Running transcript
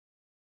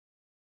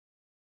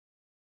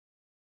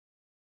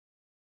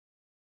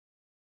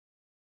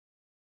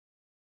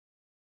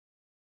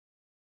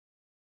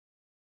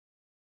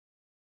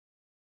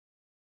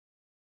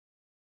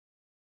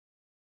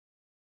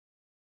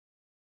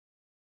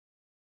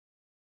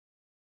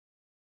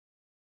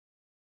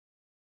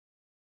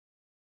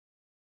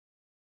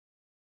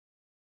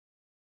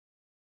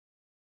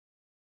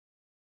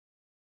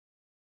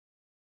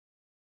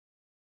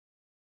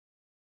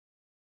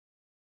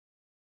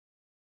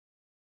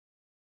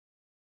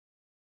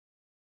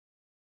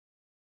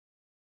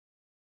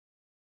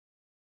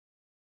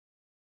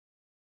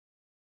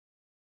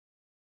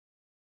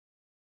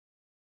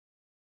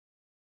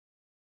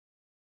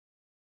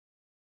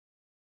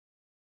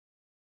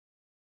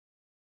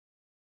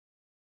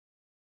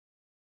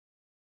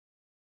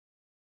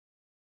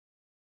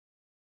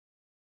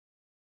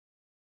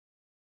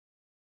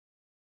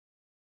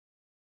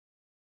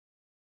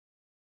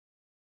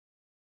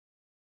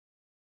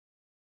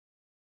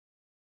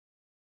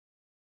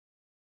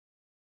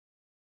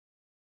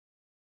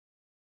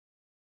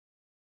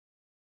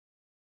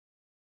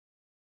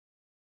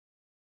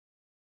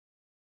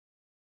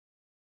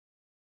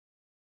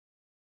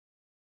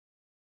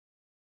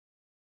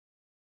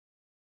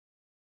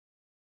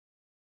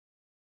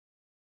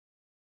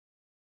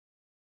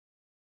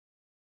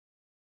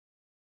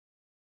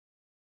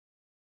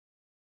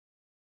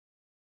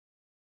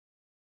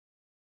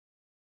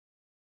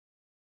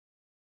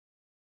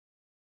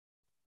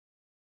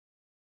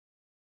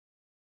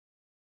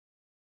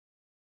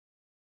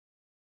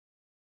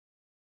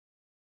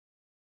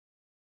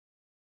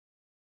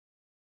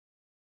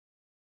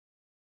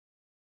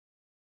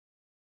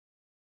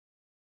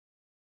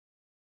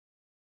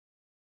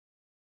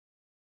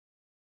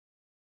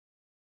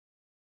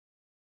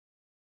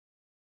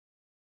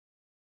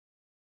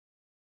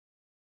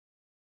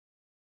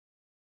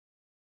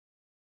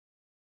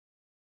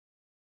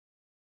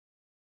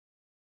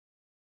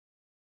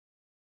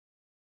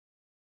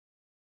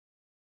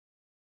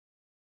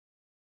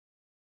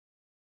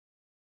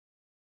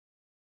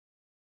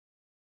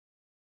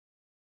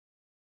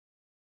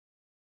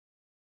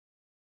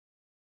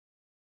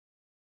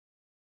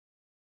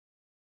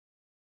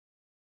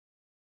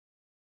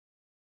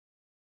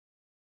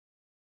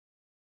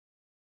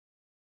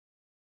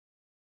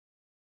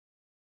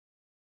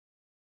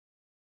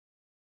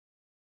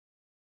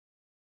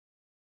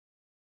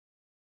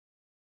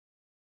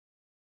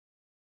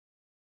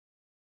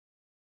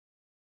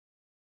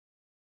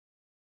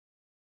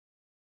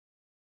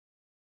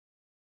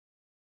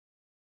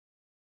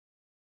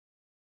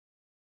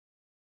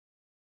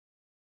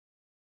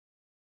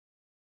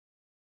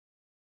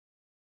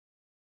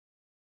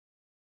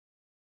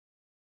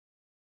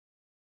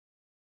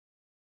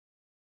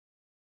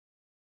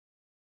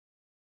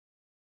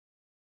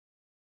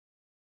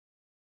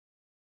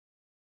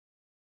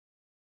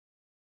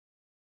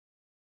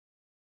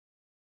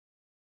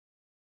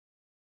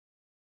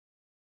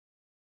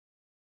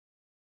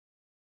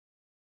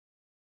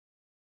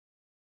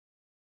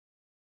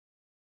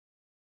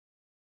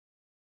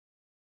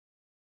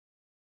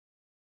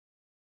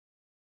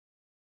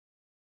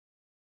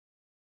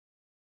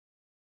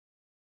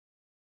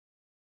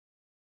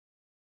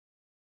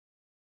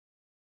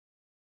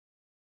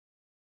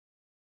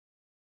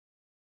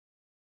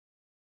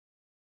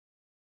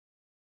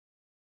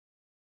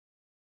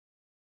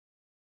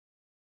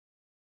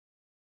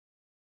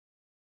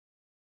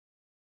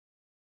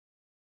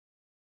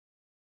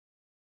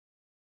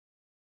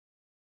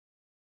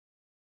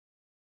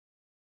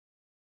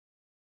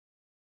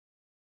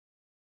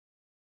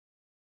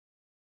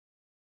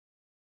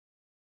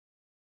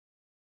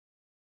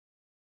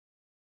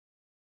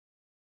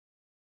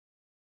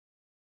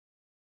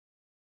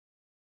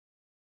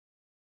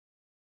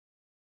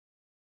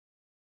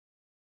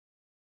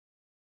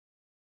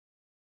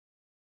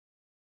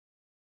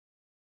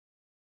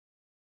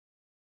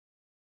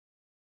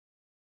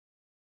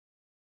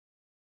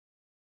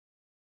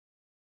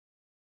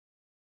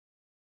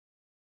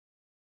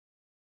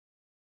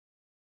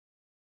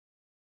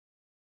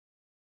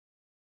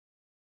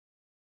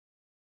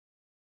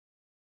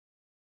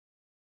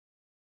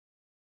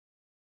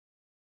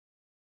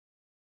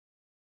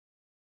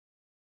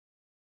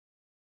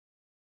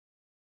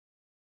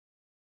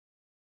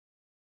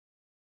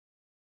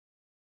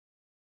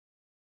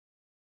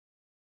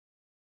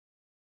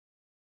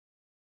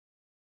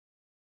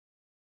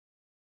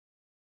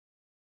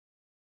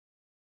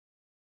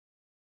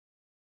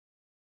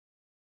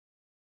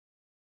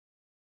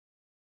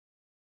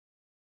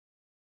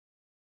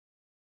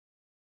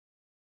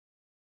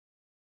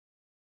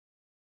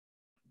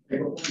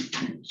Good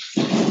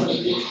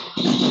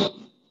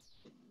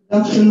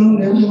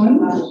afternoon, everyone.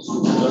 I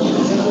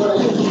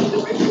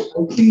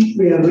think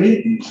we are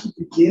ready to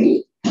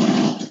begin.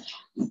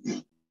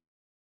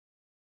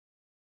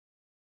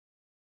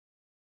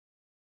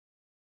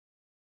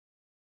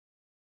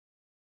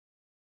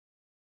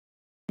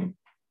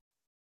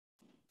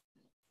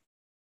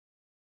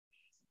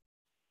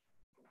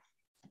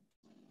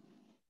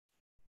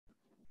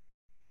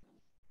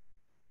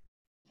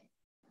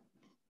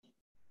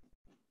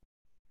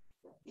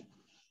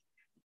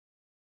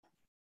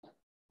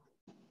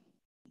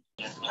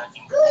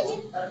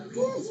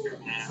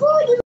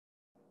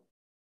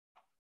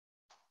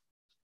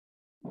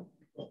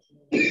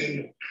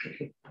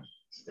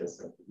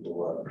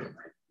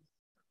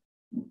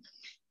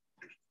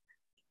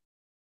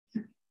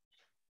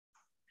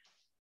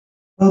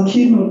 Our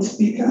keynote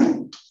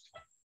speaker,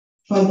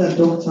 Father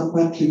Dr.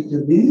 Patrick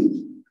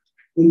Devine,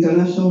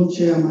 International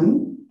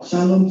Chairman,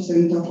 Shalom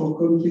Center for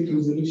Conflict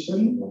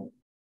Resolution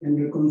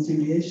and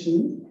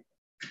Reconciliation,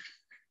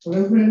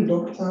 Reverend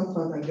Dr.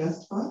 Father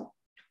Gaspar,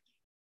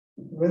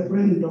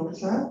 Reverend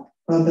Dr.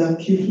 Father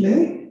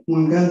Kifle,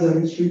 Mwangaza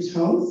Retreat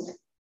House,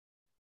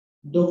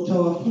 Dr.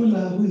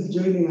 Wafula, who is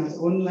joining us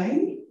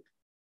online,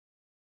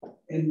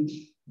 and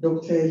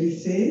Dr.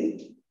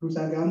 Elise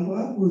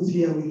Rutagambwa, who's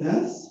here with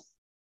us,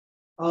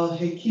 our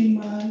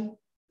Hekima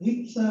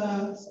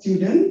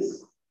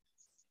students,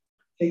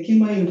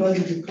 Hekima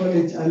University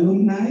College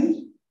alumni,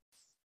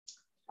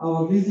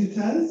 our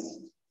visitors,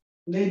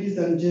 ladies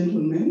and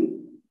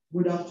gentlemen,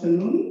 good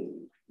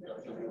afternoon.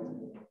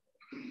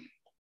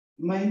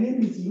 My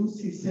name is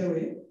Lucy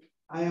Sewe.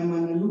 I am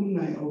an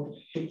alumni of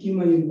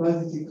Hekima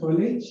University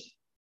College,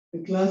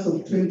 the class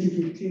of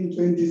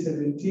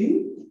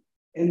 2015-2017,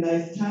 and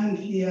I stand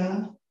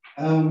here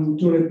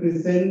to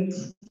represent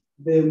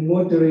the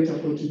moderator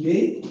for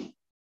today,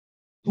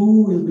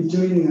 who will be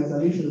joining us a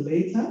little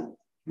later.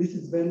 This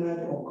is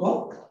Bernard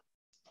Okok.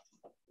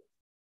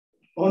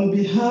 On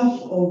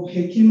behalf of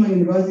Hekima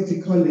University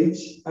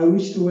College, I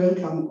wish to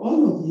welcome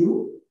all of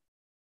you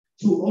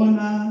to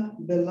honor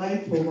the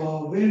life of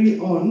our very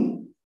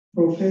own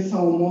Professor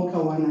Omoka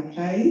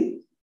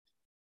Wanakayi,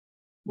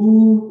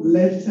 who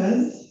left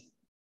us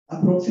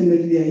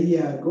approximately a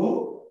year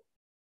ago,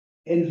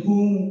 and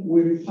whom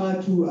we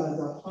refer to as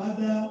a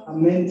father, a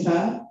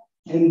mentor,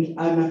 and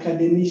an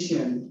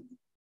academician.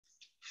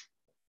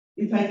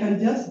 If I can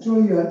just draw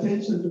your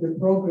attention to the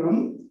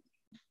program,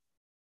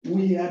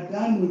 we are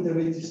done with the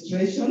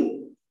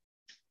registration.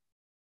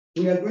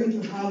 We are going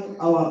to have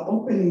our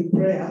opening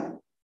prayer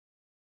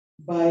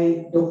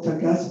by Dr.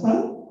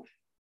 Gaspar.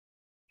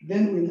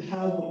 Then we'll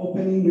have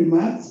opening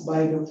remarks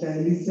by Dr.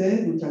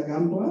 Elise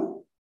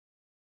Rutagambwa.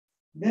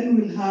 Then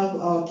we'll have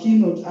our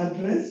keynote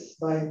address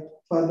by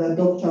Father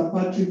Dr.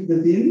 Patrick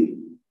Devine.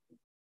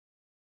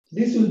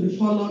 This will be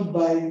followed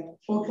by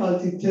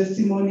faculty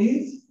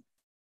testimonies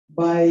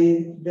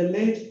by the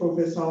late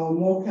Professor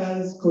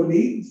Omoka's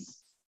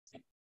colleagues,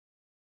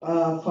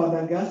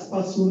 Father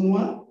Gaspar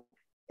Sunwa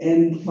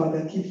and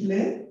Father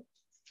Kifle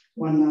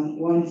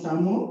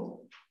Wansamo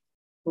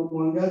from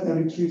Mwangaza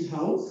Retreat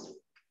House.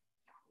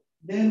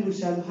 Then we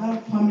shall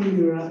have family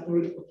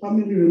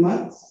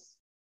remarks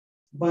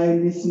by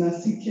Ms.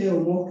 Nasike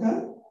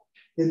Omoka,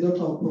 the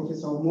daughter of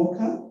Professor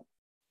Omoka.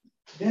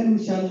 Then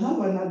we shall have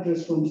an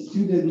address from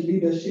student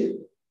leadership,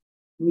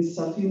 Ms.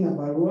 Safina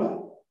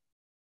Barua.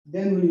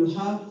 Then we will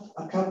have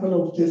a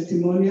couple of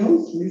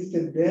testimonials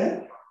listed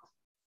there.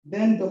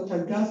 Then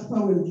Dr.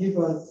 Gaspar will give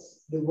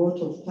us the vote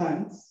of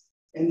thanks.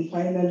 And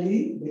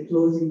finally, the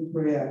closing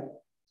prayer.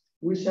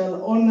 We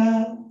shall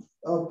honor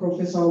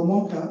Professor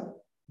Omoka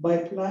by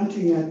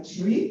planting a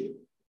tree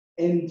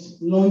and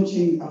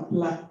launching a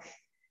plaque.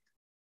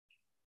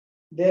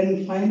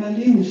 Then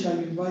finally, we shall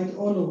invite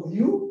all of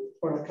you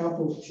for a cup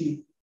of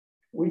tea,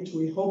 which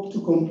we hope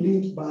to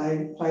complete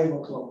by 5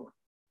 o'clock.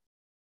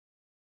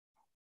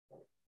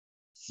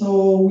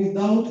 So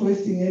without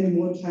wasting any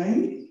more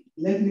time,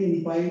 let me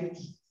invite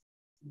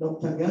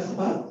Dr.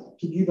 Gaspar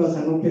to give us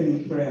an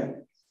opening prayer.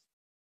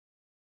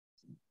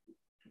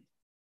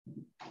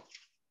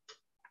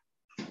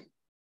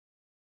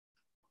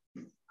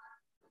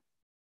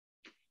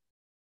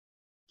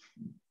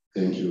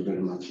 Thank you very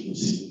much,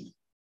 Lucy.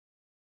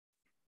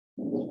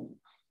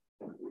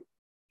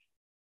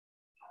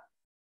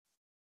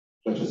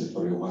 Let us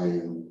for a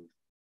while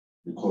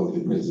recall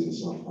the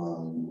presence of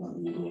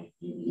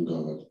in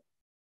God.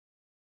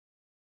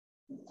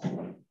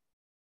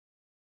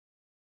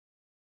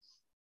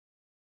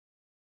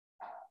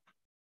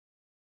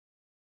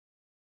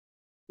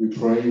 We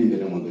pray in the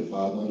name of the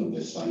Father, and of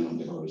the Son,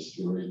 and of the Holy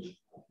Spirit.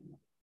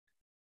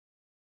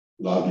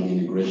 Loving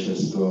and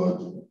gracious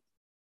God,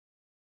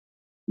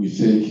 we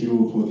thank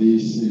you for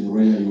this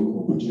rare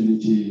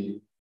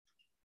opportunity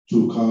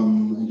to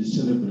come and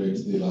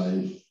celebrate the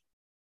life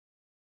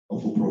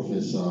of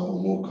Professor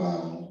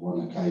Omoka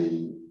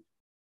Wanakayi,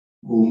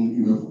 whom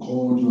you have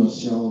called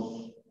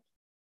yourself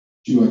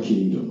to your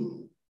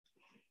kingdom.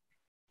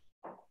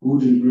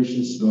 Good and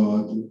gracious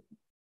God,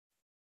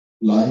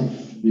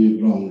 life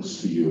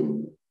belongs to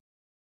you.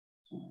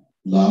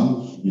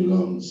 Love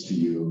belongs to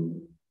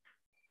you.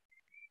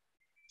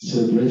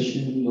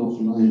 Celebration of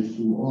life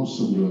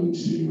also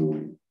belongs to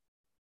you.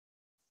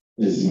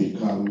 As we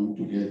come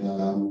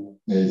together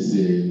as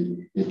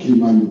a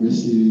Hekima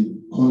University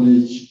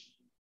College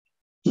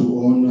to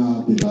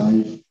honor the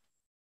life,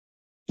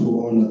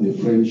 to honor the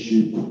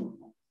friendship,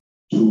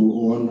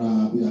 to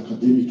honor the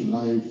academic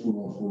life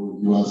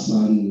of your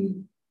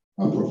son,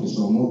 Professor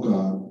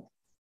Omoka,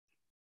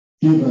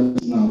 give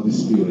us now the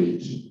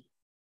spirit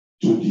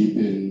to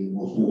deepen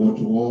of what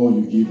all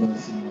you give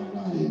us in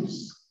our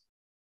lives,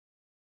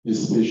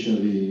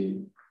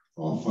 especially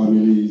our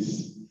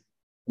families,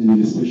 and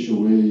in a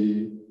special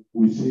way,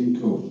 we think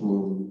of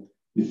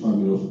the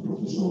family of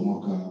Professor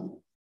Omoka,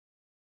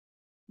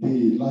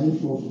 the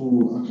life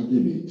of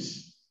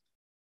academics,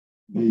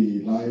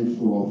 the life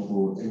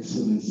of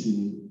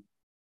excellency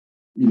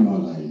in our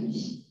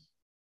lives.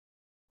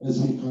 As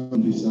we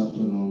come this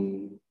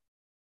afternoon,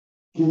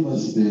 give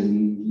us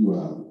then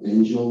your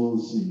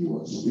angels,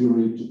 your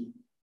spirit,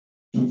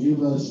 to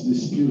give us the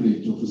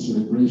spirit of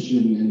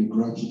celebration and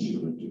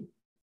gratitude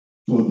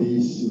for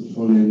this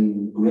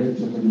fallen great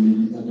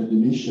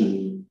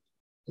academician,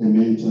 a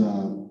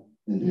mentor,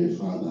 and a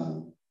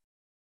father.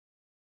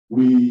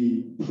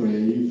 We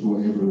pray for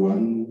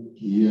everyone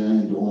here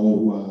and all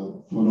who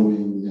are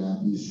following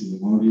this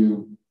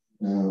memorial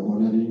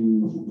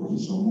honoring of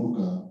Professor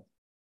Omoka,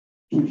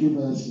 to give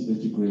us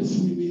that grace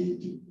we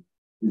need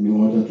in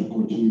order to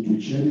continue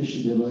to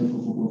cherish the life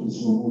of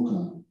Professor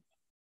Omoka,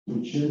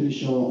 to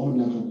cherish our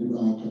own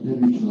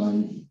academic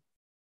life,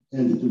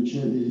 and to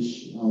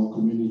cherish our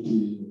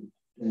community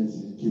as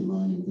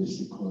Hekima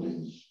University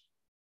College.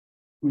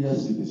 We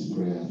ask this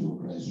prayer through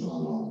Christ our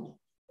Lord.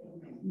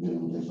 In the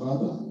name of the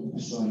Father, and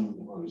the Son, and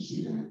the Holy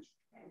Spirit.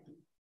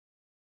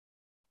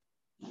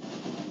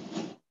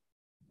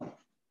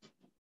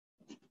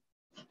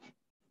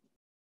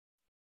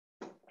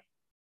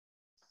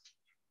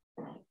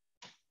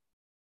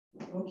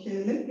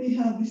 Okay, let me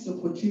have this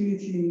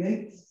opportunity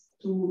next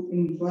to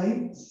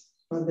invite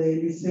Father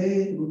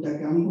Elise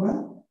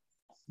Rutagambwa,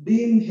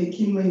 Dean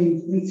Hekima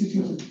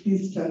Institute of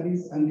Peace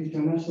Studies and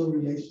International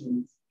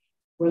Relations.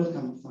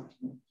 Welcome,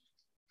 Father.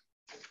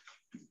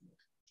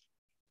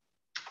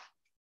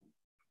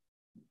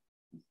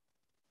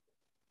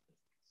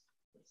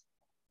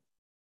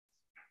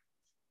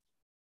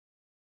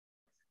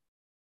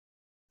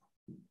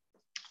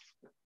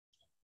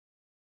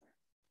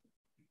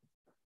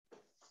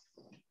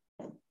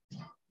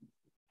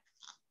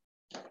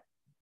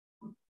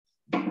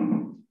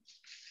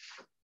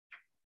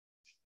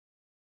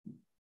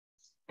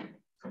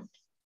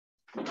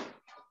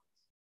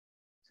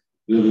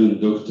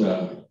 Reverend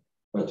Dr.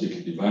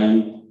 Patrick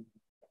Divine,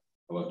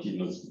 our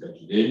keynote speaker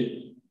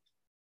today.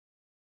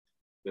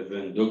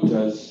 Reverend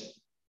Doctors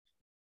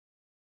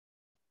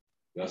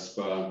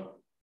Gaspar,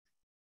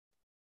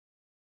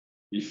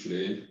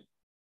 Ifre,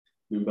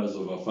 members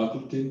of our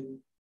faculty,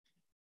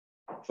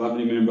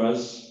 family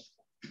members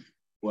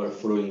who are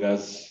following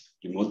us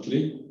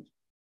remotely,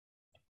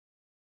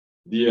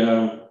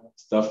 dear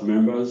staff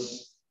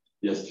members,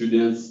 dear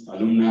students,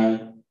 alumni,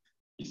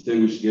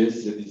 distinguished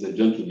guests, ladies and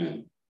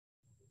gentlemen,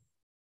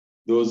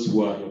 those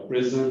who are here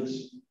present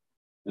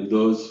and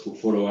those who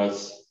follow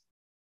us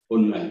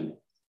online.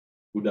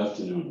 Good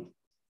afternoon.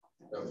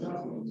 Good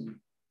afternoon.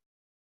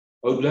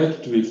 I would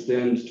like to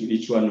extend to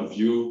each one of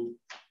you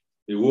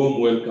a warm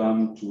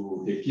welcome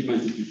to the Hekima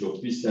Institute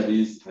of Peace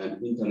Studies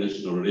and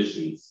International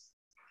Relations.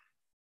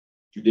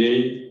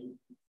 Today,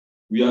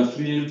 we are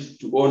thrilled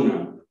to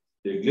honor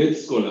a great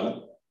scholar,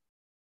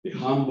 a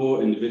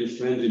humble and very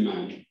friendly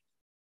man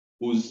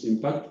whose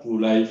impactful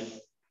life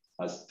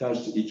has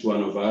touched each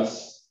one of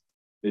us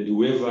and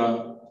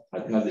whoever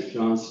had had the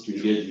chance to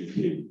engage with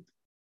him.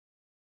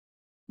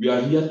 We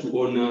are here to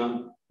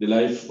honor the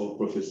life of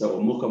Professor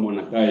Omoka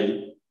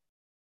Wanakayi,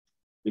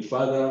 a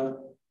father,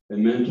 a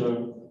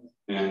mentor,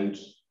 and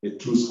a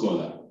true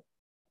scholar.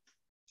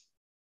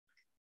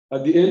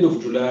 At the end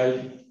of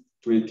July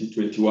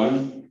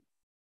 2021,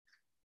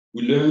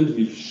 we learned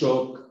with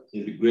shock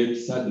and great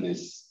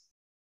sadness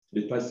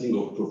the passing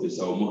of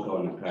Professor Omoka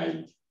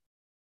Wanakayi.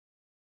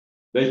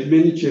 Like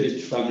many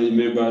cherished family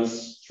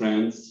members,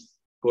 friends,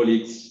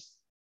 colleagues,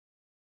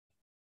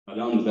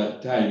 around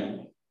that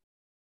time,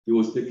 he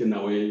was taken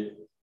away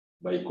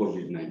by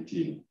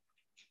COVID-19.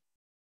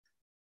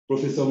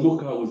 Professor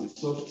Omoka was a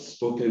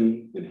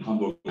soft-spoken and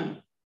humble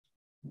man,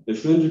 a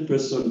friendly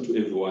person to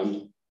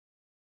everyone,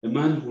 a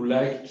man who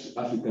liked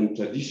African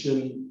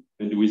tradition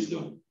and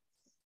wisdom.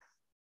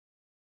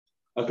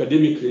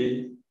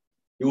 Academically,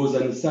 he was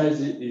an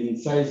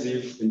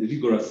incisive and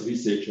rigorous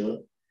researcher,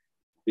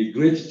 a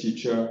great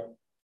teacher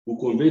who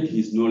conveyed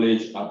his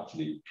knowledge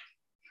aptly,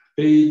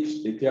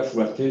 paid a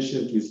careful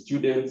attention to his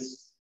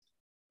students,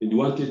 and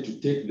wanted to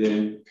take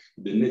them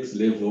to the next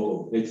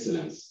level of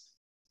excellence.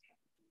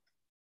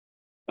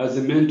 As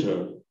a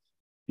mentor,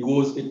 he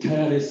was a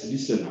tireless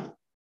listener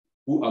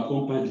who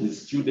accompanied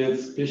his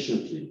students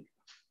patiently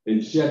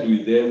and shared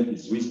with them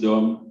his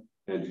wisdom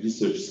and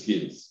research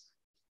skills.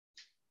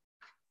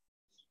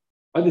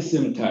 At the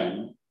same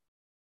time,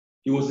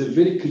 He was a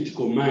very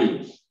critical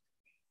mind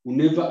who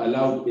never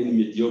allowed any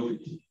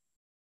mediocrity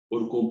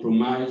or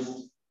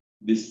compromised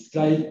the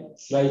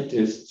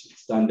slightest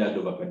standard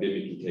of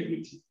academic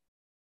integrity.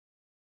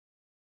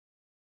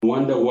 I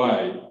wonder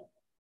why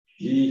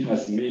he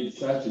has made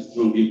such a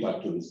strong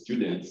impact on his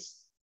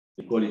students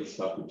and colleagues,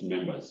 faculty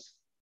members.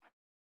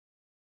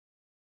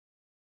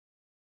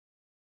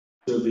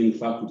 Serving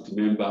faculty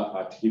member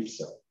at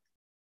HIPSA,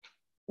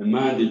 a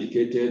man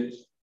dedicated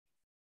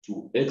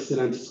to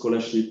excellent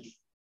scholarship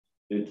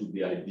and to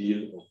the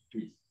ideal of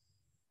peace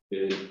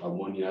and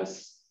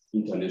harmonious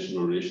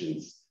international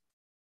relations.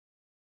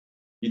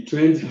 He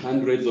trained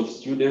hundreds of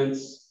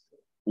students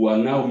who are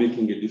now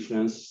making a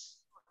difference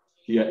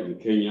here in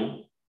Kenya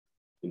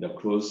and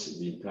across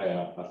the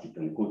entire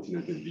African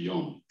continent and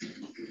beyond.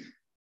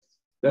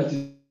 That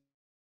is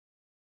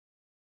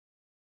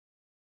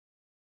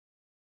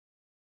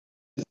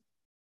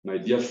my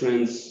dear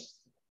friends,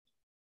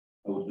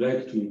 I would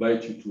like to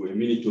invite you to a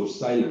minute of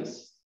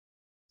silence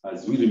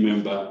as we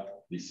remember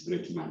this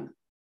great man.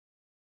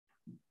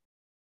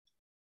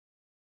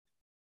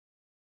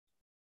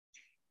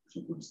 If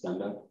you could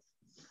stand up.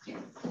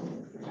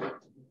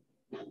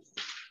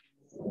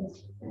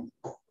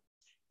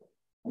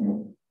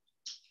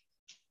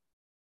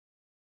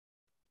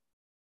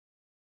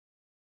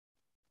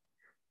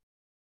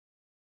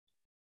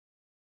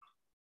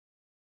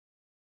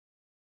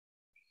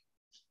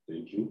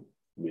 Thank you.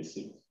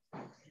 Merci.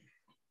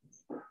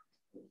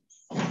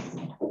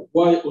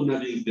 Why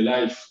honoring the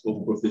life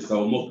of Professor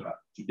Omoka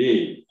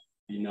today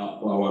in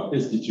our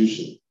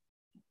institution?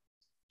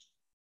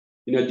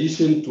 In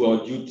addition to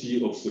our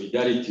duty of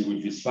solidarity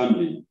with his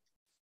family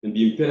and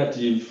the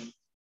imperative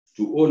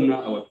to honor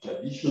our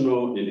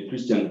traditional and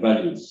Christian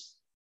values,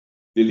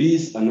 there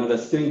is another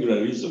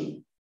singular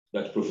reason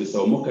that Professor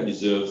Omoka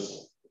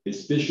deserves a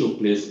special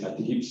place at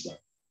HIPSA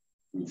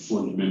with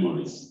fond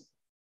memories.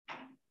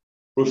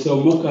 Professor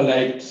Omoka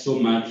liked so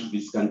much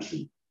this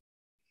country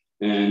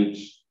and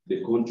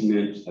the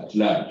continent at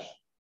large,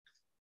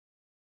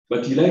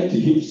 but he liked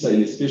HIPSA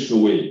in a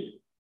special way.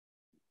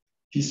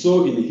 He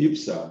saw in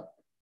HIPSA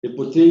a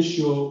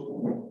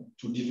potential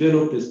to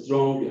develop a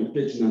strong and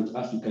pertinent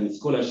African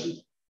scholarship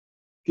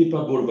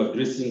capable of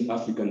addressing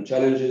African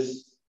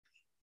challenges.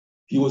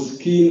 He was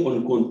keen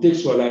on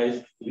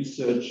contextualized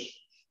research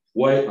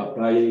while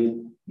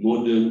applying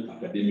modern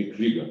academic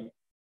rigor.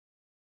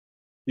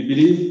 He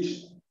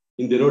believed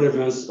in the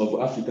relevance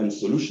of African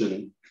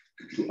solution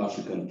to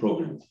African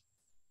problems.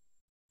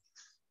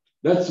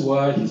 That's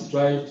why he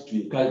strived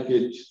to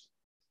inculcate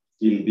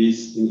in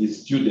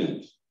his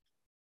student.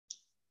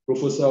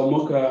 Professor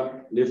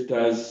Omoka left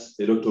us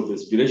a lot of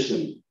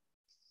inspiration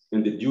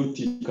and the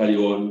duty to carry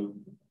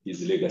on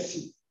his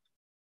legacy.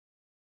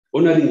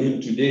 Honoring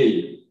him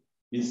today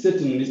is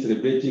certainly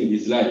celebrating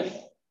his life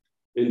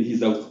and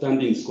his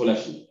outstanding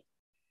scholarship,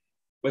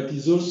 but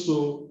is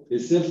also a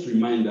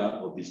self-reminder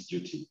of his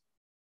duty.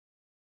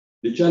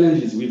 The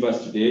challenge is with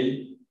us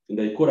today,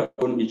 and I call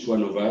upon each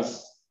one of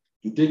us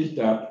to take it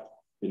up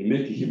and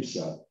make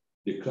HIPSA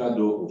the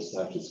cradle of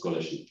such a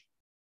scholarship.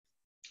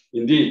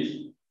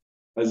 Indeed,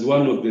 as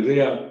one of the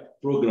rare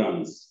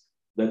programs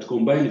that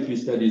combine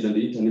peace studies and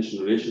the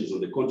international relations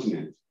on the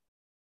continent,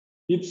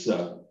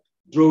 HIPSA,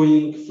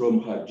 drawing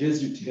from her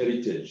Jesuit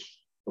heritage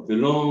of a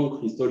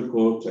long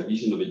historical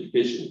tradition of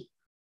education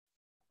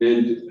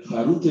and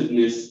her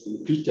rootedness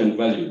in Christian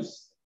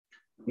values,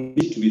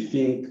 needs to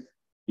rethink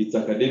its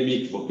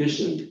academic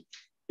vocation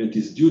and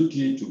its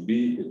duty to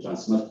be a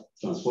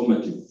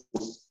transformative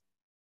force.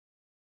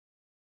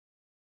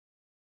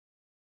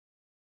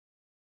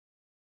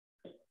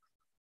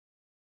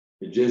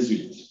 A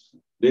Jesuit,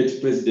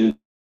 late President,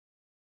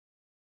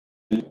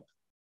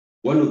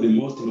 one of the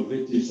most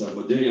innovative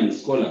Salvadorian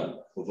scholars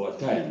of our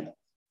time,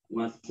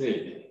 once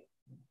said,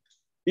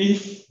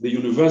 if the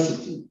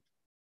university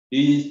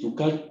is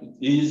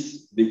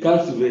the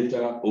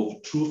cultivator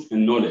of truth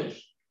and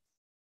knowledge,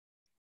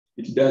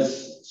 it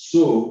does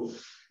so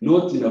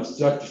not in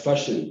abstract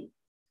fashion,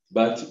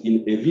 but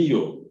in a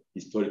real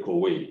historical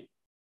way.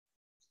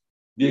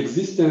 The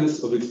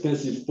existence of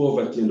extensive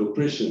poverty and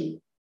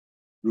oppression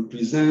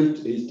represent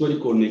a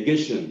historical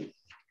negation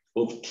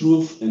of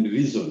truth and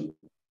reason.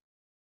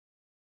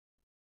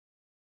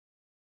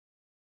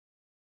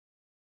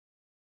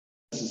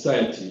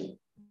 Society,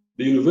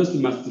 the university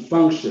must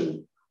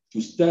function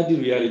to study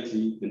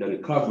reality and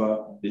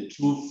uncover the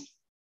truth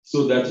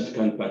so that it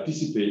can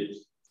participate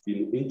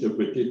in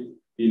interpreting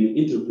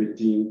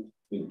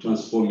and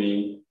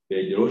transforming the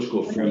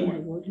ideological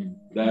framework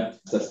that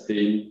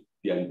sustain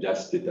the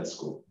unjust status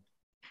quo.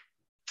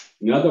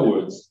 In other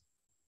words,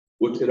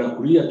 what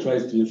Erakuria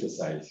tries to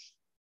emphasize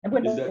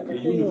is that a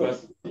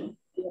university,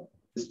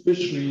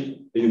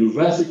 especially a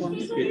university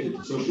dedicated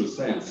to social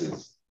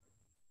sciences,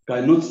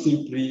 cannot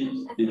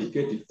simply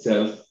dedicate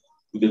itself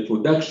to the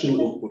production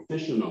of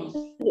professionals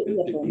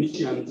and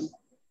technicians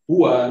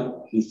who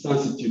are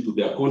insensitive to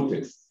their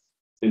context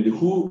and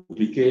who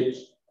duplicate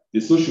the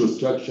social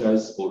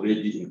structures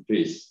already in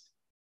place.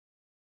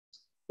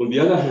 On the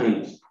other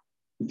hand,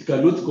 it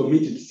cannot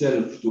commit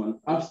itself to an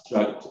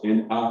abstract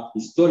and a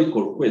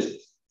historical quest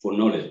for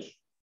knowledge,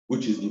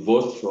 which is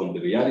divorced from the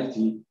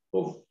reality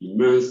of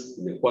immense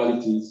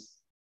inequalities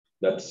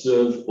that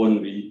serve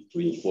only to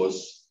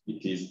reinforce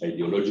its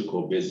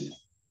ideological basis.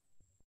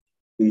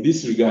 In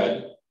this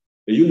regard,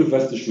 a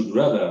university should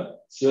rather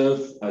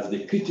serve as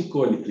the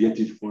critical and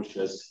creative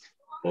conscience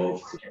of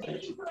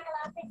society.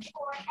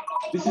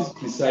 This is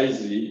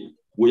precisely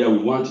where we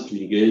want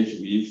to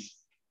engage with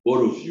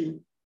all of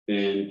you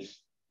and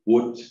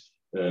what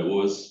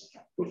was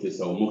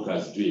Professor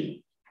Omoka's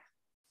dream.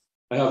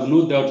 I have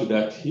no doubt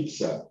that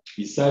HIPSA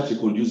is such a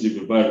conducive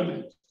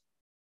environment,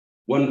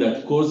 one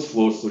that calls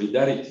for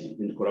solidarity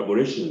and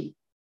collaboration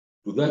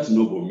to that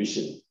noble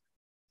mission.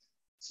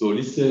 So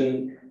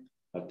listen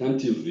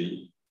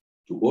attentively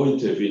to all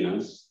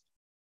interveners,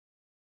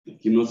 the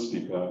keynote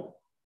speaker,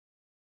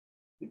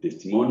 the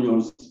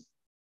testimonials,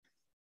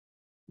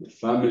 the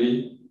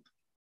family,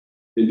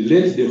 and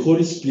let the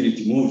Holy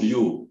Spirit move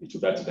you into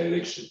that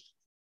direction.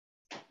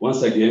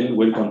 Once again,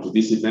 welcome to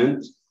this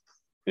event,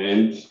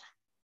 and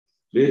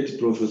let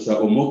Professor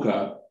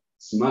Omoka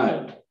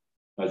smile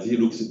as he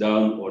looks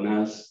down on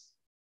us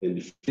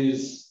and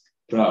feels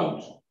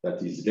proud that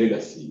his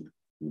legacy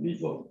will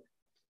live on.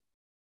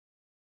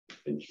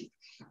 Thank you.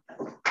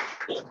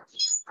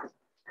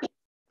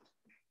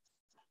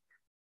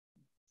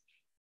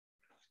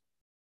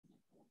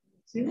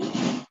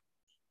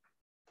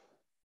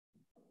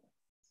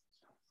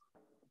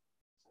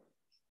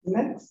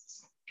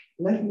 Next,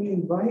 let me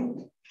invite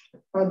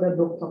Father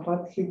Dr.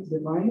 Patrick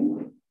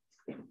Devine,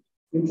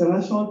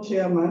 International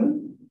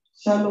Chairman,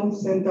 Shalom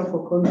Center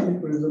for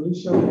Conflict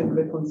Resolution and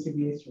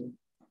Reconciliation.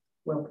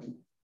 Welcome.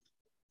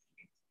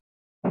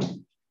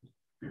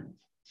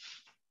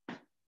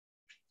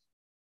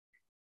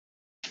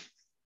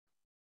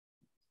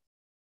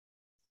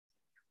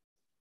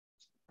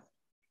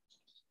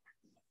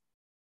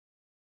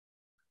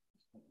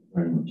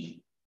 Very much.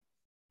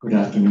 Good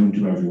afternoon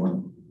to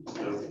everyone.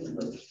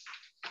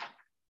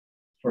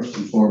 First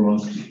and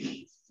foremost,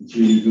 it's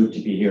really good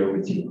to be here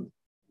with you.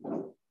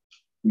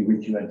 Be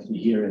with you and to be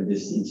here in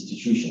this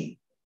institution,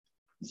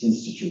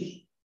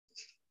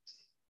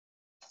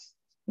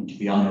 and to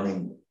be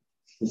honoring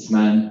this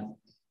man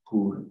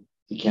who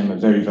became a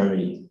very,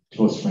 very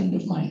close friend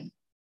of mine.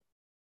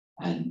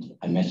 And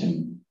I met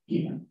him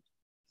here.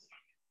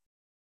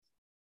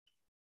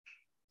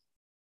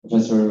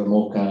 Professor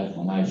Omoka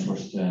and I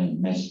first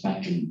met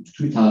back in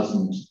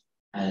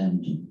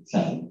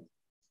 2007.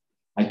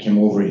 I came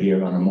over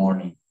here on a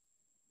morning,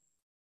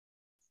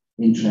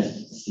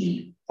 interested to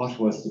see what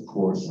was the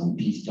course on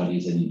peace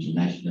studies and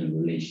international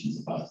relations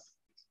about.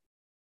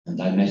 And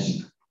I met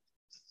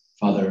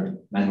Father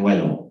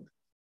Manuelo. I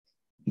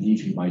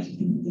believe he might have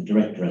been the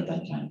director at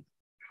that time.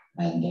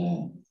 And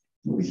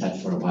we sat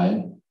for a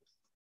while.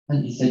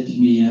 And he said to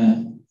me,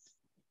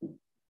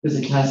 there's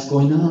a class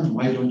going on,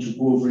 why don't you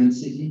go over and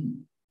sit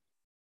in?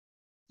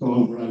 So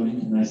over I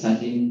went and I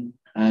sat in,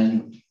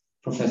 and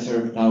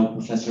Professor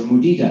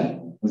Mudida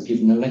was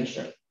given a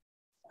lecture,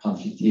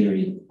 conflict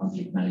theory,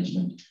 conflict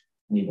management,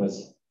 and he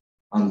was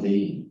on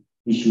the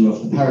issue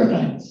of the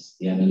paradigms,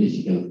 the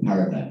analytical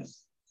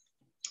paradigms.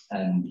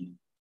 And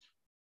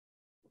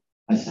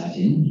I sat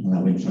in, and I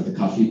went for the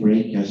coffee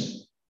break at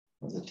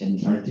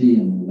 10:30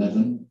 and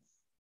 11.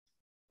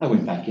 I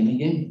went back in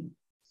again.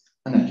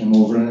 And I came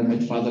over and I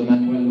met Father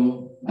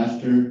Manuelo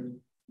after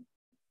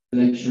the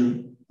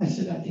lecture. I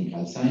said, I think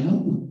I'll sign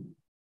up.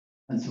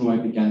 And so I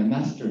began a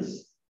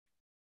master's.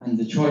 And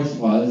the choice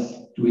was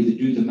to either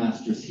do the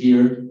master's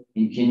here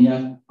in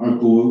Kenya or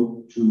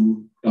go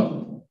to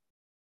Dublin,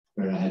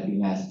 where I had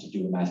been asked to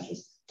do a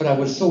master's. But I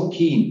was so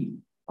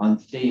keen on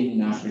staying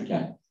in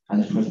Africa.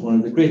 And it was one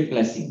of the great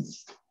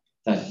blessings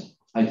that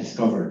I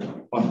discovered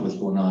what was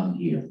going on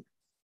here.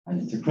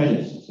 And it's a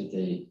credit to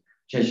the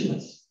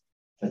Jesuits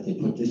that they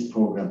put this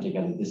program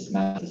together, this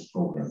master's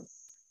program.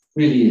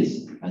 Really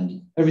is.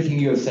 And everything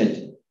you have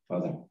said,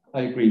 Father,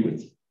 I agree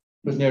with. It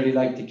was nearly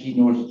like the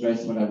keynote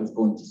address, what I was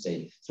going to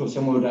say. So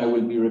some of it I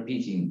will be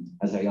repeating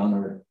as I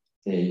honor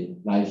the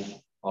life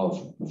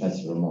of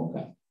Professor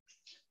Omoka.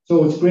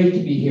 So it's great to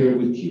be here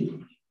with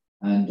you.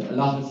 And a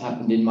lot has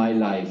happened in my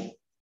life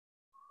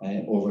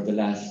over the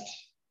last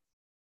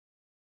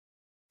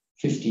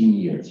 15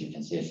 years, you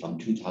can say, from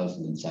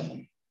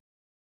 2007.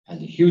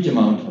 And a huge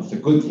amount of the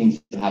good things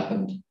that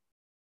happened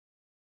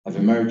have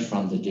emerged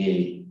from the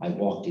day I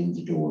walked in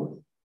the door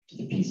to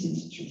the Peace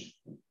Institute.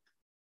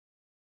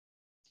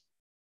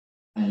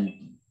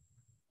 And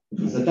it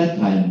was at that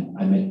time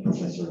I met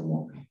Professor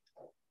Omoka.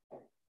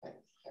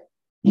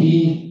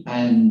 He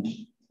and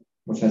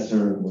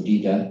Professor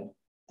Modida,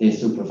 they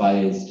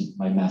supervised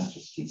my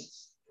master's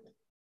thesis.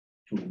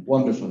 Two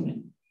wonderful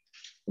men.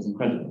 It was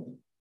incredible.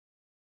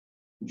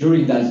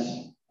 During that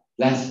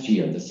last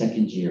year, the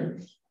second year,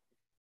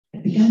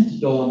 it began to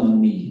dawn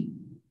on me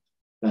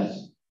that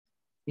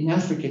in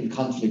African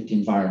conflict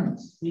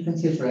environments, you can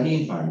say for any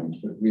environment,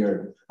 but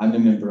I'm a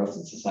member of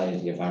the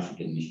Society of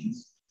African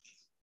Missions,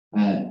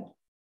 that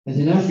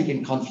in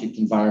African conflict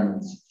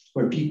environments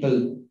where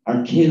people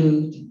are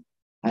killed,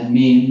 and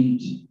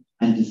maimed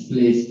and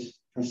displaced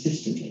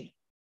persistently.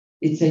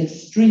 It's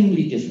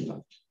extremely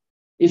difficult,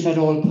 if at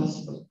all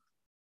possible,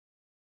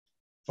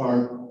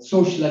 for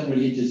social and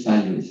religious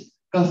values,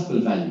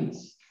 gospel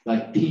values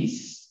like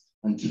peace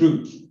and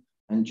truth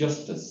and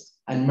justice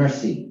and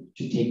mercy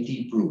to take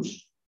deep root,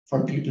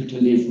 for people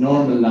to live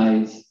normal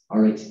lives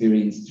or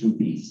experience true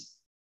peace.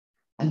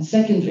 And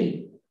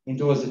secondly, in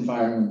those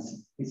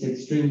environments, it's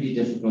extremely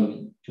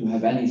difficult to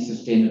have any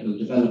sustainable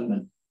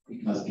development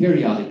because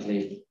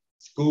periodically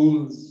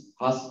schools,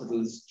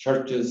 hospitals,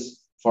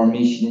 churches,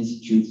 formation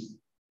institutes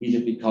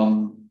either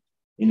become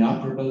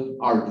inoperable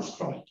or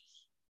destroyed.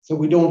 So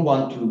we don't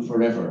want to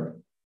forever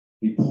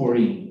be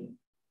pouring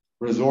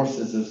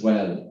resources as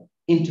well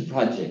into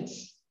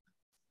projects,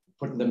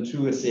 putting them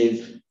through a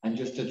sieve and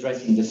just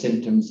addressing the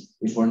symptoms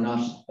if we're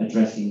not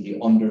addressing the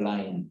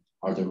underlying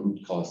or the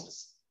root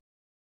causes.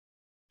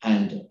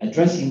 And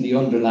addressing the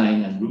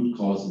underlying and root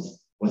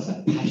causes was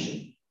a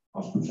passion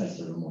of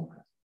Professor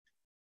Omoka.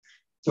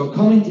 So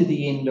coming to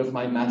the end of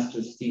my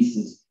master's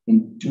thesis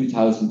in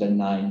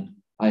 2009,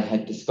 I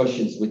had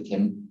discussions with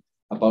him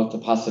about the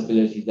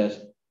possibility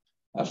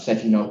of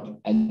setting up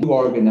a new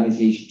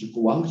organization to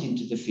go out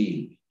into the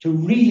field, to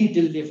really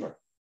deliver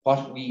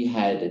what we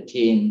had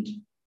attained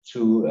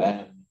through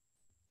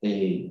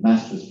the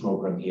master's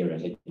program here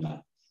at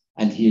IGMA.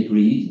 And he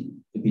agreed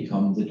to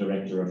become the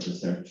director of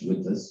research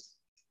with us,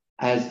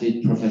 as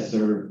did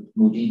Professor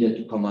Modida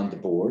to come on the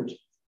board.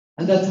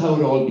 And that's how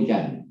it all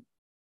began.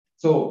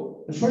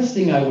 So the first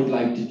thing I would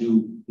like to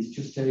do is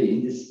just to,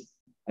 in this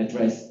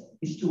address,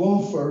 is to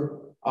offer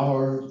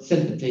our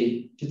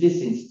sympathy to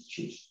this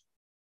institute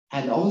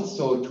and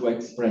also to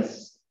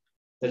express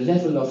the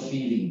level of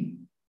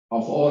feeling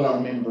of all our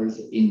members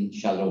in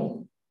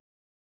Shalom.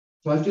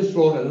 So I've just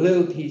wrote a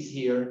little piece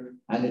here,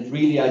 and it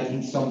really, I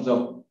think, sums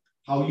up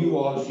how you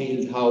all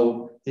feel,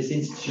 how this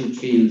institute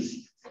feels,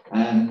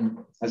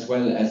 as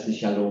well as the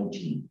Shalom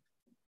team.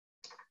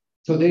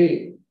 So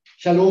the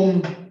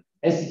Shalom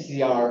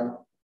SCCR,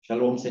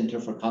 Shalom Center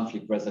for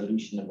Conflict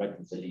Resolution and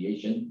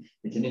Reconciliation,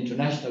 it's an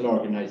international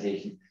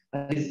organization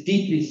and is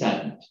deeply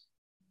saddened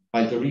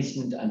by the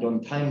recent and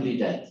untimely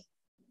death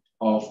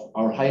of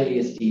our highly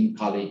esteemed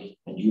colleague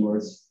and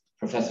yours,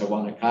 Professor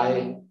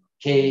Wanakayi,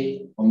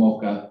 K.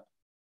 Omoka.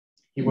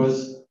 He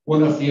was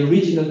one of the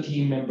original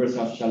team members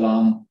of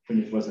Shalom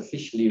when it was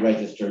officially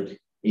registered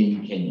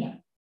in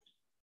Kenya.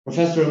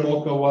 Professor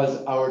Omoka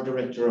was our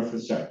director of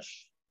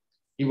research.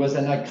 He was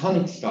an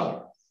iconic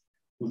scholar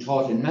who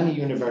taught in many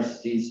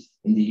universities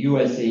in the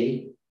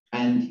USA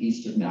and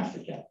Eastern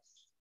Africa.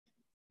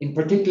 In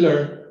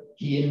particular,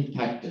 he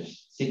impacted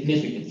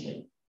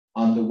significantly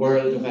on the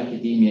world of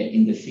academia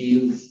in the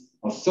fields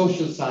of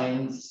social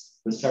science,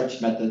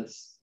 research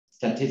methods,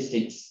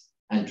 statistics,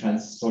 and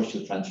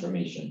social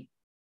transformation.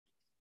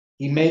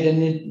 He made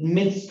an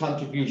immense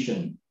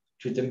contribution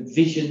to the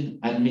vision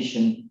and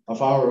mission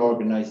of our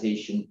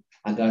organization,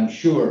 and I'm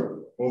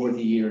sure over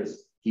the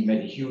years, he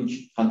made a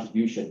huge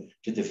contribution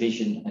to the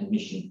vision and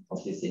mission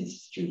of this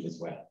institute as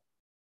well.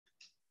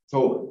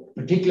 So,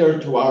 particular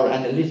to our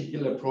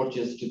analytical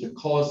approaches to the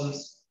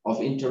causes of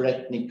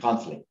interethnic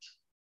conflict,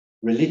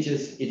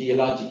 religious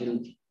ideological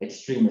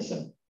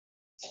extremism,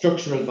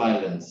 structural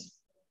violence,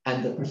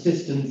 and the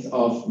persistence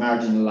of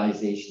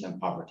marginalization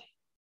and poverty.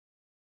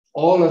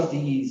 All of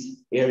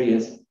these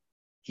areas,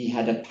 he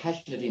had a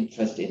passionate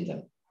interest in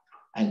them,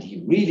 and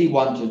he really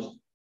wanted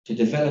to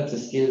develop the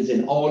skills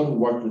in all who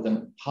worked with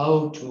him,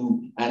 how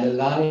to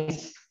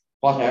analyze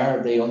what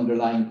are the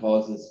underlying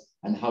causes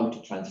and how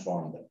to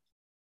transform them.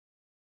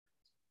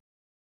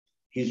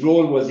 His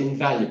role was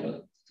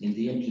invaluable in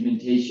the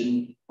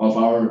implementation of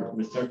our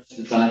research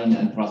design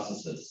and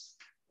processes,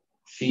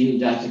 field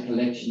data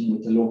collection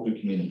with the local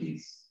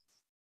communities,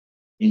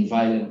 in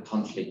violent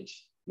conflict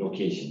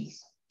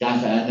locations,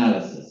 data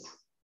analysis,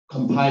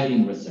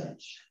 compiling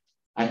research,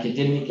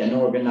 academic and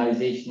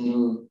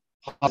organizational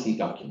policy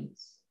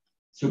documents,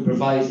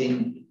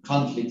 supervising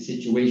conflict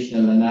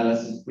situational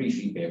analysis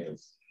briefing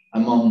papers,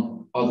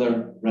 among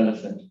other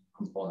relevant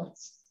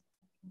components.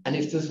 And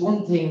if there's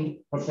one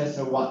thing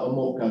Professor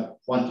Omoka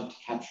wanted to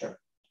capture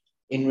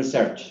in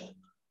research,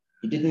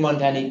 he didn't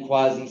want any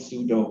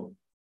quasi-pseudo,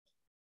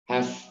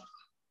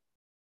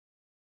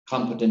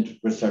 half-competent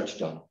research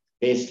done,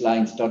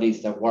 baseline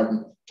studies that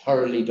weren't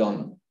thoroughly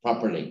done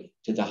properly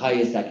to the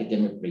highest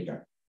academic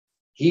rigor.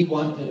 He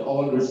wanted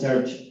all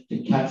research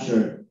to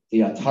capture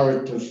the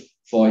authoritative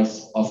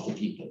voice of the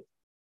people.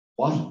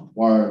 What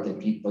were the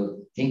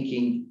people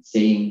thinking,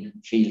 saying,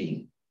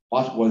 feeling?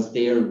 What was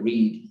their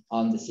read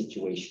on the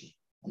situation?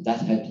 And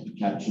that had to be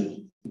captured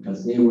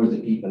because they were the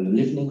people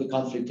living in the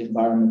conflict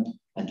environment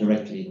and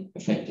directly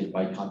affected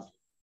by conflict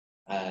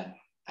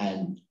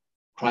and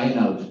crying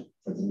out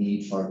for the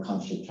need for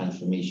conflict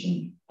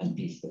transformation and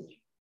peace building.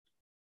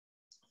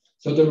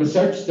 So the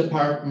research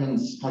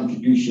department's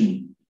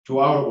contribution to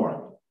our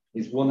work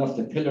is one of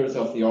the pillars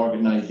of the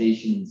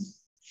organization's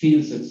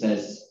field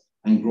success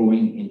and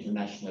growing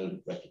international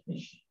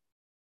recognition.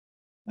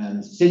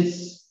 And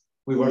since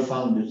we were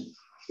founded,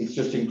 it's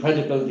just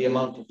incredible the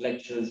amount of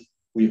lectures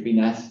we've been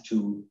asked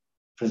to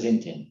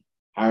present in.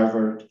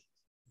 Harvard,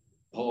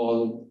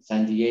 Paul,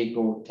 San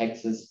Diego,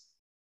 Texas,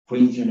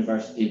 Queen's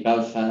University,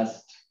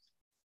 Belfast,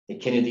 the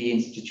Kennedy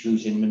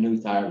Institute in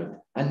Maynooth, Ireland,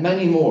 and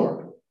many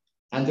more.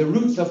 And the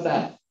roots of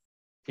that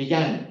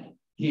began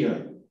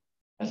here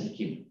at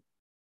Hekima.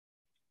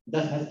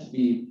 That has to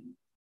be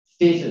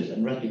stated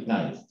and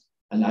recognized,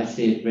 and I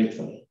say it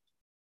gratefully.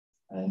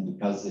 And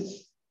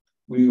because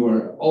we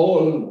were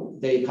all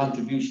the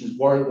contributions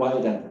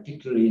worldwide and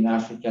particularly in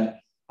Africa.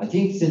 I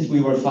think since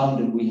we were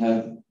founded, we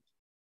have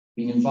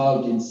been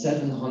involved in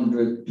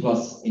 700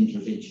 plus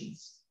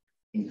interventions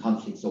in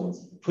conflict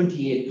zones,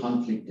 28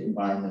 conflict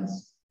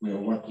environments we are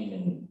working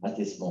in at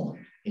this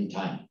moment in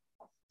time.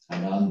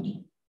 And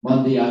on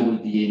Monday, I will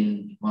be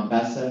in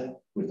Mombasa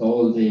with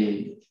all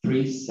the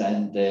priests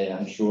and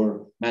I'm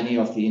sure many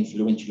of the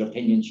influential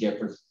opinion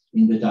shapers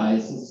in the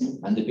diocese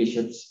and the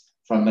bishops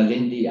from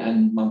Malindi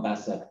and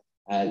Mombasa,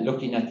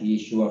 looking at the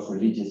issue of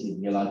religious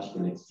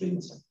ideological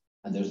extremism.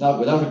 And there's not,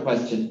 without a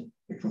question,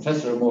 if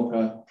Professor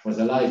Omoka was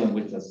alive and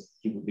with us,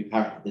 he would be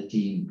part of the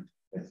team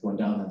that's going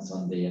down on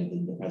Sunday and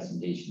in the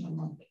presentation on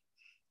Monday.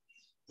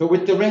 So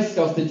with the rest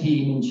of the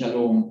team in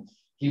Shalom,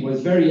 he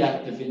was very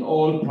active in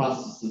all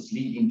processes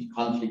leading to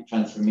conflict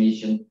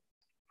transformation,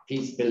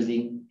 peace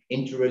building,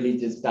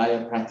 interreligious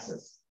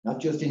diapraxis, not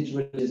just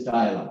interreligious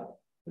dialogue,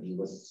 but he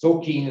was so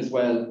keen as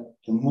well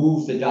to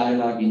move the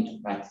dialogue into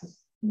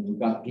praxis. We've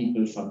got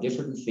people from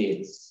different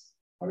faiths,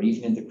 or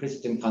even in the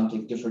Christian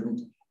context,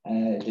 different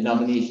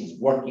denominations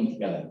working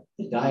together.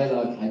 The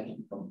dialogue had to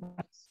become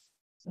practice.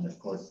 And of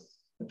course,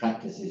 the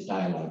practice is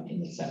dialogue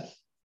in itself.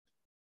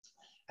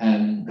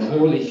 And the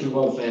whole issue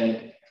of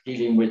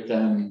dealing with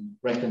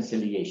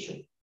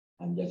reconciliation.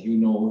 And as you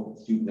know,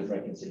 student of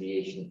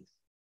reconciliation,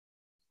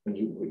 when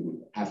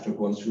you after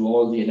going through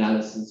all the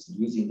analysis,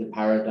 using the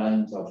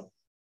paradigms of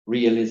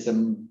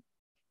realism,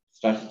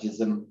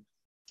 strategism,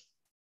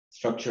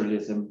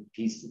 structuralism,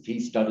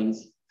 peace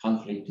studies,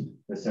 conflict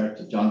research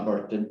of John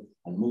Burton,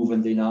 and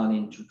moving then on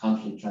into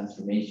conflict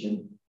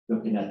transformation,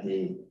 looking at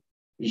the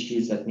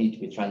issues that need to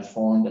be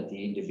transformed at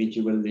the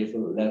individual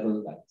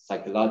level, like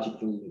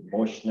psychological,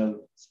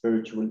 emotional,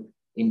 spiritual,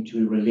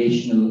 into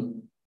relational,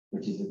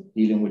 which is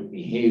dealing with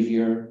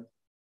behavior,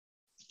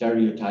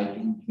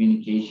 stereotyping,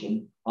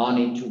 communication, on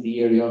into the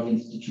area of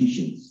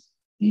institutions,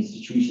 the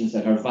institutions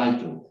that are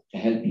vital to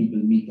help people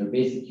meet their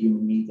basic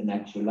human needs and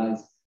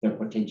actualize their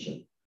potential.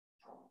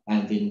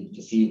 And then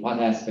to see what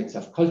aspects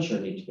of culture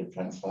need to be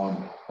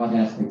transformed, what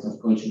aspects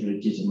of culture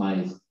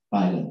legitimize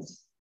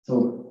violence.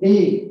 So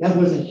that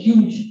was a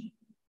huge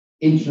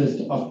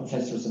interest of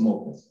Professor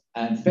Omoka's,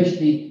 and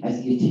especially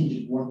as he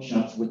attended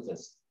workshops with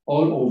us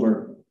all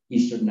over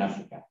Eastern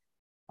Africa.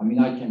 I mean,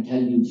 I can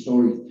tell you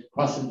stories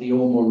crossing the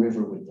Omo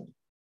River with them,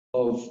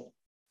 of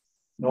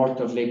north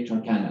of Lake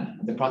Turkana,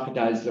 and the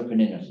crocodiles looking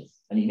in at us.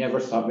 And he never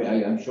saw me.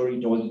 I'm sure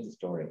he told you the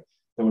story.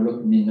 They were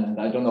looking in, and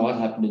I don't know what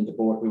happened in the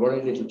boat. We were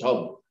in a little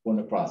tub going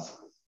across.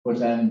 But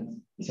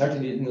he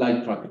certainly didn't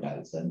like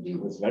crocodiles, and he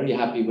was very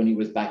happy when he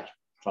was back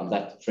from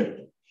that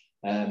trip.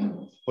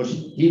 But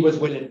he was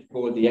willing to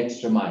go the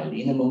extra mile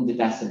in among the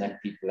Dasanak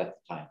people at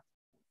the time.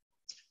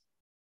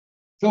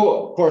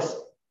 So, of course,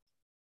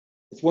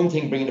 it's one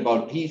thing bringing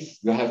about peace.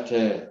 You have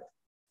to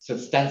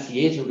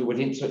substantiate it with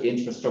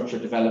infrastructure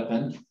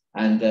development,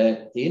 and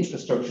the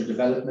infrastructure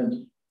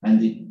development and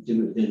the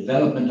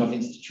development of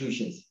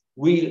institutions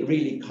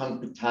really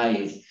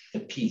concretize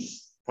the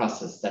peace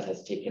process that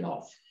has taken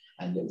off.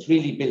 And it's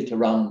really built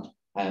around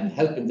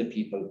helping the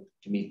people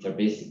to meet their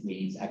basic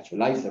needs,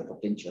 actualize their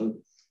potential.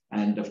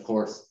 And of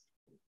course,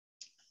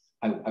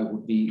 I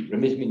would be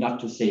remiss me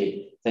not to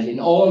say that in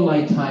all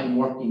my time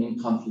working in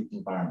conflict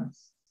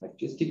environments, like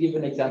just to give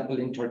an example,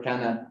 in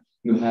Turkana,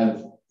 you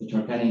have the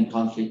Turkanian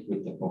conflict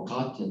with the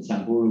Pokot and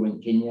Samburu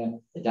in Kenya,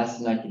 the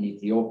Dasanak in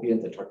Ethiopia,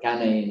 the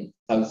Turkana in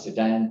South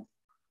Sudan.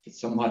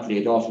 It's somewhat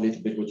laid off a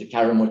little bit with the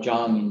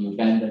Karamojong in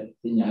Uganda.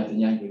 Then you have the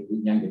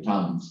Nyanga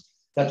towns.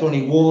 That's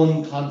only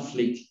one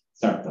conflict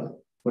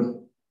circle. But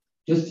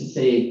just to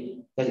say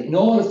that in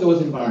all of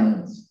those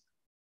environments,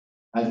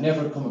 I've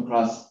never come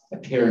across a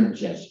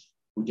parent yet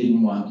who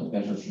didn't want a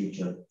better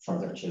future for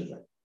their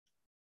children.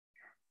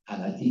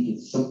 And I think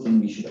it's something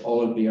we should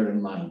all bear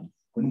in mind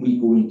when we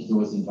go into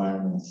those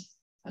environments,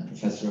 and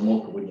Professor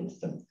Omoka went into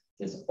them.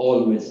 There's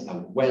always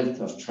a wealth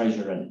of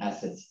treasure and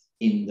assets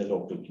in the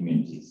local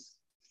communities.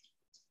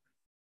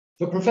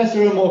 So Professor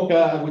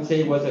Omoka, I would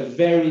say, was a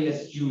very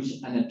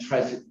astute and a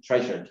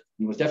treasured.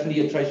 He was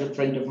definitely a treasured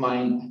friend of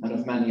mine and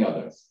of many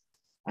others,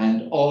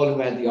 and all who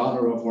had the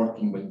honor of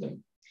working with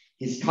them.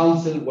 His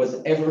counsel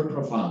was ever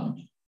profound,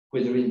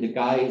 whether in the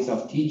guise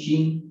of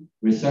teaching,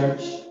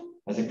 research,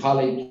 as a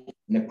colleague,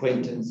 an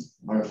acquaintance,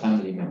 or a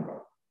family member.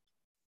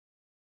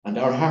 And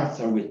our hearts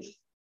are with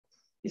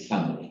his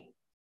family,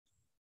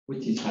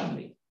 His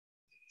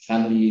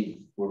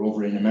family were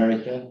over in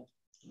America,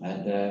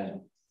 and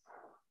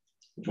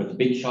it was a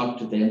big shock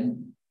to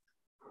them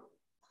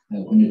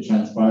when it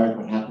transpired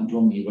what happened to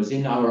him. He was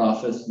in our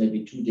office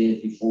maybe 2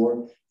 days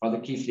before. Father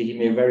Keithley, he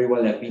may very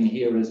well have been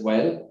here as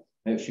well,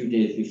 a few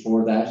days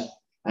before that.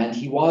 And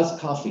he was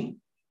coughing.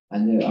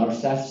 And our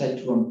staff said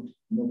to him,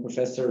 you know,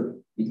 Professor,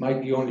 it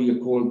might be only a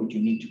cold, but you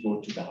need to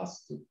go to the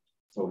hospital.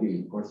 So he,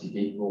 of course, he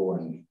did go,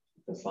 and it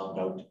was found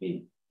out to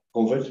be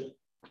COVID.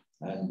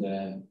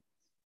 And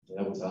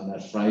that was on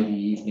that Friday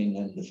evening,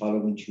 and the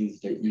following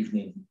Tuesday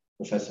evening,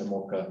 Professor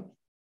Omoka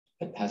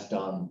had passed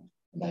on,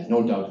 and I have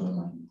no doubt in my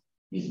mind,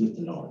 he's with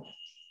the Lord.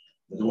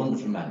 He was a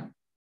wonderful man,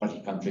 but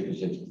he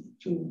contributed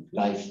to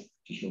life,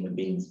 to human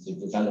beings, to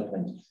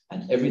development,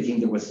 and everything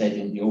that was said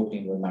in the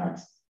opening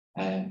remarks,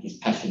 and his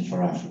passion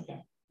for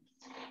Africa.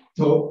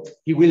 So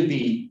he will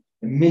be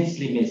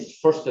immensely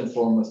missed, first and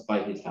foremost,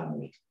 by his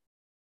family.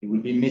 He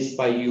will be missed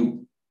by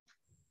you,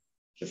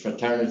 the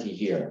fraternity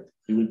here.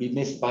 He will be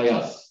missed by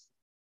us.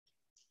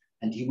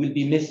 And he will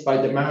be missed by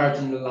the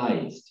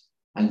marginalized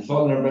and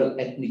vulnerable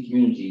ethnic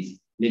communities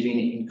living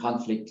in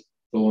conflict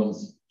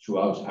zones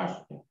throughout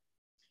Africa.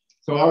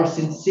 So our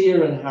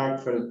sincere and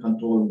heartfelt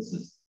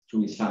condolences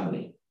to his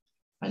family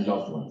and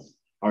loved ones.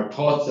 Our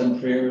thoughts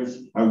and prayers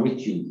are with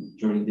you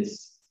during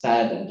this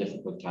sad and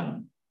difficult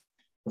time.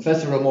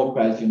 Professor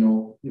Omoka, as you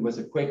know, he was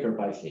a Quaker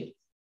by faith.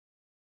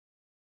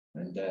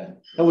 And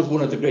that was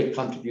one of the great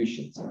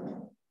contributions.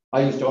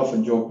 I used to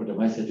often joke with him.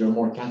 I said, you're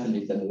more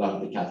Catholic than a lot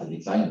of the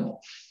Catholics I know.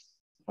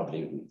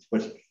 Probably,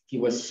 but he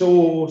was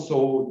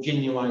so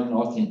genuine and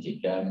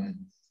authentic.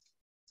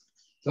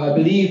 So I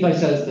believe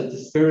myself that the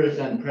spirit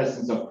and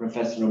presence of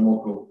Professor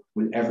Omoka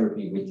will ever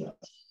be with us.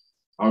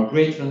 Our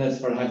gratefulness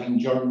for having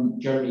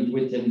journeyed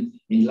with him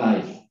in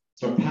life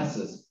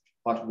surpasses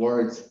what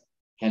words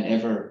can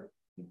ever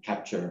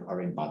capture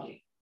or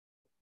embody.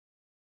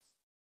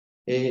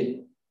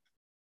 A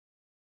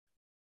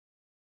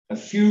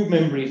few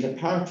memories,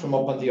 apart from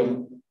up on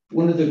the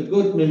one of the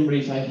good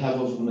memories I have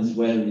of him as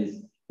well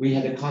is we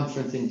had a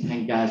conference in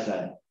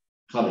Tangaza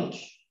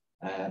College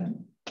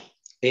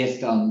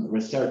based on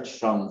research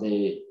from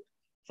the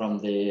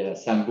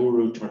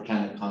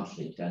Samburu-Turkana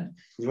conflict, and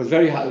it was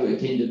very highly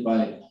attended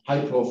by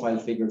high-profile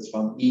figures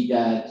from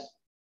IGAD,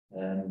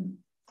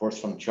 of course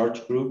from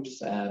church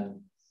groups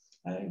and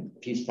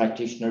peace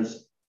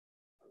practitioners.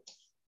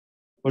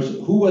 But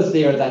who was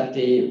there that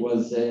day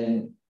was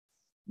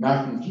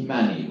Martin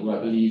Kimani, who I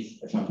believe,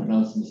 if I'm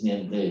pronouncing his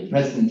name, the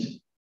present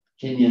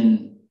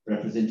Kenyan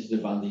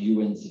representative on the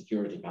UN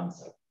Security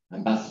Council,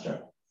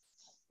 ambassador.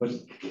 But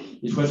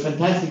it was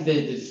fantastic,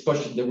 the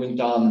discussion that went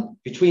on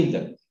between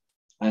them.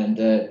 And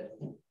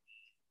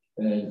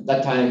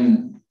that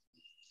time,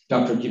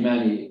 Dr.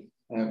 Kimani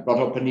brought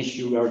up an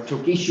issue, or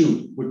took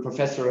issue with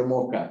Professor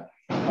Omoka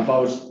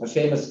about a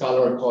famous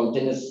scholar called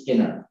Dennis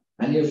Skinner.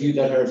 Any of you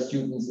that are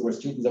students or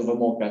students of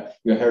Omoka,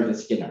 you heard of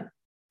Skinner,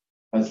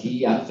 because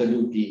he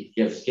absolutely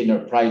gave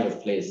Skinner pride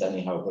of place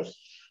anyhow. But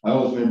I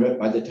always remember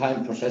by the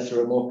time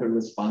Professor Omoka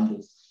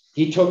responded,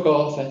 he took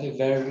off at a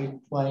very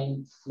quiet,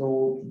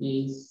 slow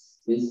pace,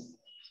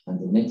 and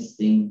the next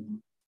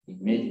thing, he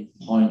made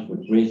a point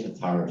with great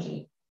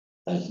authority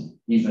that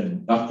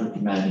even Dr.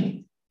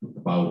 Kimani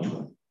bowed to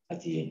him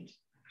at the end,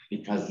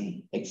 because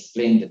he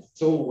explained it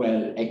so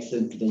well,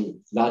 excellently,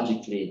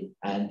 logically,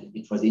 and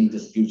it was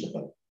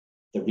indisputable,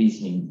 the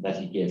reasoning that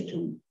he gave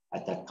to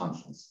at that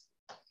conference.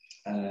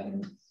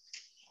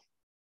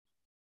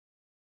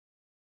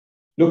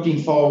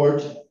 Looking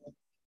forward,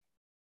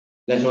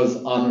 let us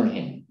honor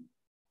him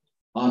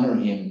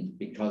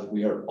because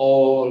we are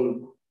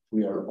all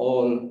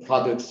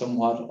products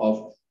somewhat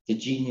of the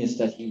genius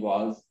that he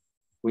was.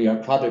 We are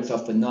products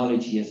of the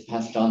knowledge he has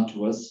passed on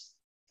to us.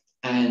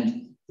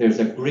 And there's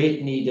a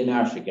great need in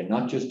Africa,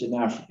 not just in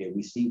Africa.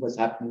 We see what's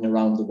happening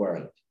around the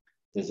world.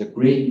 There's a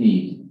great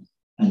need,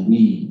 and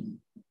we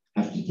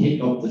have to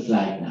take up the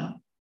flag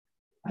now.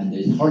 And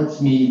it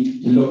hurts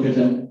me to look at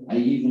him. I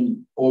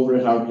even, over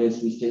at our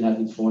place, we still have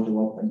his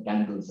photo up and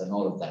candles and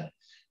all of that,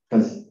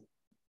 because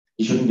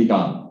he shouldn't be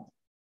gone.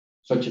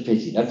 Such a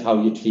pity. That's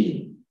how you'd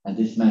feel. And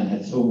this man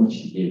had so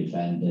much to give.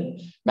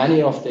 And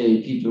many of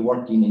the people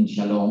working in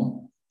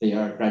Shalom, they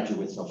are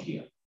graduates of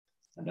here.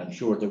 And I'm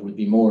sure there will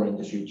be more in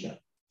the future.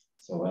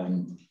 So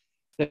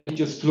let me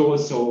just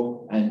close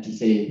and to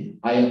say,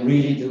 I am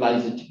really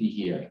delighted to be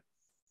here.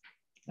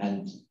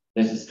 And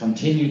let us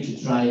continue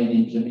to try and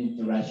implement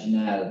the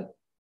rationale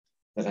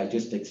that I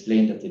just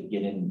explained at the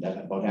beginning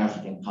about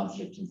African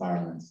conflict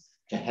environments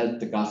to help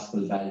the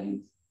gospel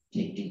values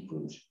take deep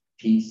root: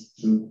 peace,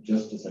 truth,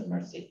 justice, and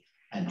mercy,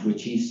 and to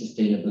achieve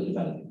sustainable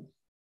development.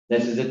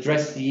 Let us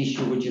address the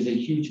issue, which is a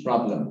huge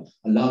problem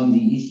along the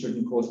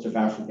eastern coast of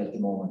Africa at the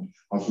moment,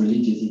 of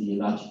religious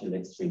ideological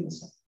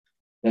extremism.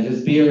 Let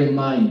us bear in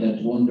mind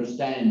and to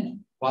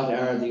understand what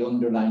are the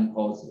underlying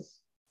causes.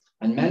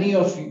 And many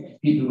of you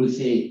people will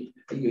say,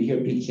 you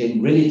hear people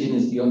saying religion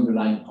is the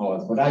underlying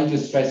cause, but I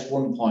just stress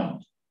one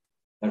point,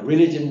 that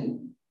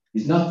religion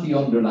is not the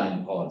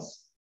underlying cause,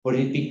 but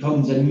it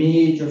becomes a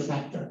major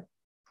factor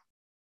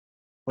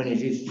when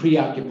it is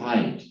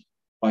preoccupied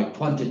by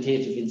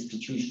quantitative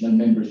institutional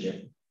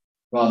membership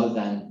rather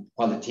than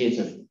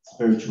qualitative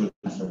spiritual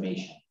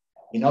transformation.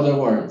 In other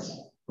words,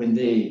 when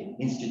the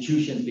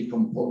institutions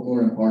become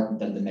more important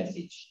than the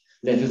message,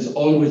 let us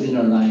always in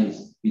our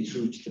lives be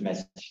true to the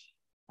message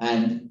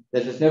And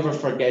let us never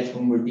forget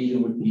when we're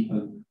dealing with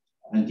people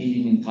and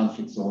dealing in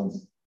conflict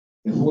zones,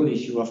 the whole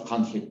issue of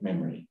conflict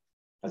memory.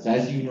 Because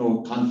as you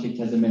know, conflict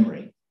has a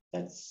memory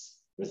that's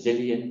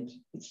resilient,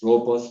 it's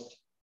robust,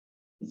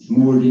 it's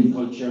moored in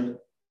culture,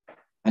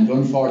 and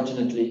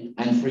unfortunately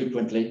and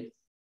frequently,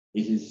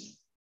 it is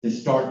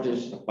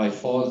distorted by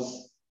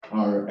false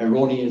or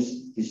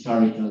erroneous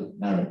historical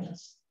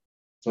narratives.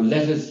 So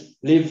let us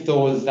live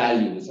those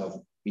values of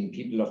being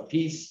people of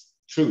peace,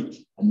 truth,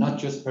 and not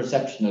just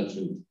perceptional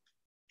truth,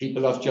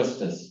 people of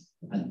justice,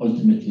 and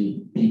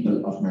ultimately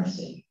people of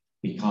mercy,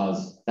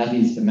 because that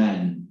is the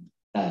man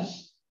that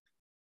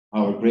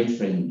our great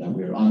friend that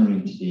we're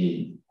honoring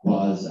today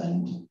was,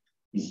 and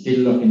he's still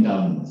looking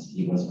down on us.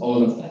 He was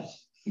all of that.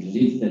 He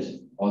lived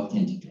it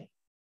authentically.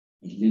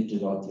 He lived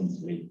it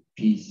authentically.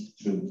 Peace,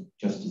 truth,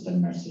 justice,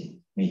 and mercy.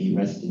 May he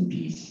rest in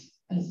peace.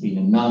 And it's been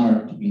an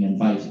honor to be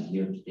invited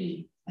here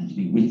today and to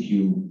be with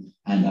you.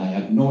 And I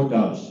have no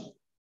doubt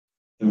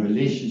the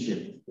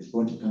relationship is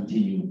going to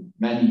continue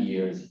many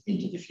years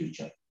into the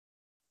future.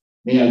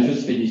 May I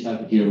just finish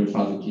up here with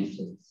Father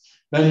Keefler.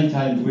 Many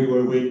times we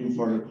were waiting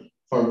for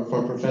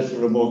Professor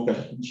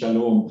Omoka in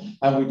Shalom,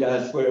 and we'd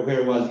ask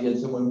where was he, and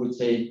someone would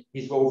say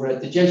he's over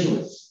at the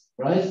Jesuits,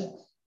 right?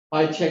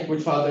 I checked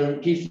with Father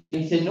Keefler,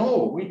 and he said,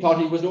 no, we thought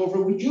he was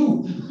over with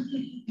you.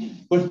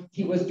 But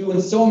he was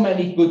doing so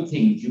many good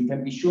things. You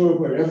can be sure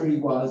wherever he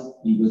was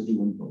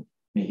doing good.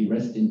 May he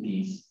rest in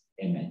peace.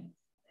 Amen.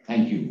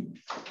 Thank you.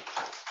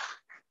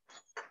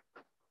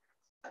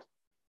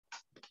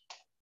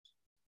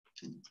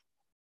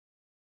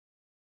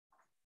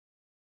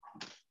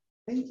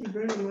 Thank you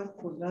very much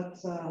for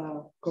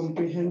that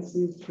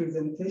comprehensive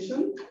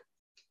presentation.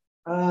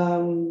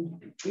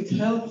 It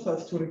helps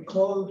us to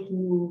recall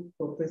who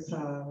Professor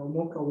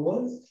Omoka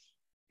was.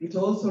 It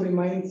also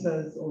reminds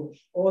us of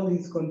all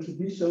his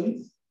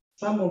contributions,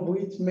 some of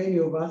which many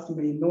of us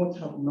may not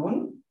have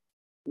known,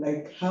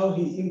 like how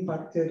he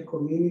impacted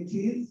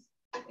communities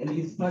and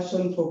his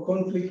passion for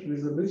conflict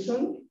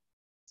resolution.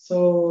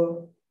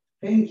 So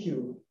thank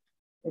you.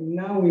 And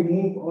now we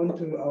move on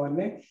to our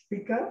next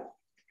speaker.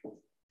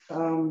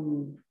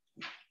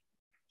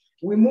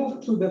 We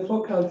move to the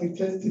faculty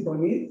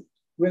testimonies.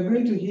 We're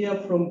going to hear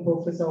from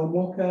Professor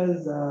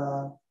Omoka's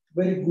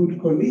very good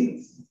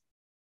colleagues,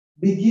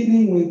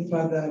 beginning with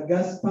Father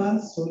Gaspar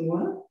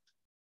Sonwa,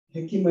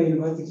 Hekima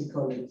University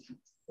College.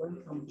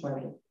 Welcome,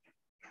 Father.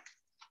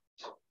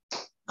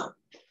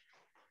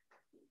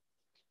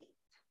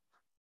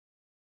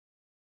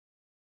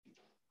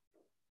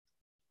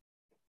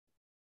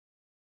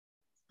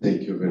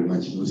 Thank you very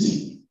much,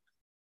 Lucy.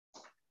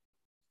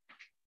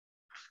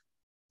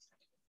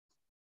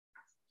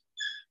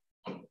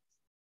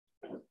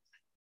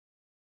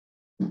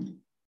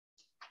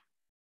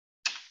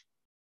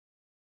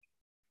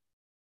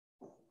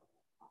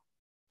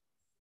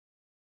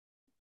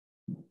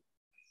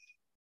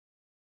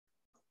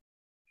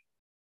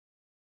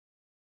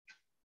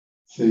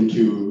 Thank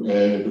you,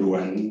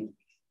 everyone.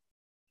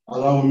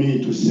 Allow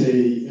me to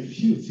say a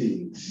few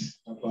things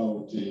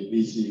about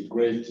this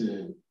great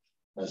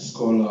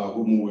scholar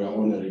whom we are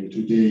honoring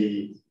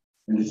today,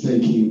 and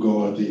thanking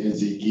God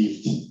as a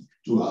gift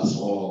to us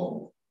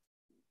all.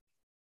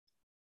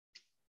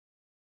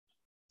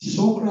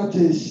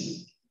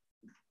 Socrates,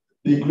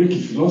 the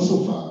Greek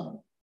philosopher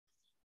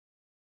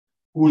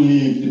who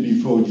lived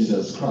before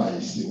Jesus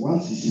Christ,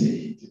 once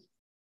said,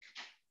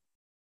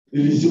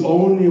 there is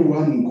only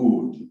one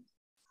good,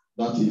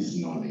 that is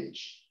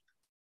knowledge,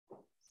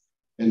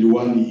 and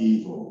one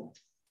evil,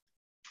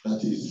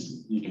 that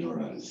is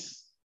ignorance.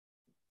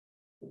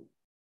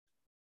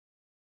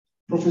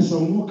 Professor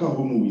Omoka,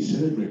 whom we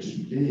celebrate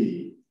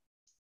today,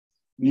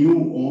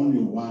 knew only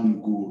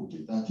one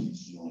good, that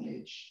is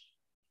knowledge.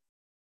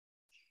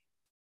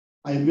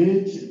 I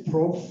met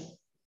Prof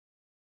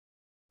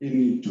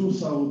in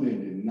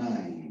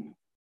 2009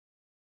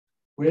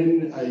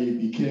 when I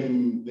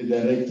became the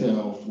director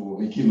of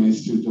Hekima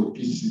Institute of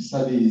Peace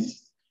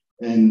Studies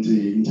and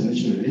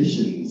International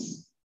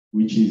Relations,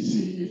 which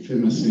is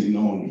famously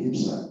known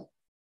IPSA.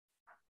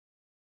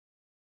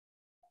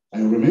 I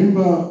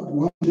remember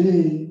one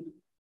day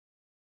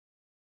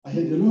I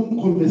had a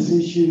long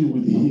conversation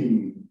with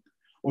him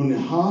on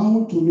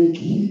how to make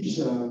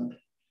IPSA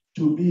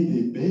to be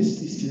the best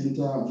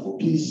center for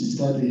peace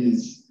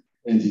studies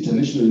and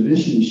international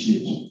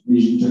relationship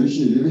in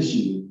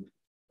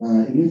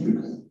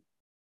Africa.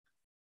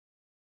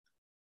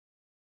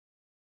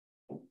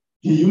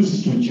 He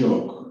used to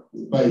joke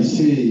by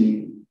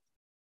saying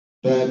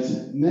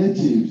that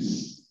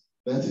natives,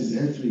 that is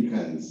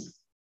Africans,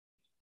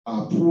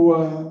 are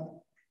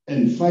poor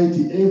and fight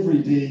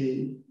every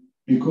day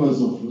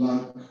because of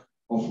lack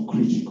of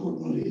critical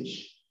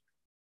knowledge.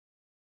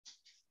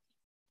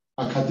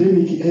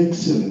 Academic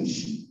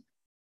excellence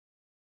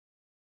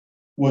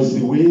was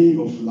the way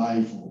of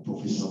life of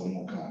Professor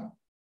Omoka.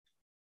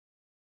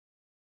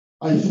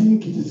 I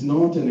think it is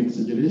not an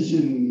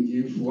exaggeration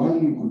if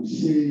one could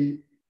say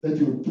that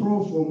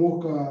Prof.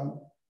 Omoka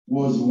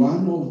was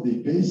one of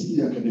the best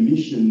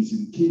academicians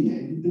in Kenya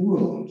and in the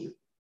world.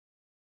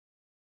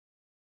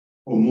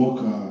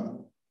 Omoka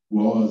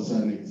was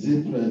an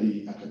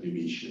exemplary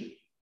academician.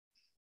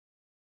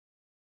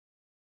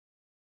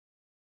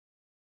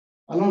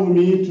 Allow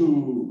me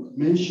to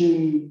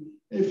mention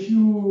a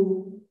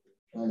few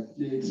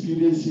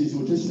experiences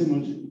or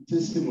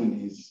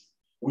testimonies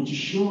which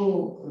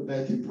show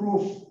that the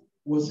Prof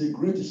was a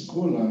great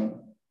scholar.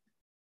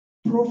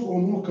 Prof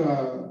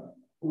Omoka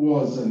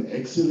was an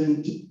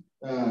excellent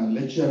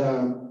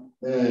lecturer,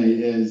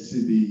 as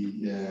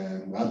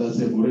the others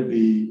have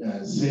already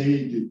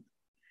said.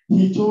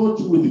 He taught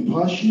with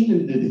passion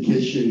and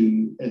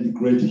dedication and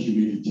great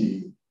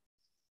humility.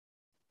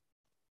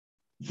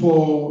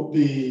 For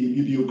the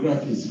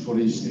bibliographies, for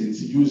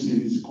instance, used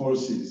in his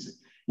courses,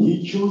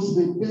 he chose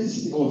the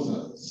best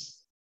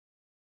authors.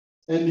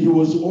 And he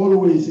was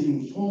always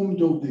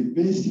informed of the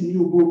best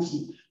new books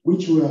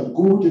which were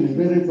good and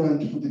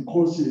relevant for the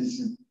courses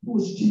he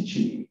was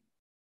teaching.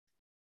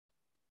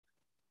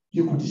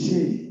 You could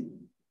say,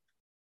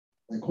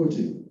 I quote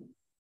him,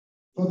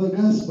 Father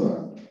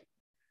Gaspar,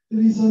 there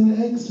is an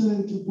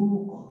excellent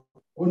book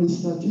on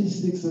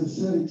statistics and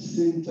research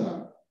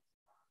center,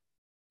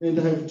 and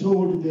I have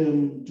told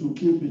them to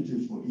keep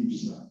it for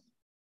IPSA.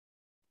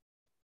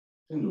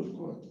 End of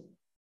quote.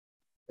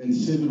 And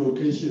several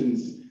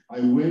occasions, I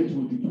went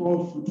with the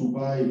Prof to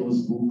buy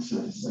those books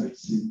at the research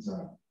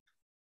center.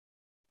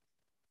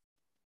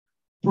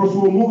 Prof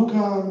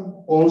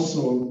Omoka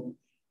also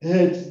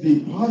had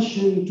the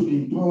passion to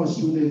empower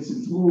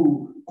students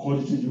through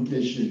quality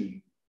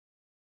education.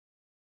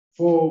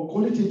 For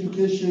quality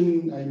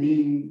education, I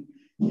mean,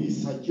 he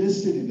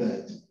suggested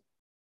that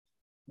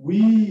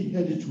we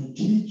had to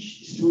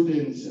teach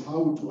students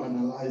how to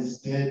analyze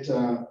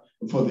data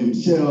for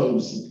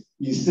themselves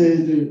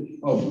instead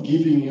of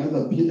giving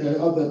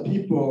other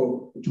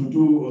people to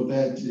do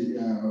that.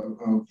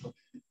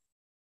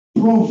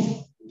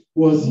 Prof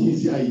was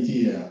his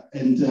idea,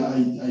 and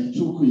I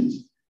took it,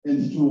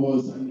 and it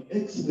was an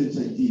excellent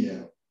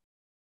idea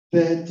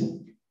that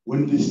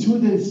when the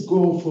students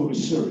go for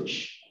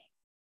research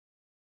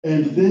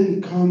and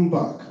then come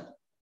back,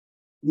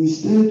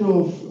 instead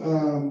of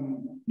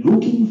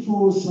looking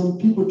for some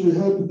people to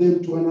help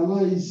them to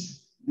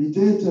analyze the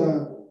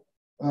data,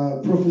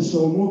 Professor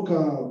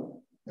Omoka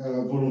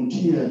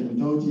volunteered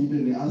without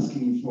even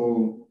asking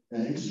for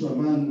extra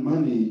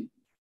money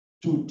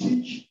to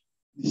teach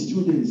the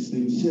students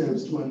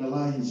themselves to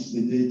analyze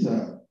the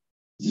data.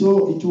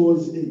 So it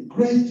was a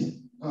great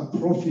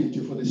profit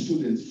for the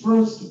students.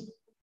 First,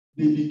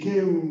 they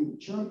became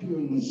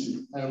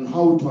champions on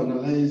how to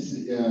analyze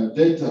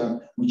data,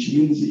 which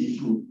means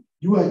if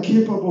you are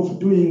capable of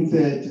doing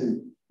that,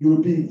 you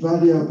will be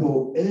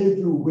valuable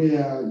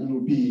everywhere. You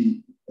will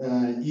be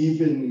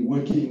even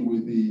working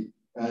with the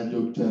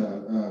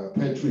Dr.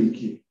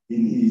 Patrick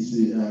in his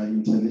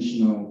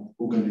international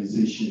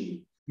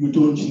organization. You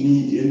don't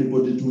need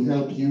anybody to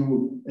help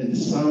you, and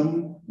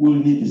some will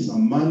need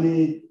some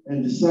money,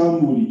 and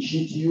some will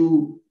cheat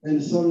you,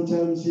 and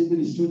sometimes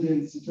even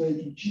students try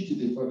to cheat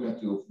the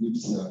faculty of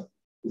IPSA.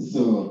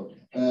 So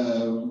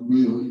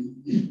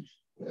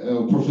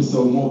Professor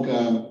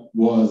Omoka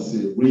was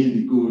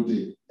really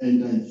good,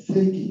 and I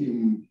thank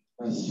him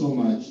so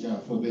much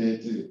for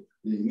that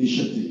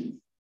initiative.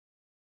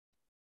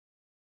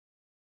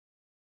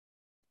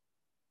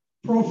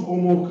 Prof.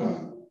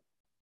 Omoka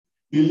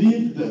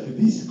believed that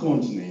this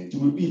continent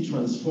will be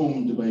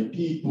transformed by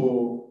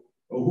people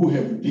who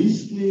have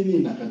discipline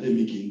in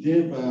academic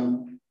endeavor.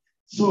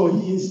 So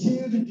he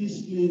instilled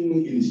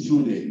discipline in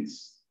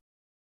students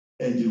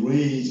and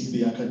raised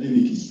the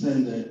academic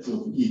standards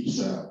of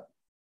IPSA.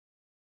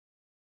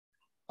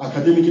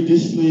 Academic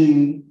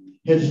discipline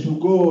had to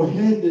go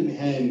hand in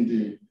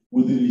hand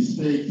with the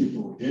respect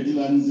for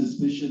deadlines,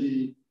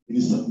 especially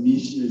in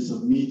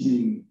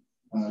submitting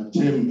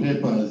term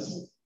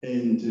papers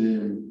and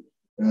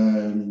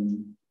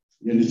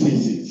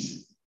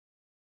thesis.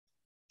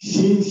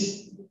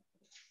 Since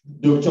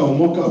Dr.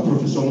 Omoka,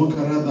 Professor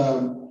Omoka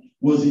rather,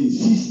 was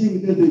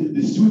insisting that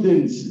the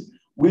students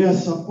were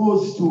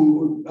supposed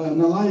to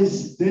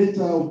analyze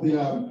data of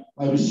their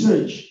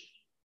research,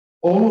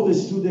 all the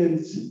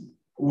students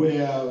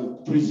were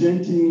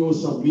presenting or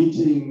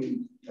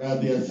submitting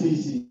their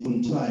thesis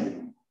on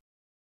time,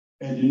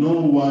 and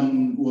no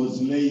one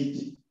was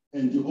late,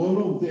 and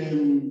all of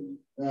them,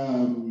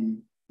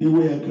 they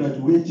were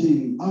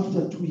graduating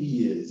after 2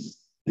 years.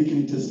 They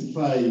can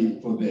testify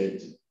for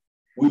that.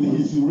 With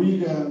his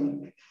rigor,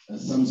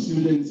 some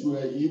students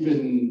were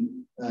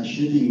even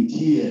shedding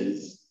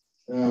tears,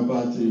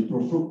 but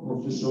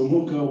Professor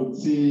Omoka would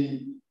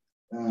say,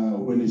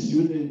 when a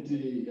student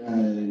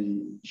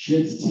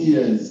sheds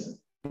tears,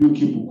 you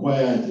keep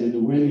quiet,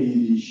 and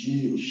when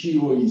she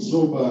or he is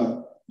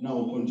sober,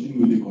 now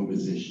continue the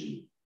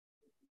conversation.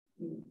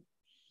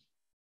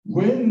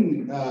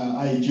 When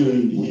I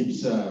joined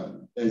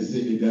HIPSA as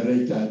the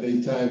director at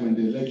that time and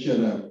the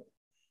lecturer,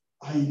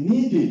 I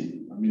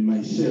needed,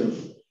 myself,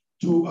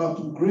 to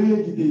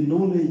upgrade the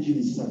knowledge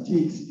in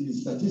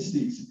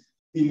statistics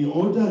in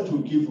order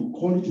to give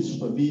quality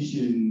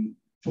supervision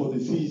for the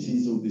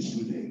thesis of the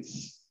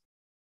students.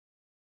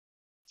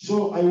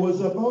 So I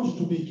was about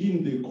to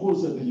begin the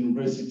course at the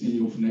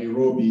University of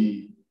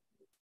Nairobi,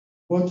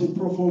 but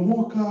Prof.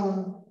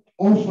 Omoka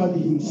offered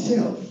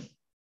himself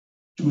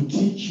to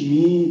teach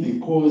me the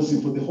course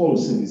for the whole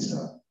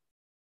semester.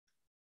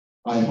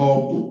 I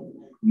hope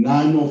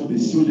none of the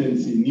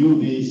students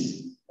knew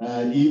this,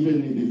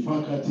 even in the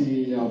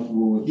faculty of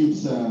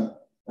HIPSA,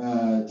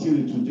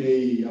 till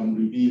today I'm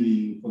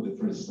revealing for the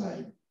first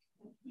time.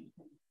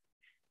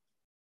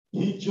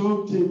 He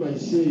joked by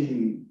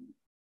saying,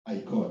 I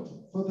quote,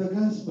 Father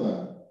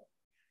Gaspar,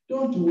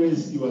 don't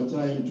waste your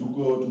time to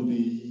go to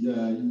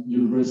the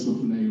University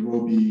of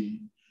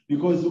Nairobi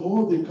because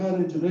all the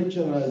current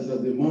lecturers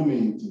at the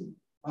moment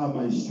are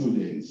my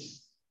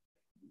students.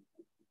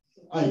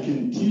 I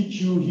can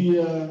teach you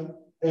here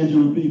and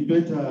you'll be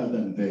better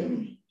than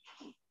them.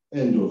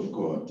 End of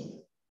quote.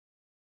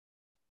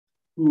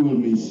 We will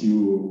miss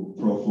you,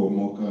 Prof.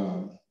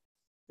 Omoka,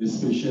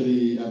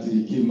 especially at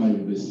Hekima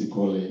University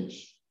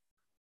College.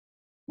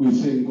 We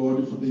thank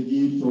God for the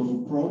gift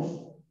of Prof.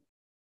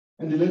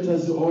 And let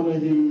us honor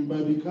him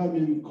by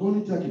becoming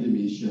quality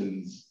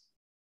academicians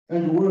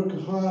and work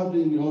hard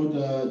in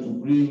order to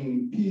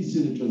bring peace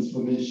and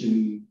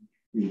transformation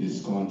in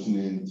this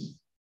continent.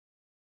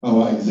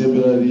 Our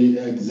exemplary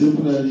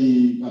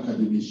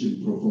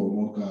academician, Prof.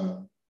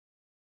 Omoka,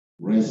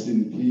 rest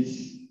in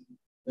peace,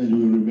 and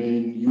you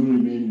remain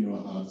in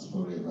our hearts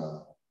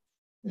forever.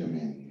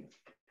 Amen.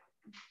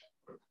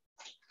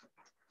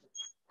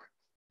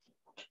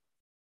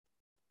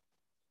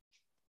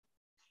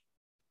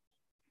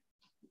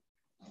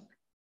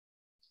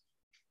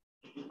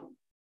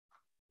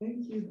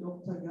 Thank you,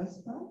 Dr.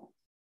 Gaspar.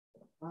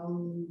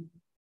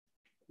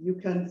 You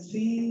can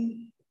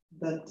see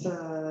that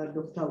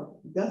Dr.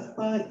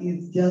 Gaspar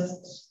is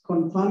just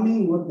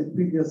confirming what the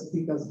previous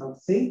speakers have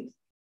said,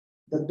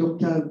 that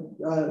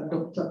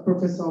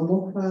Professor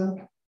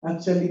Omoka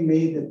actually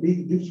made a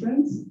big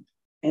difference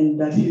and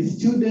that his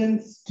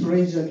students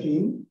treasured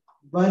him,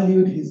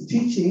 valued his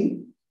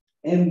teaching,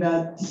 and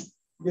that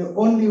the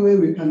only way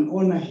we can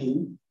honor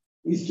him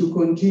is to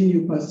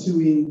continue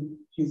pursuing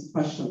his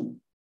passion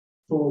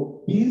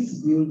for peace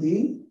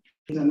building,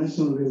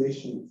 international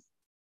relations.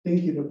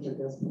 Thank you, Dr.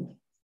 Gaspar.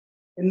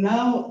 And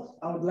now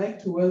I would like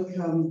to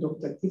welcome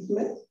Dr.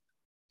 Kifle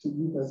to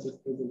give us his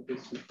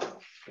presentation.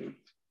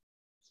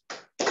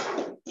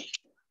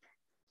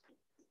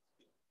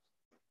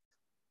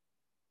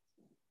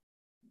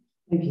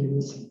 Thank you,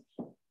 Lucy.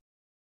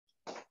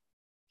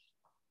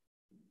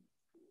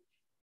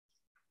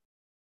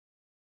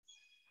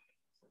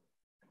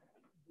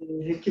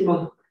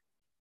 The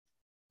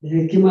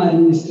Hekima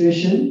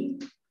administration,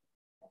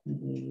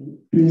 the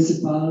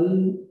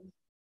principal,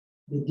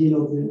 the dean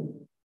of the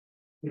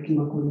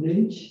Hekima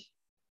College,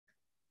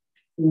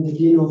 and the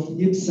dean of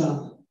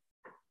HIPSA,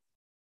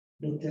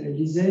 Dr.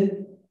 Elise,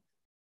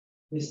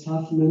 the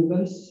staff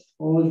members,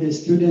 all the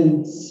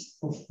students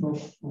of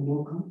Prof.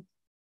 Omoka.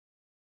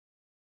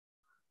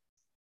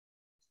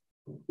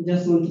 I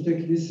just want to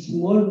take this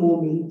small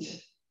moment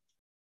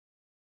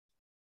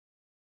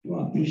to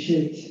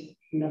appreciate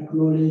and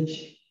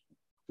acknowledge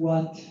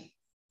what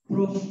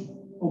Prof.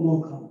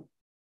 Omoka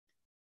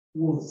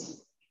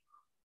was.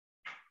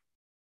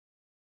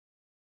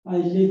 I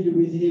lived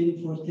with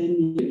him for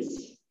 10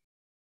 years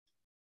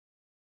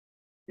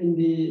and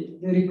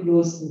very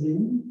close to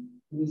him.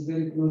 He was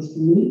very close to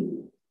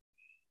me.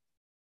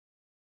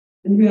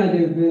 And we had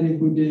a very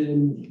good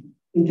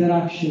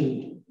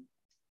interaction.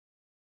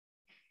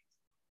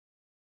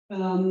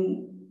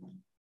 In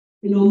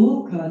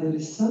Omoka, there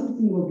is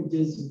something of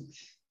Jesuit.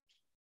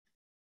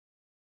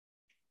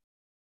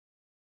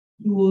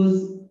 He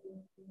was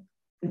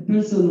a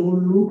person who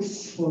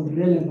looks for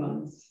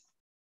relevance,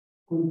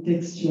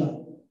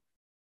 contextual.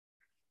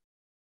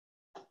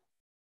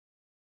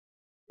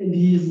 And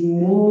he is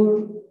more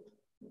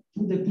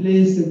to the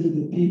place and to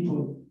the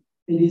people,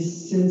 and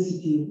is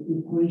sensitive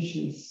and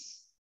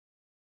conscious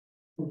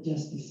of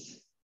justice.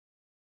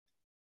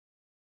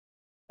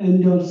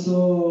 And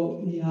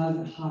also, he has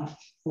a heart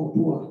for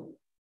poor.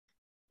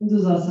 And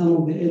those are some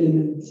of the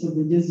elements of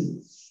the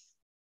Jesuits.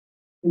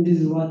 And this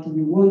is what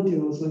we want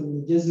also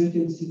in the Jesuit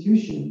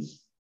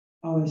institutions,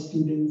 our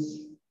students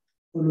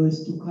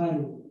always to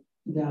carry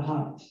their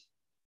heart.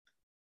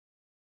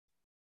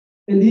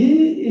 And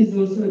he is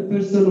also a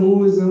person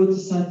who is not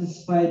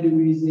satisfied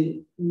with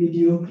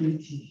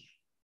mediocrity.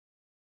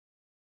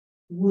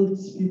 He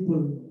wants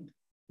people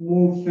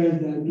move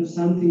further and do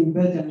something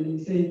better. And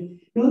he said,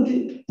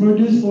 don't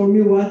produce for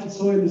me what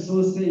so and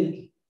so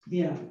said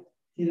here.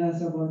 Tell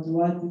us about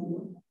what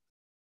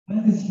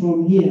is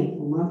from here,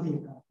 from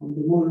Africa, from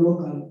the more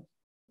local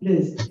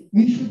place.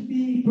 We should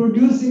be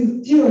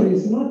producing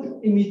theories, not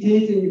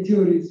imitating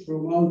theories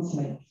from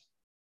outside.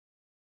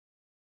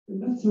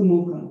 And that's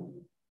Omoka.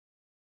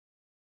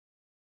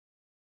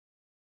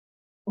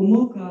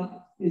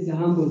 Omoka is a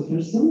humble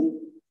person,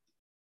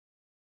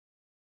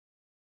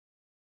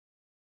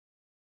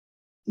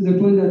 to the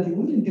point that he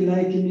wouldn't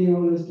like me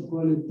always to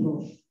call him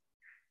Prof.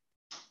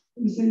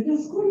 He said,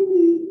 just call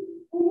me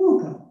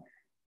Omoka.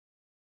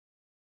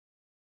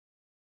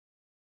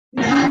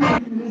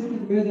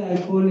 interested whether I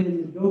call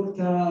him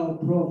doctor or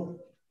prof.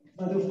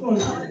 But of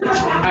course.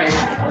 Hi.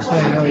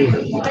 How are you?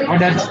 All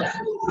that.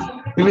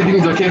 Everything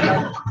is okay?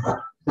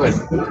 Good.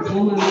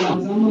 Someone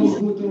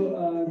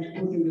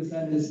put in the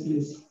silence,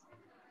 please.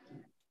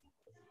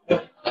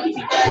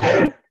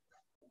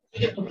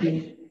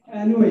 Okay.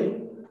 Anyway,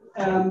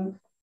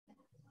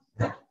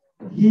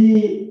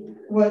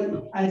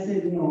 I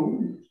said no.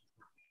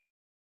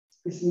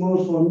 It's more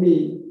for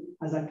me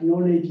as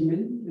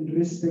acknowledgement and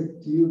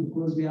respect to you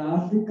because we are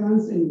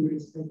Africans and we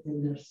respect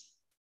elders.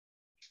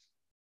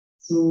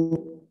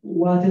 So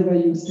whatever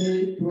you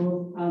say,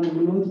 Prof, I'm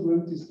not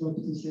going to stop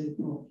to say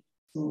Prof.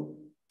 So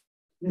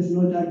let's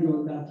not argue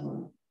on that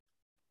one.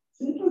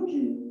 I said,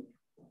 okay.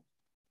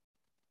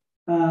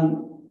 I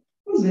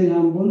was very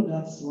humble,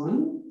 that's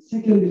one.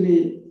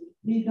 Secondly,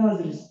 he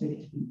does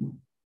respect people.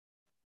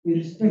 He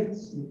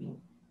respects people.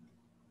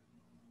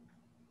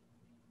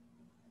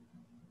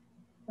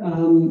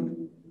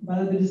 But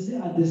at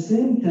the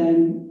same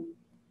time,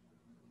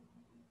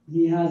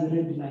 he has a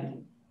red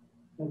line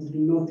that do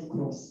not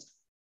cross.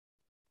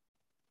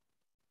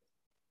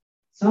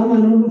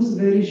 Someone who looks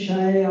very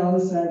shy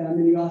outside, I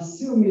mean, you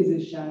assume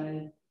he's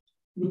shy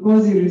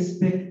because he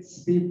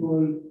respects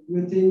people.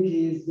 You think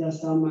he is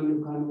just someone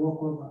who can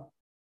walk over.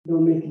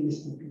 Don't make a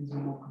mistake, he's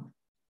Omoka.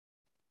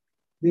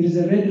 There is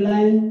a red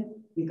line,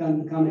 he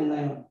can become a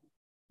lion.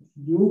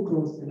 You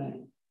cross the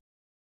line.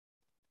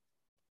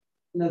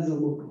 That's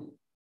Omoka.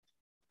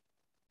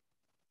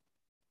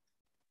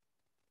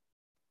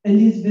 And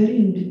he's very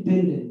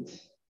independent.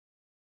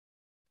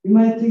 You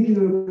might think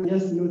you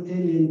just tell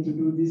him to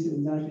do this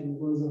and that and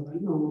goes over.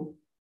 No,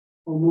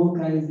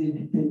 Omoka is an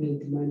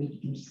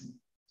independent-minded person.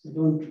 So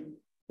don't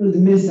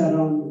mess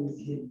around with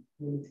him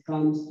when it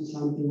comes to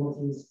something of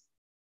his.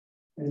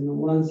 And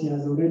once he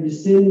has already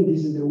seen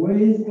this is the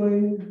way he's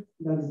going,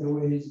 that is the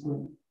way he's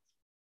going.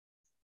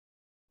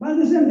 But at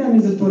the same time,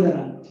 he's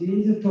tolerant. He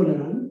is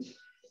tolerant.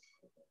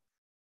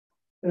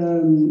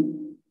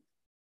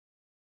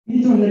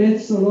 He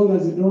tolerates so long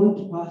as you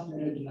don't pass the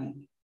red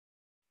line.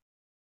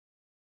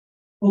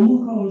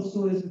 Omoka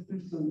also is a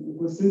person,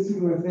 because since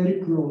we were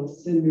very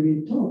close and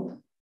we talk,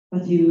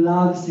 but he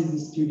loves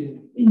his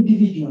student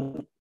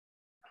individually.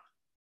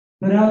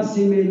 Perhaps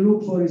he may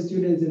look for his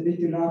students a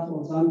bit rough,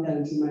 or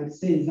sometimes he might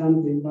say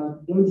something,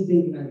 but don't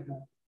think like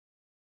that.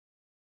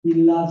 He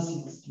loves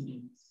his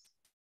students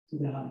to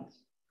the heart.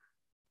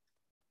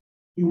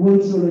 He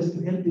wants always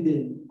to help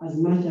them as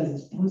much as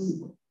is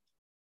possible.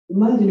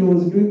 Imagine he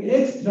was doing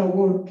extra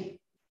work,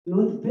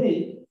 not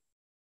paid,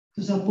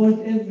 to support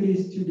every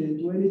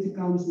student when it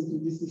comes into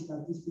these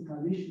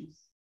statistical issues.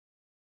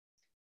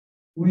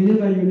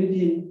 Whenever you need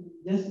him,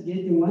 just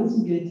get him. Once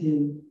you get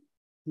him,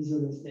 he's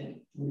always there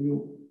for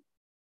you.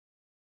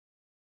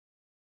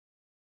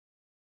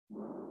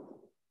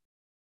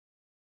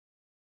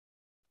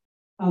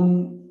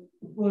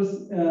 Of course,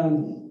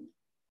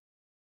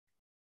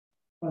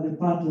 for the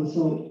part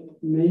also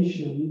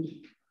mentioned,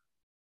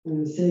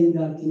 saying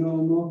that,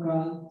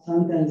 Omoka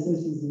sometimes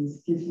says he's in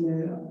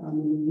Skifle,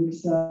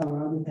 Mixer,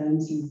 or other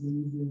times he's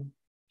in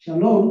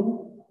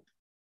Shalom.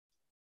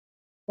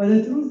 But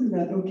the truth is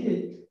that,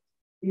 okay,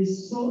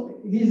 he's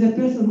a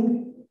person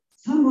who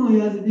somehow he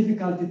has a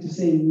difficulty to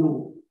say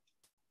no.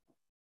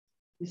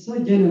 He's so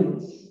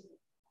generous.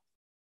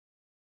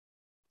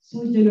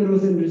 So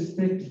generous and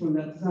respectful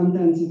that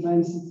sometimes he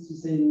finds it to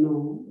say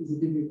no is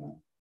difficult.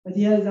 But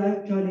he has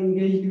actually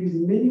engaged with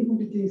many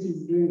good things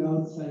he's doing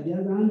outside. He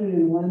has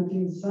 101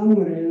 things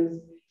somewhere else.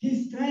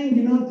 He's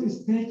trying not to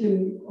stretch,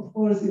 and of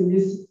course, in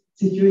this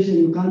situation,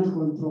 you can't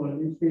control.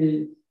 If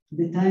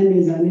the time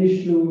is an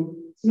issue,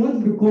 it's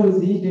not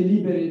because he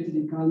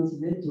deliberately can't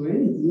get to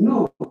anything.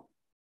 No.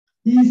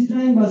 He's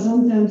trying, but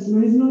sometimes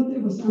he's not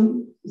able.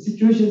 Some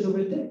situations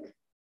overtake.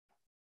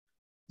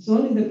 It's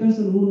only the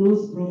person who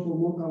knows Prof.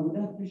 Omoka would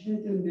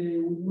appreciate, and they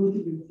would not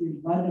even feel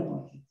bad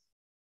about it.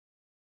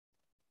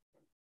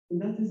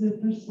 And that is a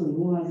person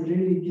who has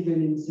really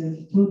given himself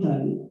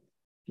totally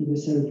to the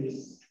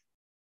service.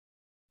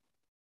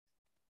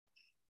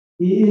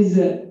 He is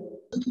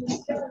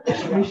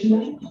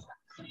professional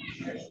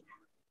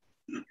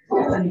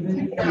and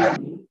very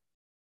friendly,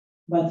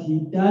 but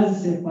he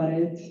does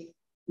separate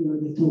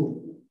the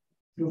two,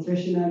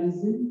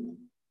 professionalism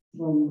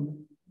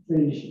from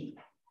friendship.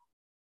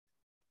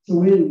 So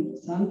when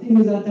something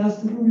is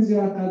attached to do with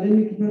your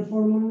academic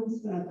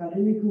performance,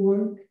 academic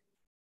work,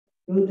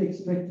 don't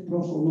expect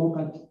Prof.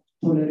 Omoka to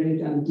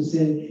tolerate and to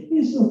say,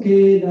 it's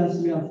okay, that's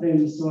we are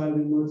friends, so I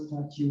will not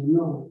touch you.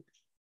 No.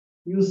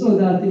 You saw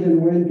that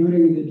even when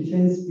during the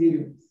defense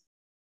periods.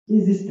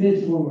 He's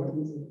straightforward,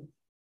 isn't it?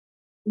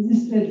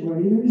 He's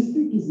straightforward. He will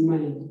speak his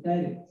mind,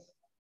 direct.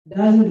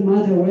 Doesn't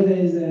matter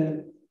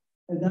whether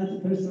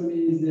that person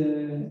is,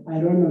 I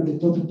don't know, the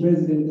top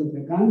president of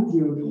the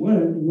country or the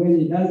world. When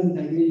he doesn't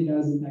agree, he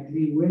doesn't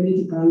agree. When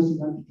it comes to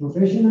that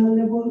professional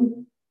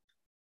level,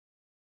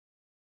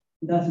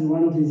 that's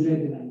one of his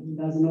red lines. He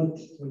does not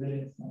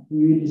tolerate that.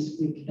 He will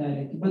speak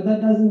directly. But that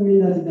doesn't mean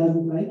that he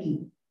doesn't like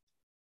you.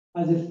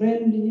 As a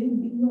friend, he will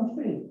be your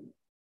friend.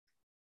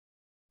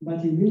 But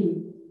he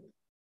will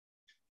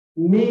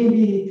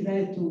maybe he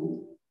tried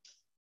to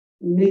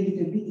make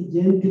it a bit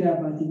gentler,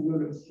 but he will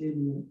always tell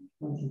you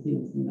what he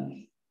thinks in that.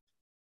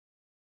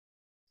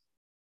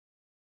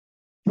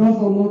 Prof.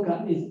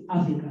 Omoka is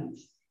African.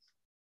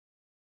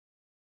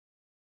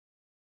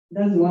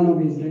 That's one of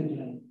his red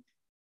lines.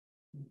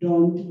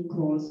 Don't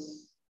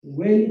cross.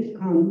 When it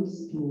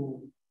comes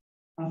to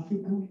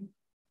Africa,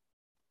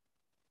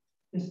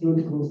 just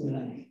don't cross the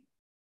line.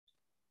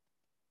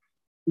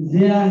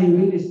 There he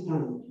will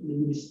stand, he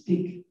will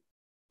speak,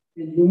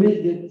 and you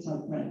may get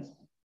surprised.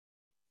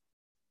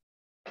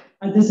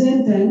 At the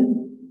same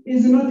time,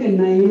 he's not a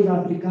naive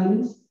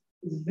Africanist.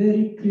 It's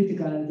very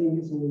critical. I think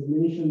it was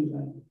mentioned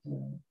by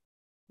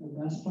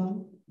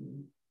Gaspar.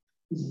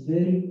 It's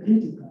very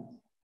critical.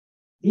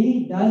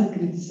 He does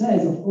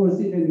criticize, of course,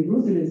 even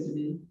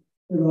ruthlessly,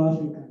 fellow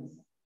Africans.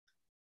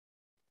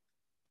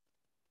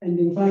 And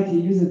in fact, he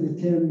uses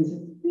the term, he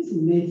said, this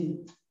is native,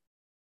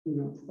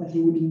 but he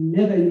would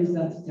never use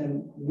that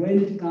term. When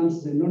it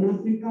comes to the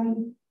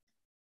non-African,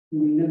 he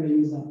will never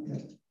use that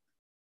term.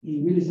 He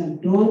will say,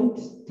 don't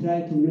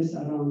try to mess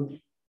around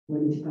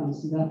when it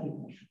comes to the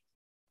African.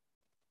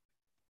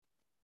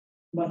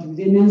 But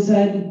within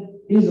inside,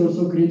 he's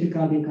also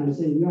critical. He can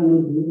say, you are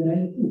not doing the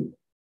right thing.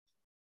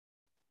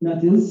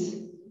 That is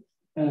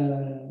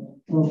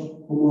Prof.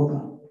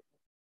 Omoka.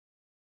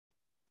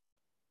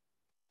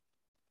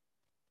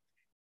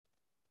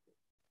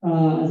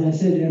 As I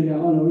said earlier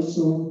on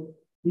also,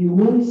 he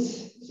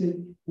once said,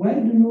 why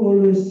do you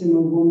always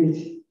vomit?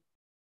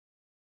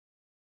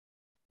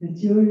 The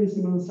theory is,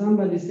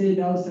 somebody said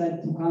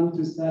outside to come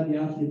to study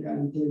Africa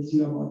and tells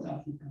you about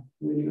Africa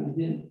when you are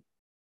there.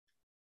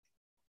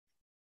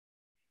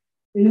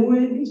 In a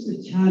way, it's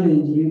a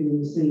challenge, really,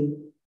 you say,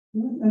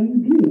 what are you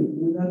doing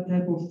with that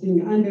type of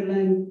thing?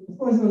 Underline, of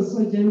course, it was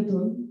so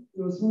gentle, it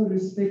was so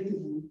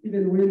respectful,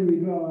 even when we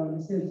do our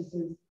research,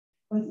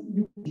 but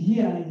you could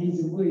hear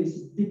his voice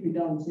deep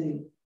down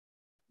saying,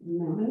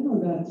 no, I know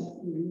that,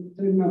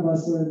 talking about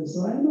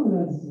so I know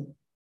that.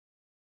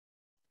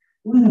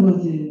 What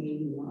about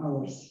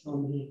ours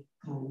from here?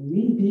 Can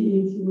we be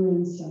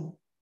influencer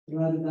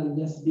rather than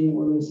just being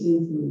always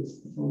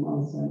influenced from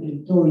outside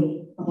and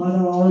told about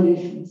our own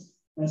issues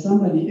by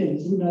somebody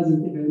else who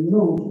doesn't even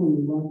know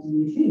fully what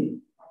we feel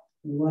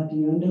and what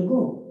we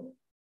undergo?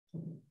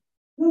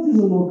 That is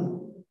Omoka.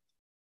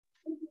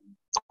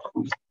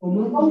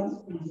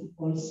 Omoka is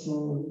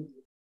also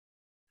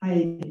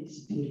highly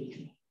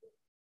spiritual.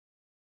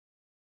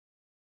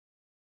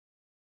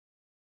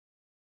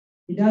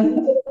 He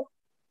doesn't,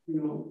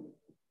 you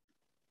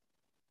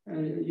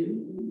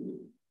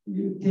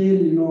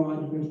tell,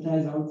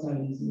 advertise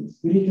outside his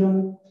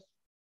spiritual,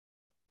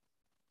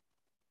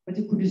 but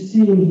you could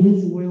see in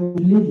his way of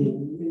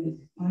living, in his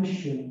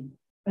passion.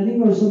 I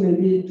think also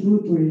maybe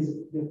true to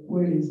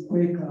his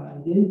Quaker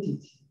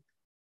identity.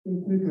 I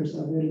think Quakers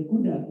are very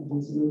good at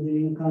this, they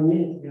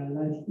incarnate their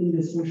life in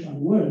the social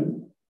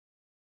world.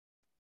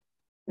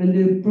 And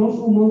the Prof.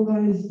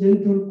 Omoka is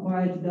gentle,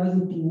 quiet,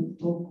 doesn't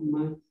talk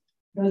much,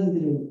 doesn't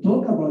even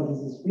talk about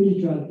this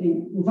spiritual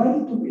thing. In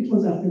fact, it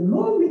was after a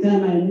long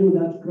time I knew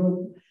that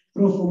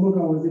Prof.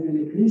 Omoka was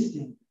even a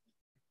Christian.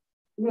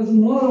 It was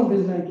more of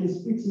it like he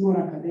speaks more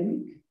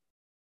academic,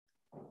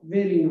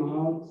 very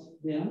out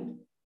there,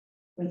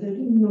 but I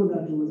didn't know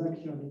that he was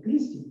actually a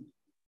Christian.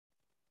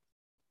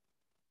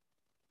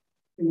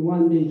 And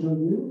one day he told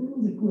me,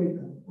 I'm a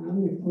Quaker.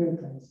 I'm a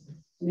Quaker.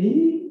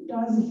 He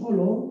does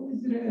follow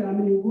Israel. I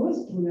mean, he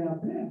goes to their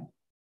prayer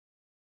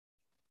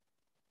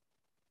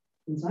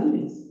on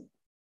Sundays.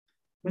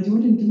 But you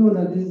wouldn't know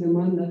that this is the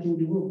man that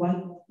would go.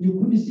 But you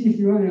could see, if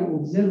you are an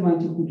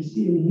observant, you could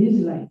see in his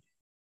life,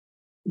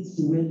 it's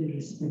well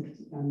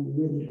respected and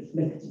well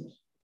reflected.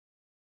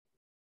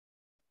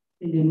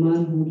 And a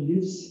man who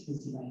lives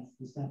his life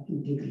with that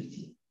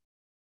integrity,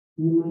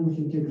 a man of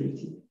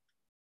integrity.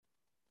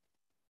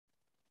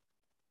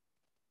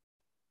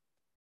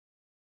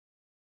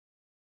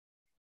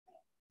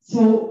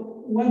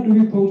 So, what do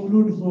we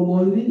conclude from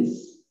all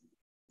this?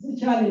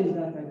 It's a challenge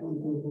that I don't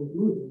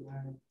conclude.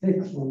 I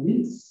take from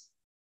this,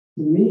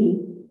 to me,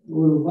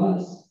 all of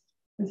us,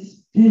 but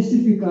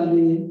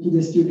specifically to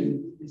the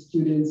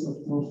students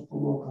of Prof.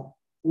 Omoka,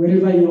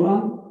 wherever you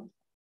are,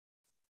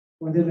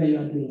 whatever you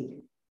are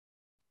doing.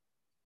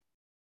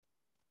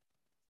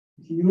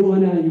 If you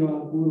honor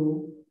your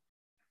guru,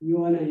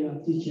 you honor your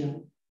teacher,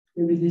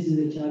 maybe this is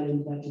a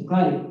challenge that you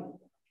carry.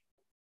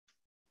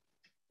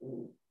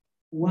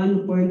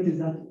 One point is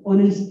that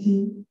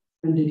honesty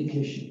and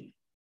dedication.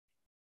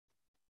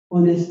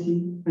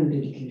 Honesty and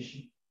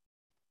dedication.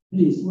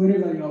 Please,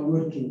 wherever you are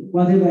working,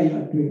 whatever you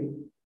are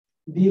doing,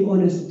 be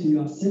honest to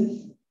yourself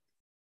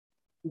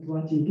with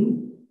what you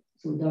do,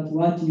 so that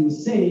what you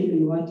say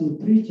and what you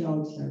preach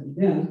outside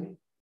there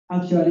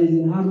actually is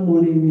in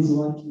harmony with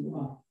what you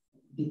are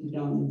deep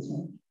down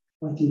inside,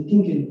 what you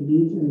think and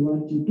believe and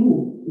what you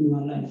do in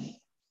your life.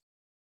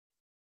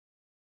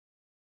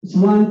 It's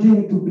one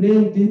thing to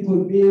blame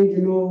people being,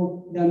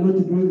 they are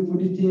not doing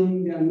good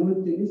thing, they are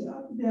not, it's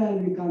up there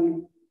we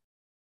can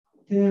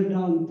tear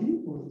down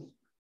people.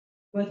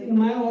 But in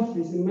my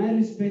office, in my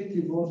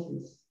respective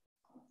office,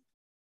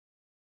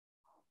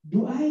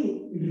 do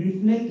I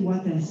reflect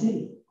what I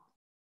say?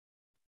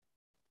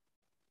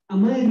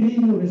 Am I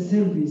really of a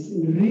service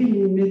in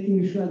really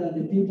making sure that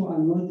the people are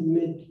not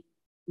made,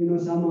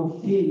 somehow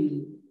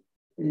feel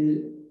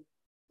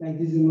like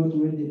this is not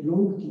where they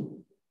belong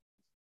to?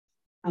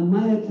 Am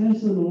I a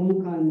person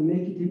who can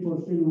make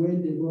people feel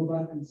when they go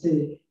back and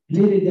say,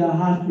 really their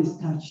heart is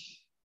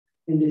touched,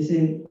 and they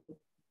say,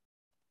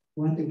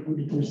 what a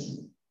good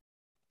person.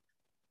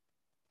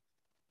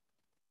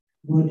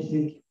 God, thank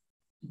you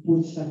to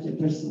put such a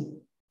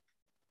person.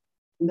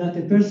 That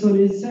a person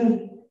itself,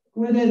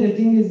 whether the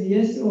thing is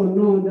yes or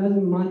no,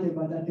 doesn't matter,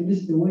 but at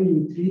least the way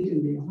you treat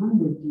and you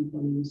handle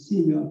people, you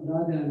see your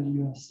brother and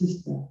your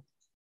sister,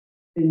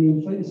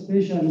 and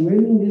especially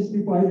when these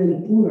people are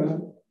even poorer,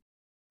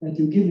 that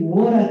you give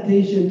more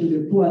attention to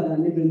the poor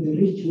than even the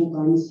rich who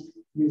comes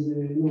with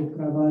a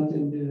cravat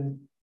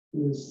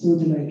and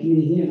suit like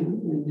me here,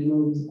 and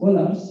with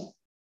collars,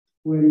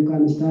 where you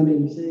can stand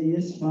and say,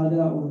 yes,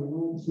 Father, or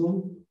no,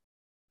 so.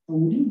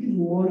 And would you give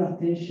more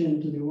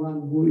attention to the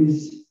one who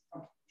is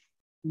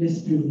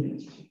less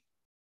privileged?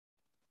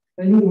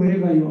 And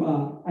wherever you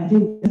are, I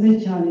think that's a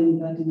challenge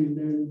that we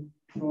learn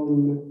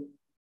from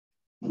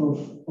Prof.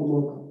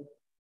 Omoka.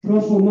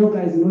 Prof.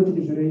 Omoka is not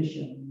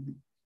differential.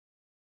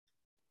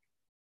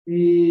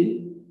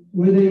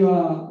 Whether you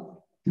are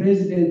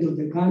president of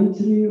the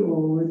country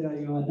or whether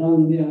you are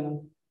down there,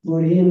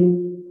 for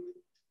him,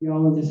 you are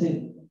all the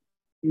same.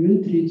 He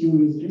will treat you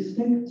with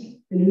respect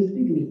and with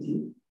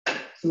dignity,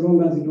 so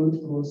long as you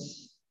don't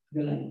cross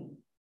the line.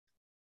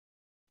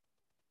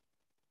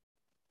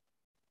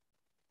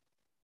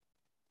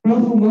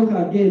 Prof.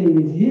 Omoka, again,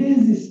 with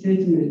his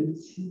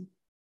statements,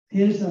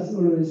 tells us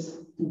always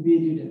to be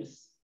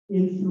leaders,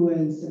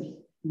 influencers.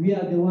 We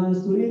are the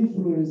ones to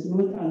influence,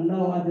 not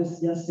allow others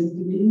just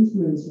simply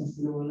influence us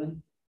in our life.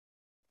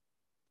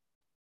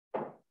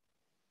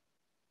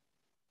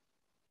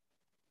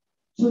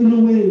 So in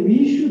a way,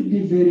 we should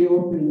be very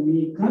open.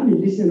 We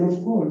can listen,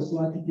 of course,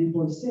 what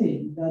people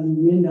say. It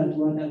doesn't mean that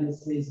what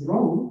others say is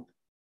wrong,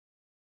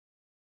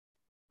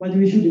 but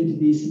we shouldn't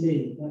be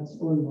slaves. That's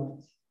all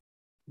what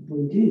the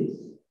point is.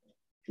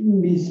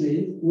 Shouldn't be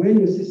slaves. When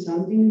you say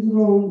something is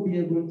wrong, be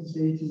able to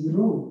say it is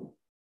wrong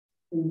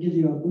and give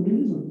you a good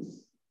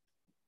reasons.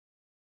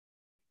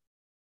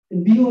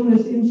 And be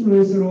always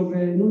influencer of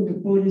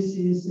the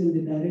policies and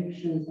the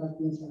directions that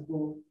things are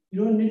going.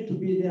 You don't need to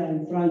be there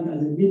in front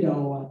as a leader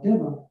or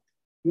whatever.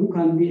 You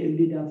can be a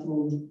leader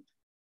from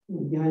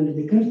behind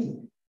the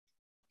curtain.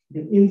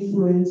 The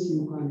influence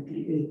you can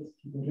create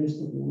to the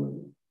rest of the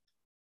world.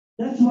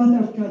 That's what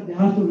after the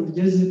heart of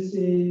Jesus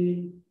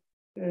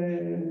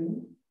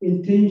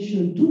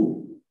intention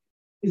too,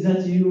 is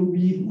that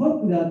we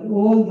hope that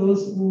all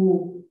those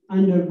who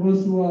undergo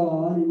through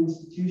our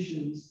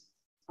institutions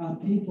are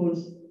people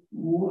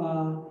who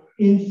are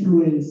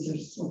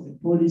influencers of the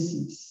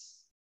policies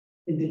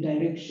and the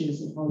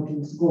directions of how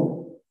things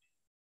go.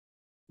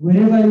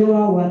 Wherever you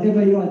are,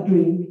 whatever you are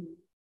doing,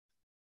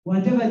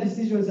 whatever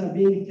decisions are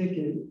being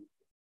taken,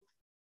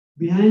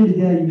 behind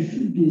there you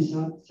should be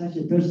such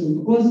a person,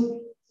 because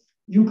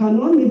you can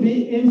only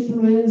be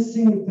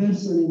influencing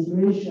person,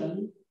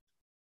 influential,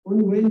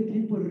 only when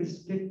people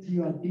respect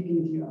your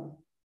dignity.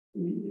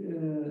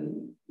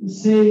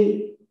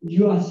 Say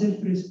you are a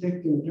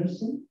self-respecting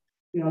person,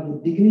 you have a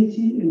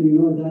dignity, and you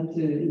know that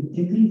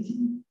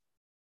integrity.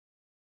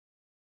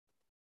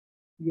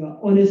 Your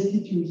honesty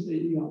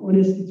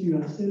to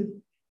yourself.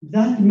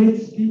 That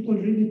makes people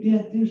really pay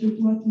attention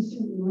to what you say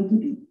and what you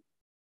do.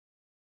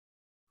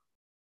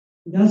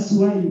 That's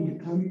why you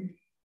become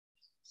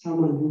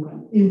someone who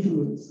can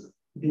influence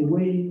the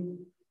way,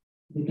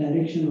 the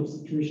direction of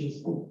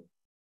situations go.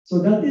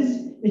 So that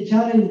is a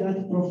challenge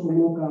that Prof.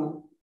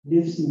 Omoka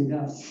lives with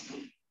us.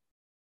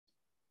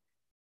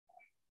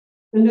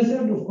 And the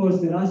third, of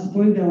course, the last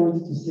point I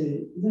wanted to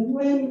say is that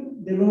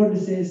when the Lord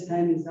says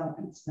time is up,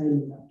 it's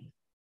time is up.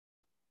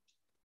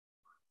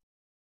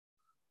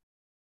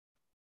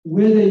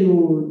 Whether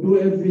you do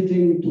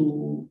everything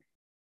to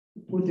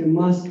put a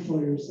mask for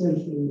yourself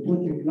and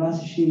put a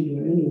glass shield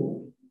or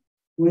anywhere,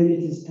 when it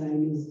is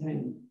time, it's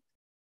time.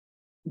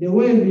 The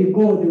way we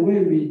go, the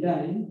way we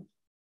die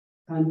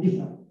can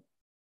differ.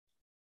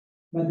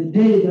 But the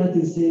day that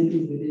is said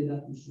is the day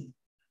that is said.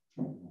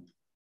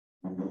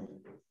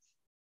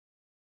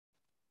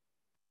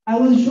 I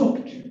was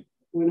shocked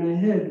when I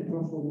heard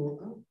Prof.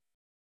 Omoka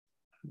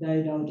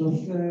died out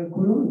of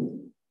corona.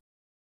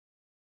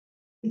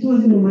 It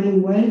was in my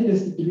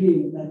wildest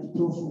dream that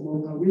Prof.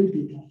 Omoka will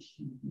be touched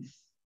with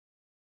this.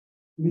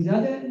 With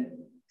other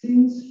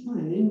things,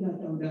 fine, that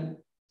I would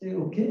say,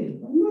 okay,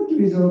 but not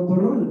with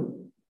corona.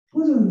 He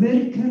was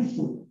very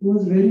careful. He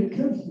was very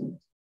careful.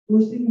 He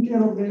was taking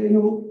care of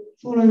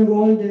following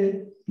all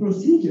the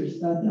procedures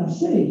that are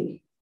said.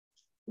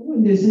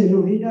 When they say,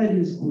 no, he died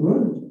with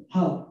corona,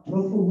 how?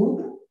 Prof.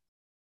 Omoka?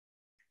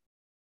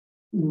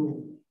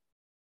 No.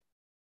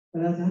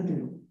 But that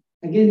happened.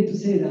 Again, to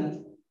say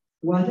that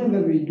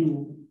whatever we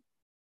do,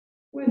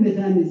 when the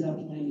time is up,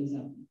 time is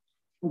up.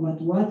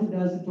 But what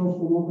does Prof.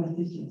 Omoka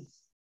teach us?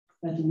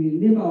 That we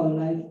live our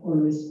life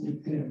always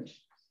prepared.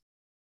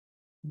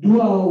 Do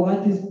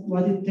what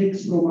it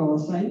takes from our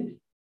side.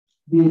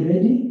 Be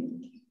ready.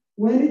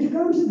 When it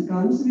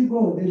comes, we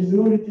go. There is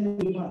no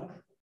returning back.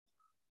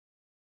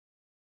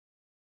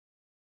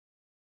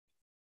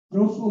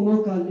 Prof.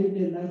 Omoka lived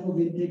a life of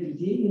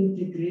integrity,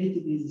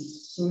 integrate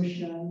his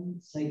social,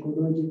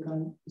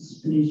 psychological,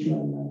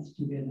 spiritual life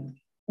together.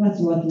 That's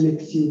what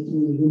makes you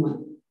truly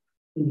human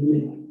and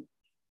human.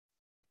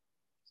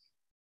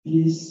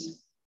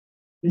 Please,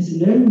 let's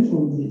learn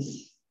from this.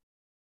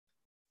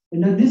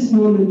 And at this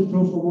moment,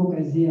 Prof. Omoka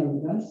is here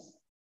with us.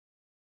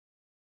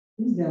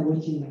 He's there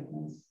watching like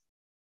us.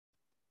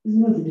 He's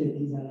not dead,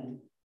 he's alive.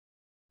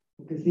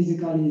 Okay,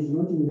 physically he's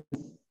not in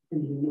us.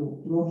 And you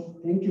know, Prof,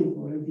 thank you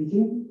for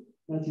everything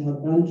that you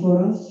have done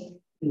for us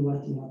and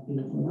what you have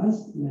done for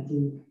us. And I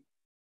think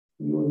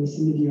we always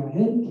need your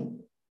help.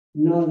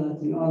 Now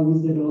that we are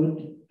with the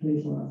Lord,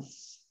 pray for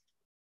us.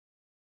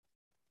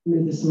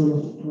 May the soul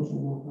of Prof.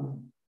 Omoka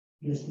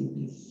rest in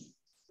peace.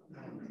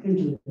 Thank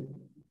you.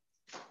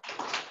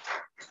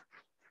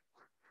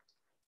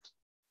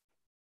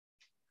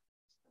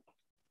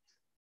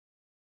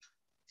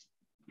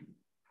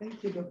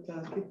 Thank you,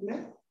 Dr. Kitler.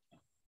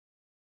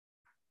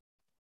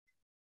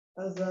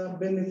 As a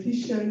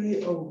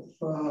beneficiary of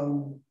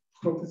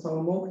Professor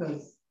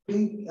Omoka's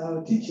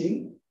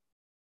teaching,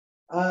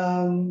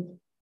 I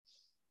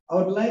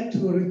would like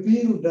to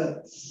reveal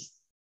that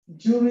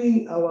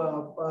during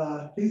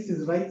our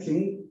thesis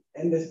writing,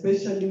 and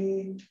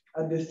especially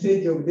at the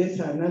stage of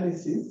data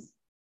analysis,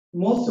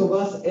 most of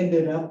us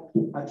ended up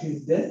at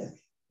his desk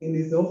in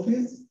his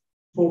office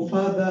for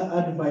further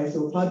advice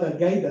or further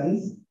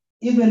guidance,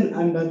 even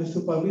under the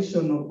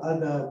supervision of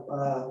other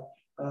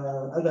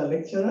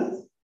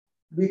lecturers,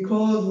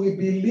 because we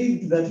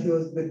believed that he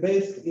was the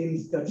best in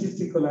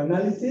statistical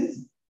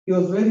analysis. He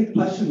was very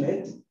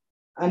passionate,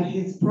 and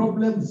his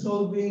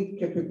problem-solving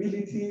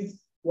capabilities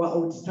were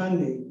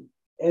outstanding.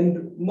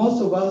 And most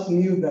of us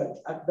knew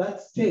that at that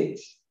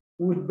stage,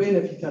 we would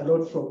benefit a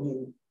lot from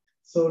him.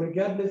 So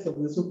regardless of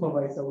the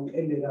supervisor, we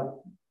ended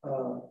up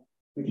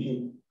with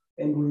him.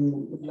 And we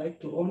would like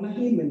to honor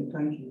him and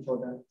thank him for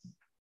that.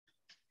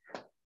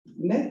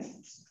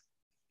 Next,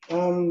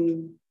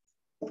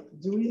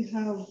 do we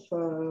have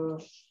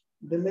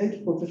the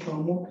late Professor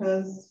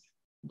Omoka's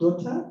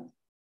daughter,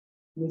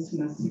 Ms.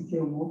 Nasike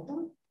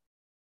Omoka?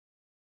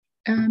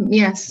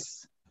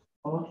 Yes.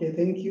 Okay,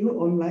 thank you.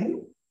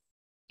 Online?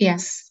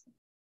 Yes.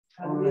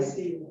 All right.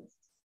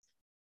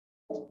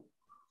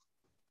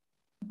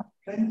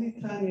 Kindly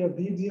turn your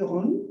video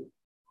on.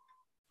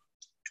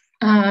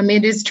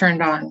 It is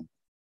turned on.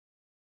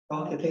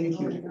 Okay, thank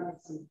you.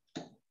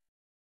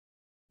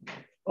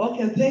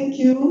 Okay, thank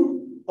you.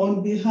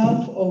 On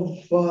behalf of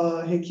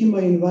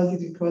Hekima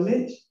University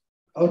College,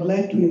 I would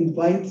like to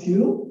invite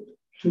you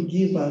to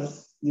give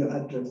us your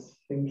address.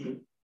 Thank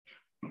you.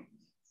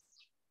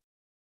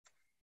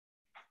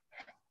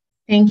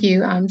 Thank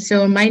you.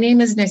 So my name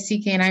is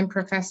Nasike and I'm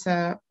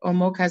Professor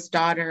Omoka's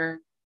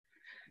daughter.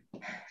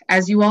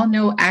 As you all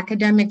know,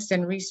 academics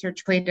and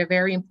research played a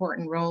very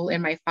important role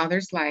in my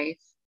father's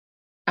life.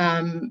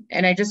 And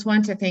I just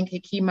want to thank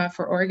Hekima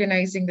for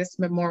organizing this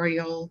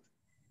memorial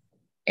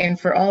and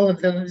for all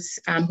of those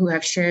who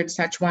have shared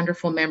such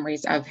wonderful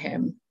memories of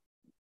him.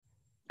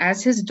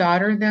 As his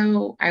daughter,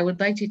 though, I would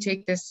like to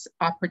take this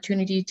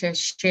opportunity to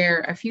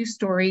share a few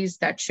stories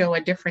that show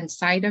a different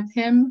side of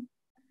him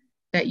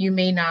that you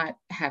may not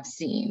have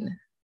seen.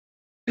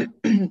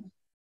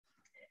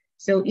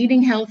 So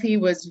eating healthy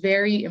was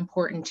very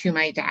important to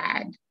my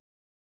dad,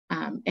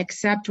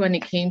 except when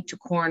it came to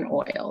corn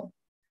oil.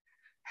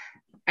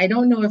 I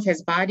don't know if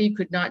his body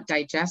could not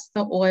digest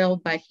the oil,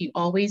 but he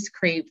always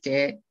craved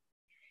it.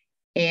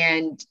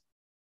 And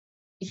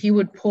he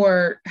would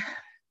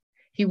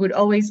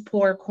always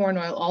pour corn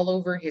oil all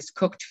over his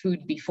cooked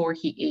food before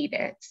he ate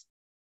it.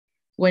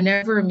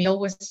 Whenever a meal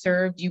was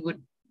served, you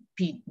would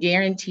be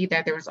guaranteed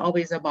that there was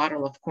always a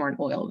bottle of corn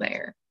oil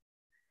there.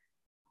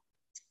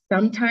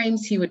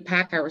 Sometimes he would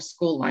pack our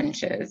school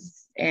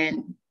lunches,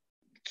 and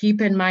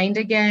keep in mind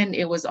again,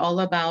 it was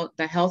all about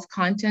the health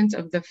content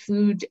of the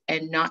food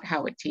and not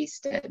how it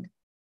tasted.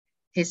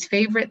 His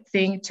favorite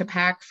thing to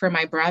pack for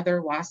my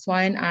brother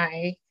Waswa and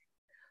I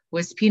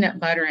was peanut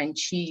butter and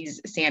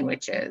cheese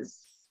sandwiches.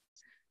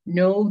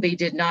 No, they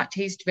did not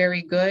taste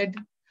very good,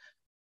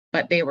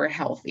 but they were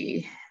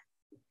healthy.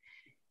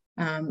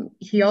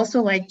 He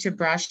also liked to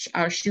brush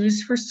our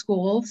shoes for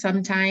school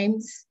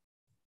sometimes.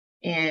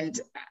 And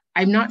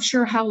I'm not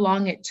sure how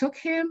long it took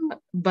him,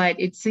 but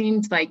it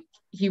seemed like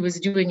he was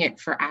doing it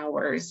for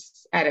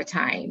hours at a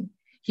time.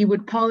 He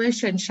would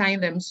polish and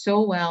shine them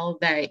so well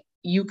that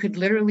you could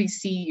literally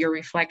see your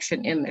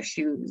reflection in the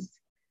shoes.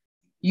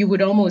 You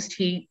would almost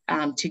hate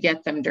to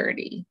get them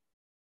dirty.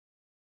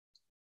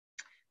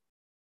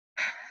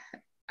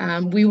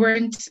 We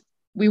weren't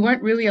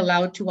really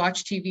allowed to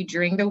watch TV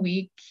during the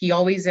week. He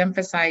always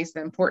emphasized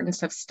the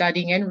importance of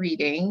studying and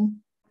reading.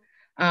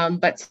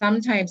 But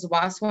sometimes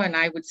Waswa and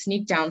I would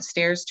sneak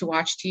downstairs to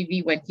watch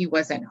TV when he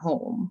wasn't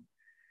home.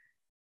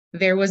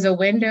 There was a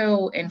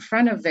window in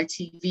front of the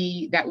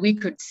TV that we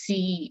could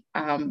see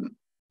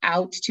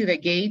out to the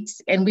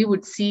gates, and we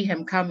would see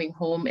him coming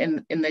home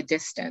in the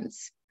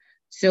distance.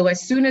 So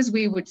as soon as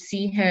we would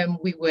see him,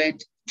 we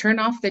would turn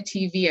off the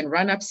TV and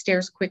run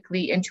upstairs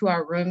quickly into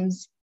our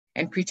rooms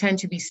and pretend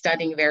to be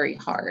studying very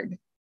hard.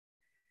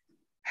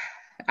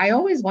 I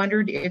always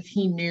wondered if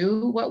he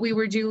knew what we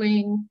were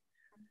doing.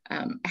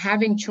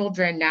 Having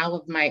children now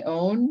of my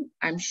own,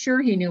 I'm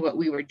sure he knew what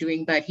we were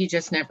doing, but he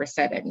just never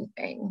said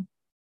anything.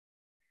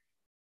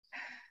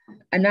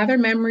 Another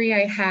memory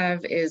I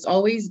have is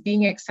always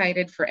being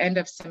excited for end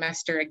of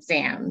semester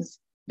exams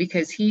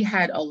because he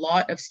had a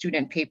lot of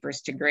student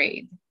papers to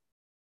grade.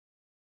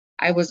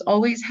 I was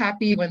always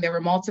happy when there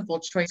were multiple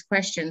choice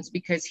questions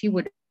because he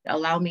would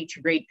allow me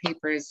to grade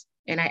papers,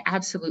 and I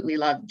absolutely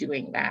loved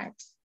doing that.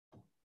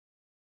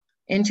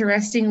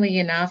 Interestingly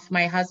enough,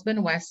 my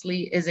husband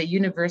Wesley is a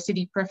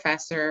university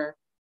professor,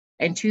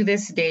 and to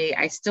this day,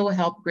 I still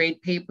help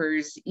grade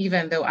papers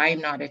even though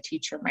I'm not a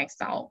teacher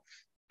myself.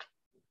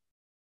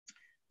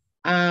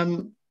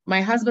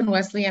 My husband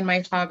Wesley and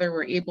my father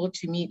were able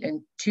to meet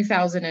in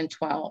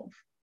 2012.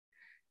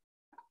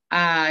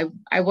 I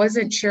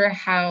wasn't sure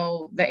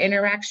how the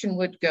interaction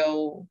would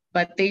go,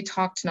 but they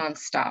talked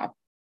nonstop.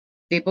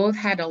 They both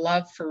had a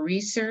love for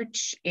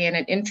research and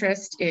an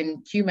interest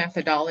in Q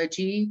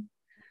methodology.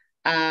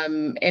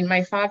 And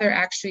my father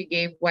actually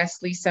gave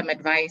Wesley some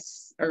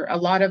advice, or a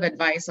lot of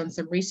advice on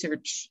some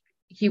research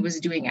he was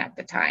doing at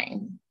the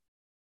time.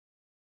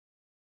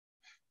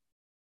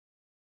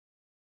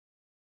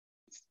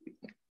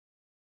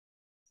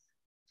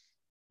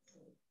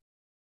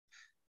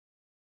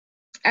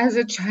 As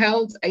a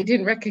child, I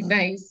didn't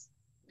recognize,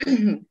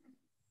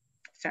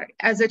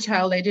 as a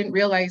child, I didn't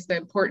realize the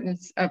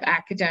importance of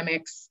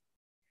academics.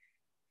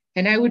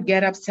 And I would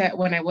get upset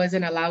when I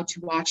wasn't allowed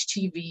to watch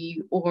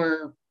TV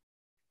or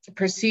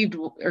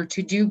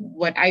to do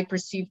what I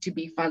perceived to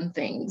be fun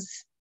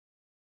things.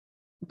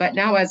 But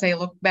now as I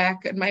look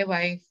back at my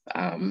life,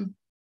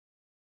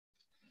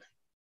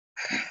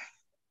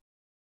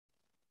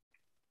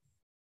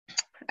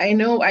 I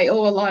know I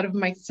owe a lot of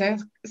my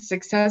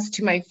success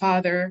to my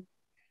father,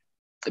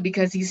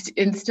 because he's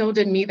instilled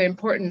in me the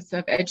importance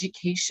of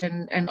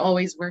education and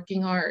always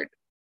working hard.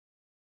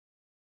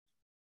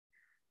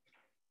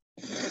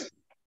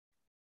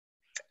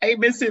 I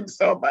miss him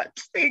so much.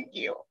 Thank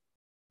you.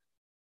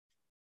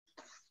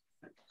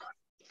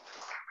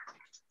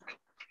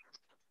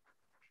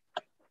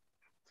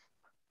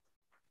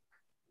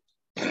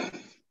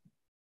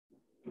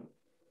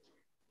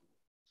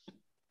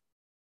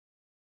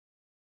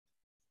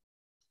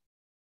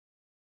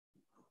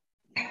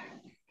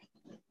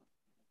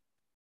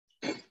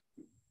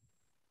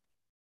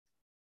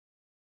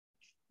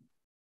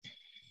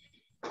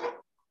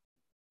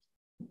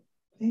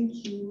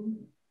 Thank you,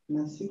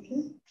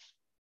 Nasike,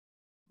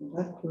 for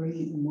that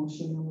very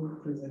emotional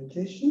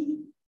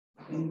presentation.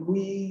 And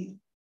we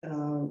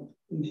in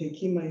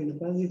Hekima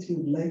University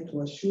would like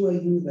to assure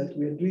you that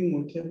we are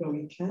doing whatever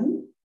we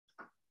can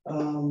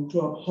to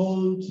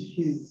uphold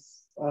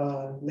his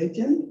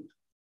legend,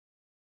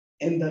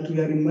 and that we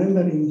are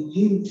remembering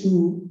him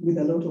too with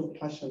a lot of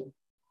passion.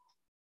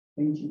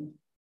 Thank you.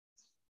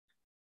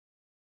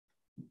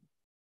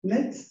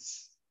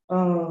 Next,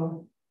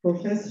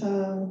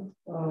 Professor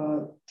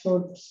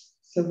taught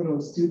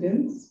several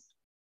students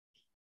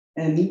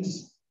and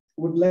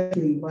would like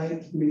to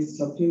invite Ms.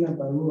 Safina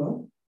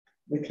Barua,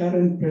 the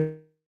current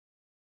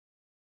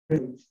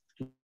president.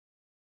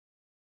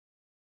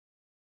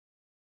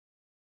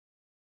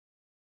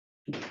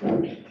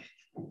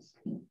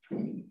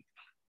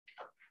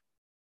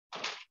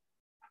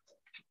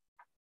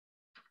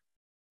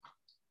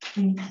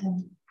 Thank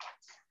you.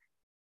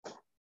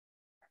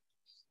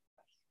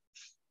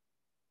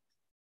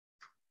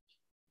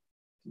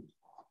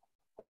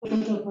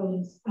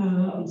 Protocols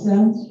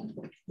observed.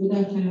 Good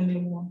afternoon,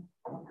 everyone.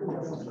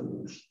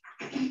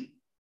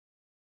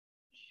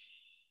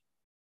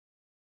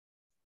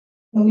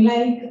 I would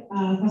like,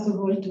 first of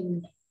all,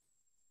 to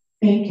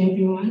thank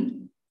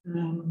everyone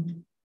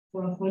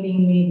for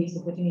affording me this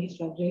opportunity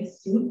to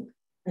address you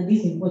at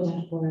this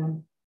important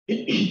forum.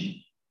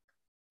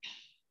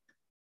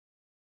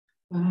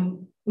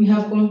 We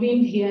have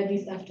convened here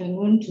this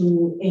afternoon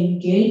to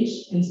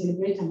engage and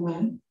celebrate a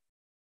man,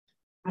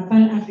 a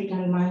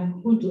Pan-African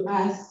man who to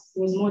us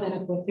was more than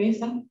a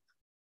professor.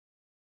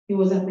 He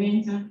was a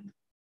mentor,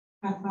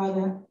 a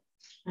father,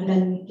 and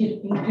an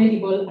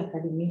incredible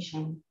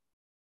academician.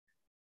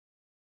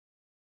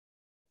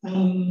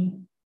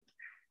 To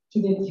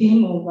the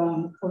theme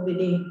of the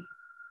day.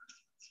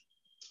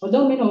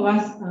 Although many of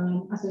us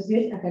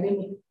associate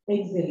academic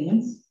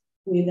excellence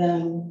with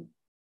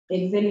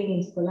excelling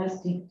in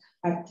scholastic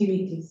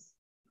activities,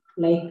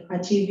 like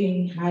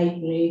achieving high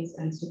grades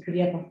and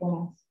superior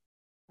performance,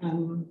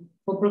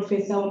 for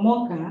Professor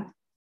Omoka,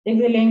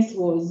 excellence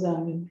was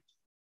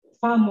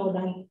far more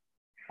than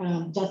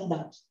just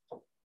that.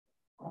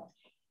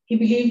 He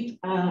believed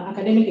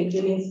academic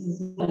excellence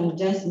is more than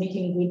just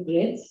making good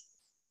grades.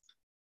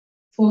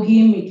 For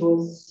him, it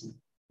was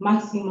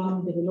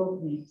maximum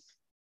development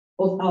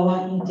of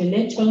our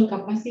intellectual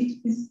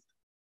capacities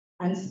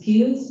and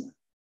skills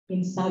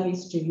in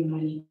service to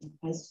humanity,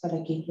 as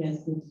Father Keke has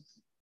put.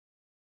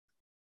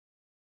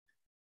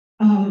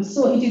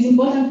 So it is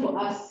important for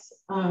us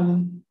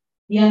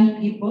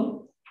young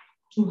people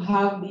to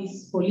have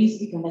this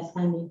holistic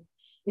understanding,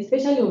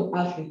 especially of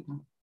Africa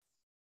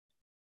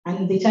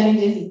and the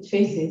challenges it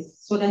faces,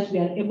 so that we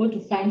are able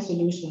to find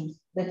solutions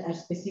that are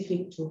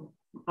specific to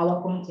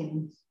our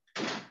continent.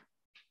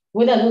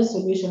 Whether those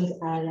solutions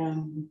are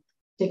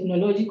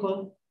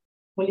technological,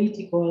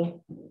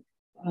 political,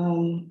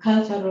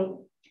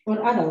 cultural,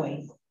 or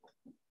otherwise.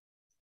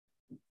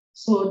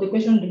 So the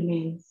question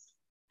remains,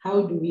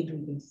 how do we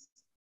do this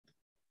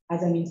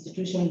as an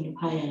institution of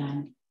higher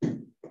land?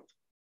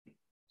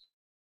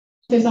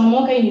 Professor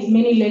Omoka in his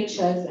many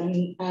lectures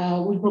and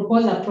will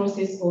propose a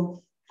process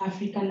of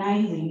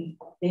Africanizing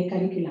the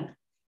curriculum.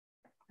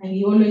 And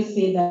he always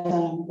said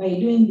that by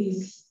doing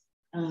this,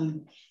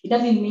 it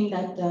doesn't mean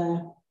that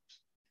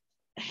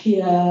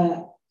we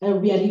are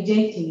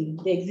rejecting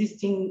the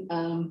existing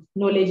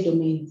knowledge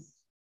domains.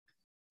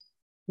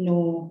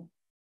 No,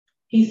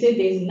 he said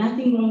there's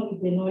nothing wrong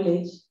with the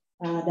knowledge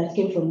that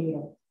came from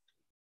Europe.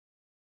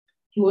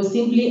 He was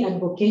simply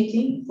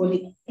advocating for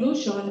the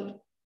inclusion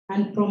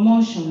and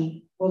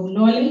promotion of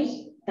knowledge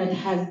that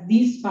has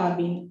this far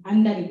been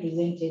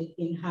underrepresented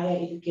in higher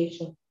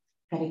education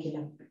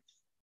curriculum.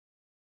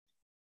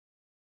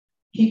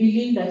 He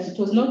believed that it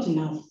was not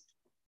enough.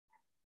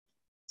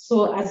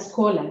 So as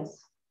scholars,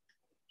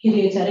 he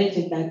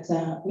reiterated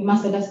that we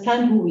must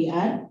understand who we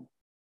are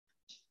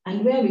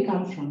and where we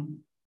come from.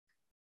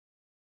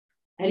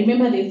 I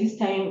remember there's this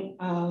time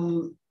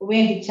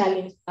where he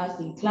challenged us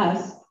in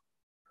class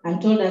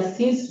and told us,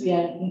 since we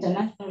are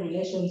international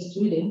relations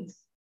students,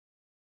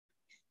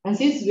 and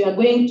since we are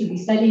going to be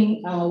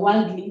studying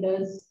world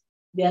leaders,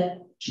 their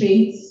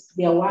traits,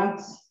 their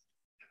works,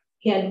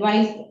 he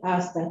advised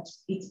us that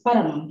it's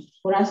paramount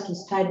for us to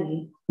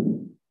study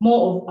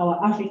more of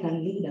our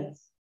African leaders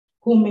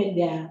who made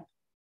their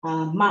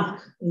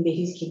mark in the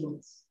history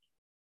books.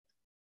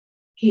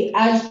 He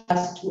urged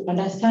us to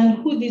understand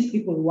who these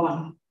people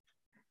were,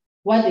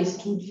 what they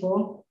stood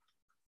for,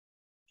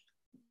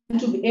 and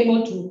to be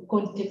able to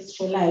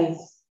contextualize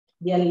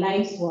their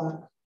life's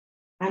work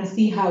and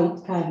see how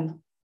it can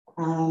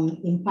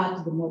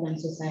impact the modern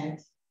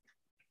society.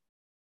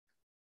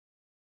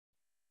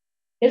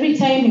 Every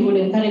time he would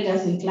encourage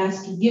us in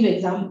class to give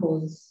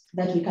examples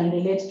that we can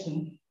relate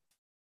to,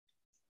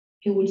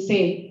 he would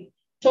say,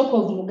 talk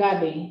of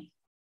Mugabe,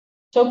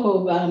 talk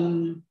of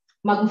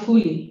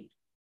Magufuli,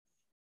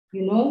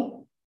 you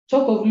know,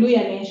 talk of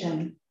Luya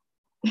Nation,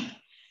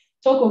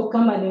 talk of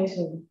Kamba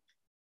Nation.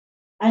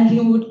 And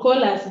he would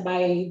call us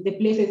by the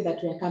places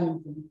that we are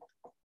coming from.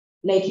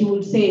 Like he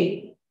would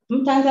say,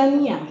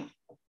 Mtanzania,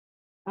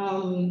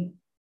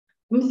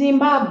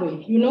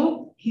 Zimbabwe, you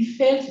know, he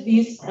felt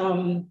this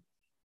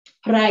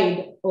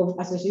pride of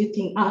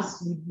associating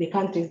us with the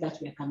countries that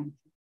we are coming from.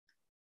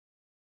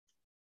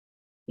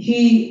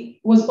 He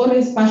was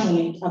always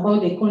passionate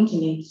about the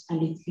continent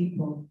and its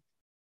people.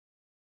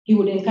 He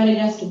would encourage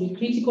us to be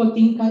critical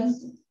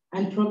thinkers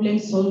and problem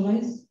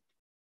solvers,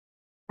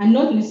 and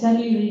not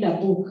necessarily read a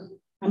book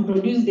and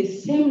produce the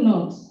same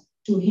notes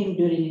to him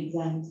during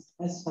exams,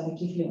 as Father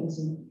Kifle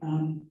also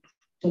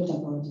talked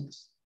about it.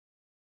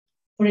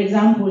 For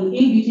example, in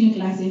between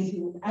classes, he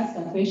would ask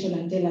a question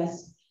and tell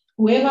us,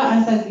 whoever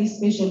answers this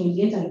question will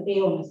get an A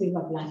on a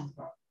silver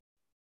platter.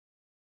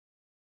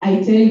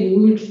 I tell you,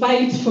 we would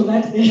fight for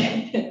that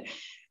A.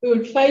 We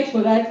would fight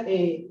for that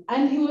A.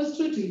 And he was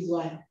true to his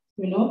word,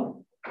 you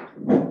know.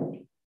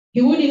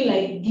 He wouldn't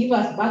like give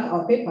us back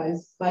our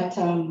papers, but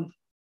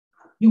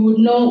you would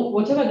know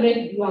whatever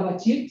grade you have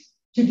achieved,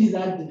 you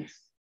deserve it.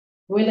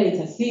 Whether it's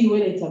a C,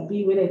 whether it's a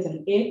B, whether it's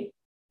an A,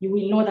 you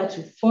will know that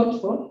you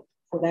fought for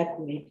that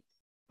grade.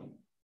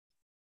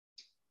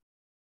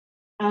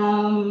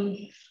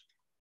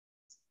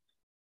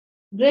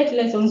 Great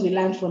lessons we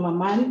learned from a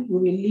man we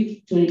will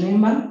live to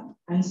remember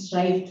and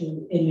strive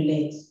to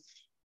emulate.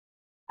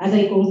 As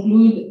I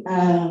conclude,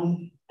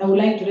 I would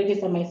like to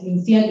register my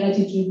sincere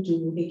gratitude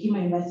to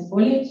Hekima University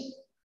College,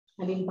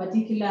 and in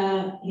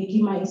particular,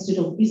 Hekima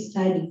Institute of Peace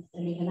Studies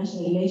and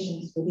International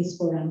Relations for this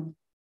forum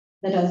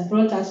that has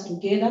brought us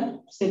together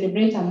to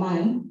celebrate a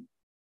man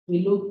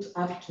we looked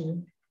up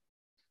to.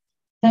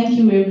 Thank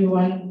you,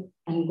 everyone,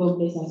 and God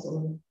bless us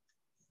all.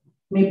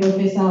 May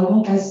Professor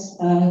Omoka's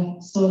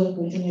soul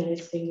continue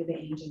resting with the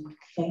angel.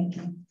 Thank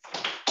you.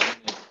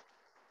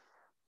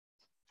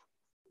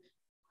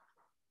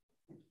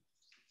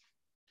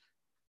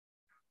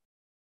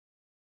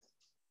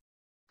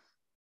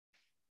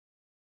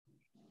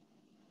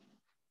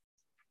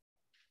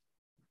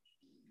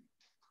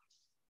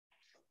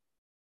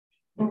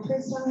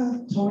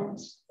 Professor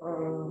taught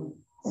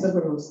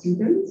several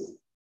students,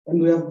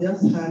 and we have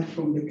just heard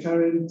from the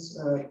current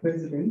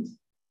president,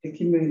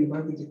 Hekima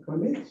University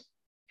College.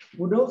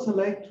 Would also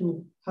like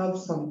to have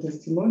some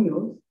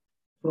testimonials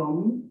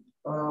from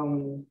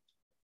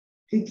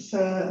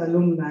HIPSA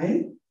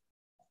alumni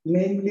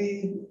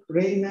namely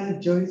Reina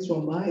Joyce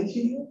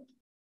Wamaji.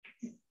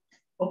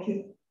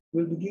 Okay,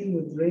 we'll begin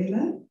with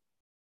Reina,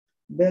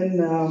 then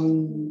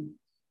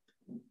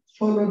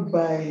followed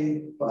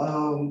by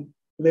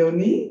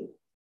Leonie,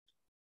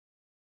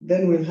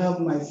 then we'll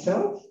have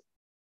myself,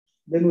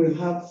 then we'll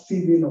have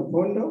Phoebe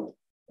Nobondo,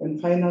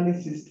 and finally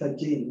Sister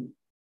Jane.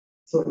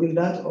 So in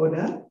that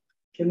order,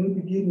 can we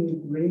begin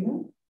with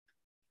Reina?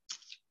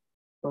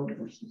 Okay.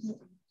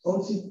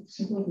 Oh,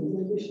 she's not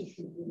in.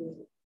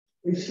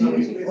 Is she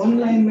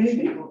online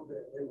maybe?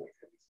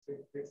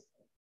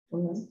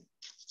 Online.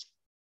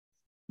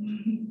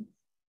 You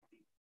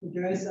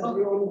guys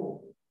are on.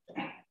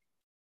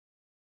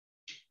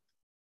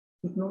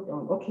 It's not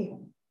on. Okay.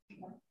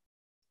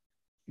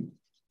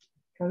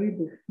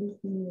 Karibu,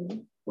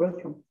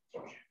 welcome.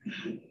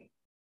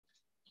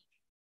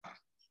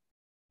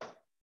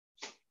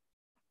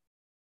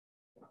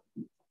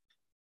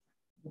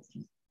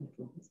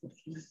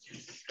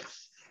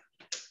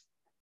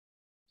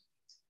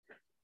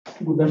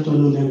 Good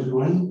afternoon,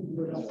 everyone.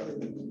 Good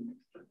afternoon.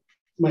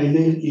 My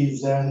name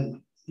is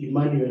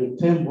Emmanuel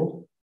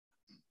Tembo.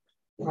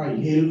 I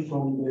hail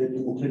from the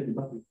Democratic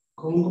Republic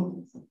of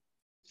Congo.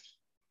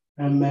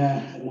 I'm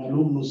an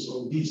alumnus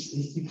of this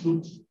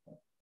institute.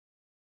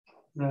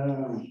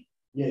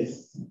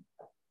 Yes.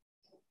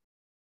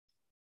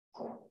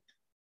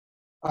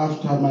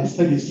 After my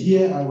studies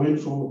here, I went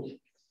for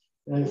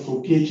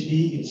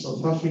PhD in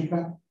South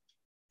Africa.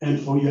 And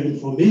for your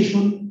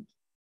information,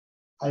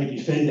 I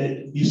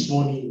defended this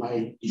morning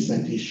my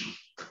dissertation.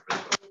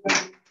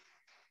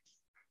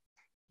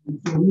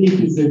 For me,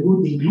 it is a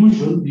good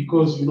inclusion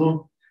because, you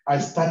know, I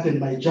started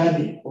my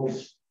journey of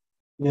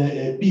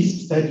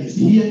peace studies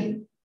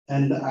here,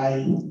 and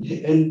I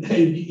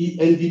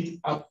ended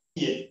up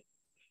here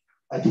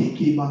at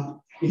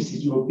Hekima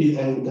Institute of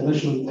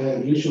International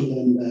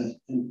Relations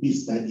and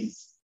Peace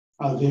Studies.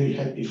 I'm very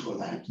happy for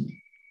that.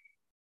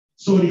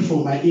 Sorry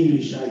for my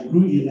English. I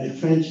grew in a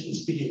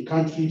French-speaking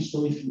country,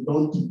 so if you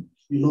don't,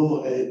 you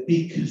know,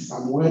 pick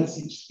some words,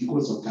 it's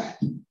because of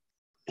that.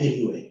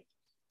 Anyway,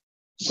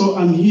 so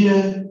I'm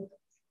here.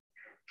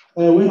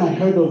 When I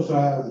heard of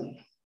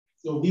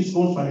this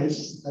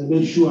conference, I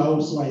made sure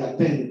also I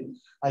attend.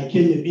 I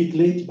came a bit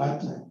late,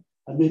 but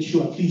I made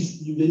sure at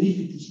least, even if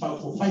it is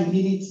for 5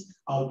 minutes,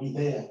 I'll be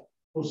there.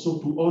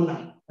 Also to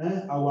honor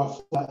our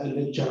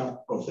lecturer,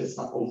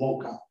 Professor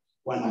Omoka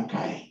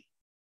Wanakayi.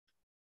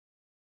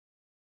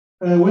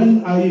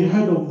 When I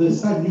heard of the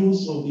sad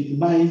news of the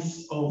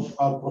demise of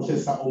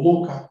Professor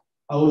Omoka,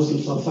 I was in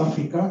South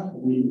Africa,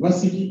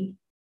 university,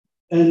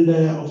 and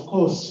of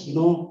course, you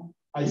know,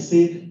 I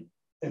said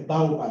a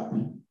baobab,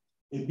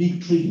 a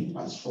big tree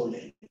has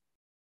fallen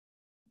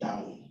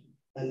down.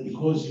 And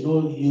because, you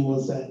know, he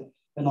was an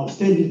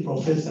outstanding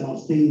professor, an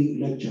outstanding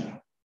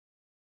lecturer.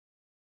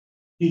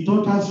 He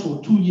taught us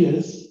for 2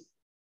 years,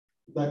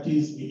 that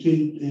is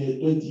between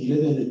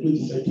 2011 and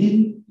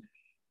 2013.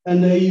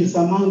 And he is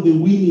among the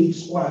winning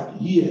squad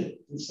here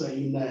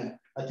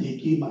at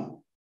Hekima.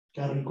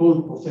 Can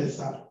recall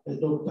Professor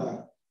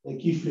Dr.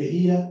 Kifle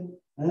here,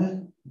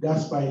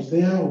 Gaspar is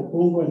there,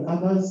 Okongo and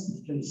others.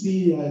 You can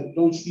see, I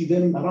don't see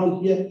them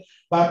around here,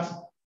 but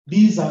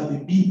these are the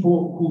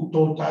people who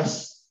taught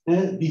us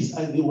this,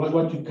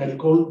 what you can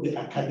call the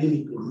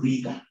academic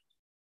rigor.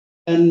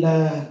 And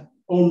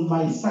on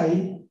my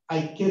side,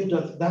 I kept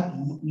that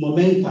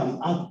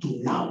momentum up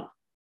to now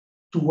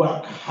to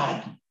work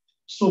hard.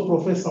 So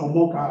Professor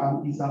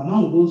Omoka is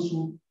among those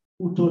who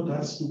taught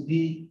us to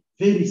be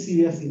very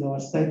serious in our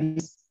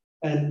studies,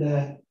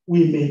 and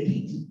we made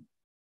it.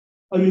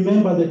 I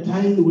remember the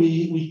time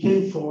we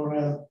came for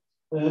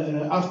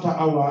after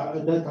our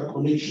data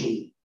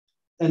connection,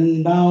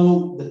 and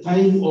now the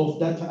time of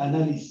data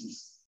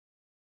analysis.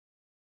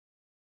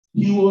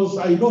 He was,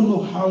 I don't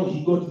know how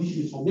he got this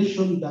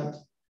information that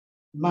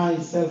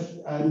myself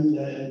and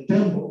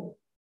Tembo,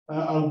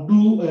 I'll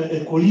do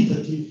a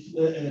qualitative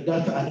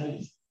data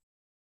analysis.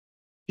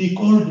 He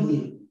called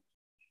me.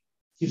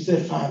 He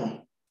said,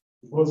 Father,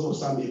 because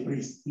Osam a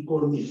priest, he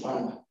called me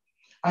Father.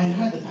 I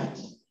heard that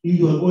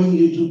you are going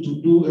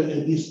to do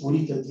this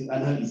qualitative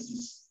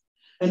analysis.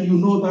 And you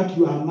know that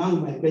you are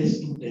among my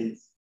best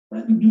students.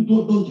 But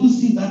don't you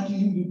see that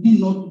you did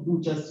not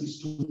do justice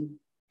to me?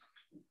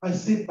 I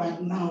said,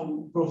 but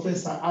now,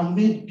 Professor, I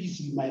made peace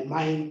with my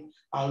mind.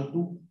 I'll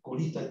do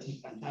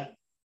qualitative analysis.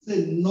 He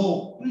said,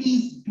 no,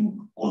 please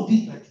do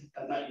quantitative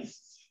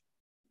analysis.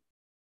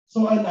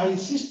 So and I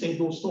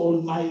insisted also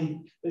on my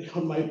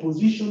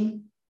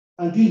position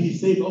until he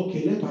said,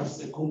 okay, let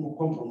us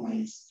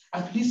compromise.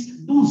 At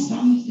least do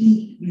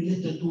something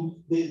related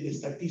to the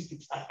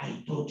statistics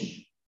I taught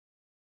you.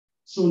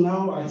 So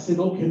now I said,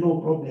 okay, no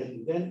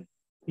problem. Then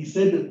he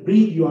said,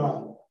 bring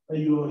your paper,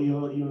 your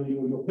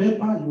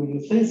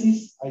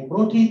thesis. I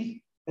brought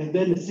it, and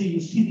then say,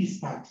 you see this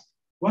part.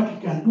 What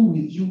we can do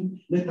with you,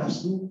 let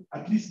us do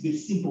at least the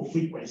simple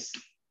frequency.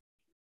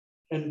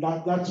 And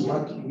that's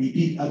what we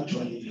did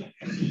actually.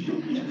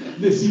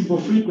 The simple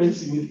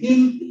frequency with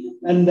him,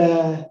 and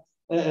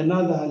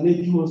another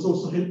lady who was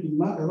also helping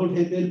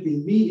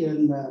me,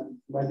 and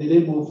by the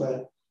name of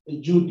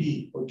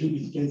Judy or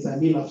Judith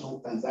Kensamila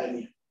from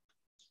Tanzania.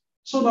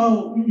 So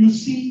now you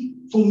see,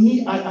 for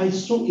me, I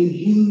saw in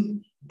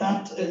him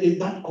that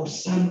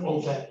concern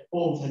of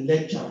a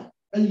lecturer.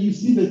 And you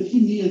see that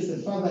he is a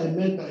father, a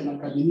mentor, an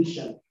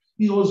academician.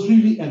 He was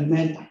really a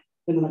mentor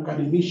and an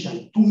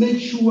academician to make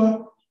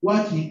sure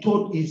what he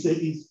taught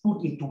is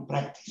put into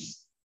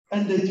practice.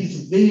 And that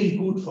is very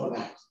good for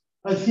that.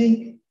 I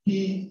think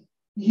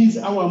he's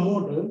our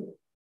model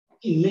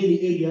in many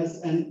areas,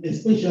 and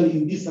especially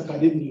in this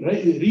academic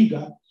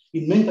rigor,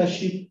 in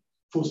mentorship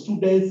for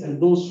students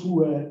and those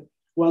who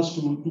wants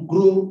to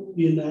grow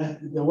in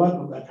the work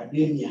of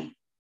academia.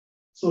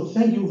 So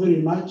thank you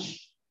very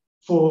much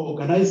for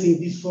organizing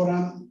this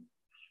forum.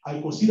 I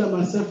consider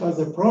myself as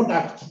a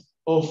product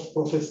of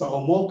Professor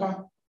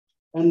Omoka,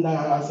 and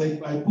as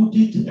I put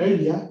it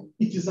earlier,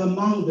 it is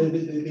among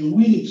the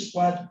winning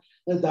squad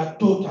that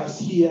taught us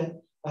here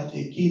at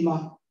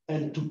Hekima,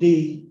 and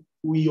today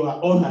we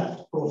are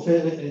honored,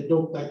 Professor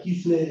Dr.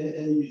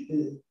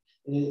 Kifle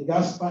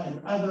Gaspar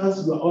and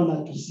others, we are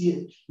honored to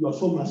see your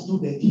former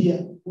student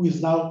here, who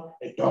is now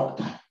a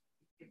doctor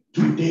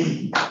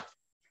today.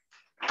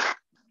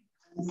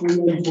 And for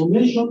your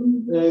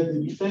information,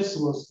 the defense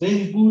was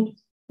very good,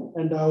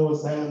 and I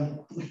was,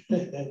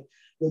 the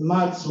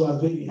marks were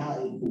very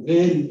high,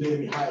 very,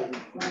 very high.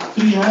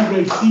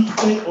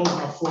 360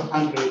 over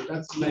 400,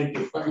 that's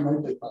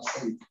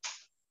 90%.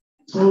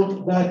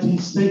 So that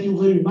is, thank you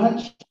very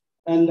much.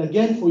 And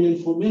again, for your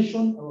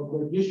information, our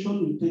graduation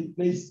will take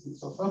place in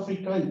South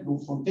Africa, in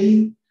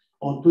Bloemfontein,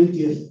 on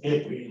 20th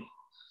April.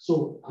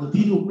 So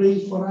continue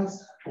praying for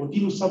us,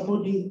 continue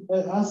supporting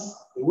us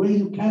the way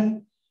you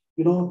can.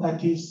 You know,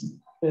 that is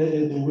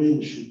the way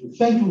we should do.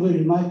 Thank you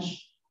very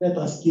much. Let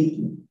us keep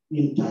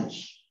in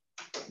touch.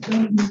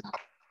 Thank you.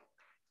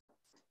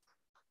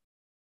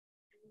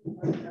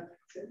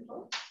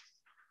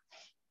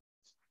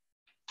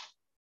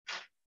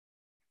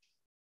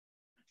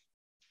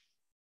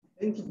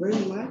 Thank you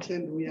very much,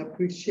 and we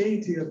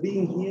appreciate your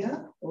being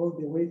here all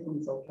the way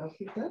from South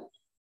Africa.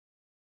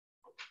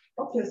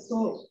 Okay,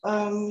 so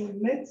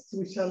next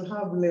we shall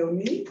have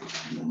Leonie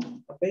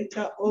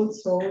Abeta,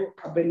 also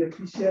a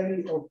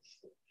beneficiary of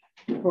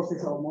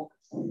Professor Omoka.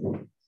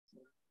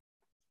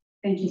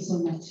 Thank you so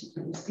much,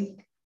 Lucy.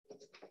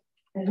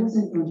 I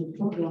wasn't on the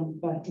program,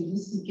 but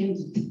Lucy came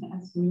to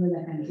ask me whether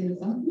I can tell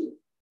something.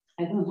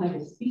 I don't have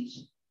a speech,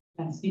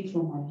 I can speak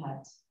from my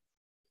heart.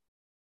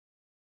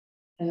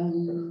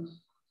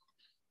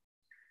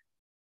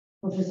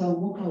 Professor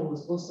Omoka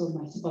was also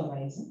my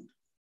supervisor.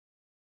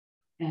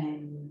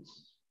 And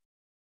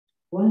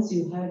once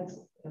you had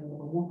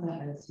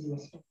Omoka as your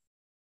supervisor,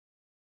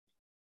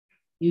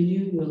 you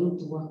knew you were going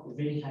to work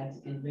very hard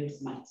and very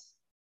smart.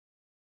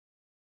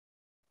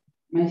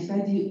 My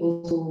study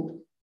also,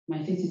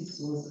 my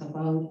thesis was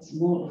about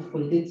more of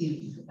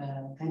qualitative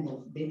kind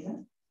of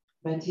data,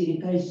 but he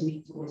encouraged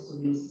me to also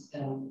use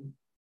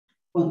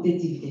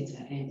quantitative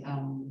data, and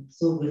I'm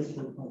so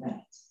grateful for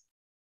that.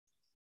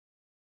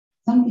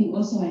 Something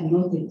also I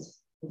noted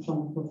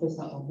from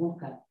Professor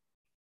Omoka,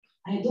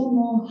 I don't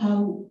know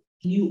how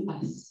he knew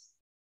us.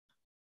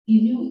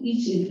 He knew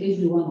each and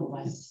every one of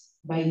us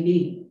by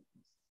name.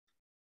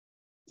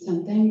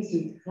 Sometimes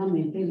he come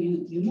and tell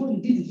you, you know,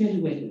 you did very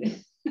well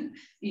in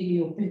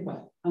your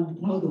paper. I'm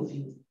proud of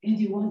you. And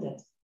you wondered,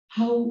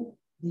 how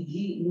did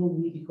he know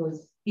me?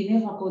 Because he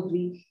never called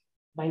me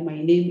by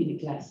my name in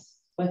class,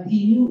 but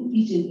he knew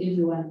each and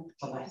every one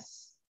of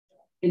us.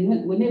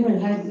 And whenever I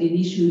had an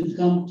issue, he'd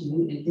come to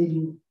you and tell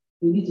you,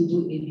 you need to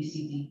do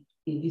ABCD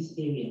in this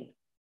area.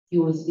 He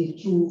was a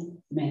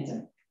true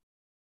mentor.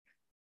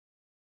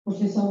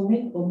 Professor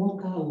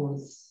Omoka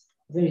was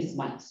very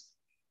smart.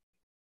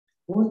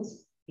 What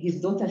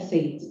his daughter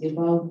said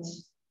about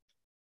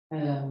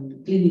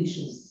cleaning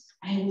shoes,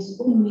 I was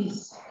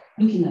always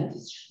looking at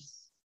his shoes.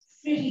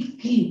 Very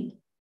clean,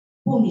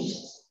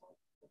 polished.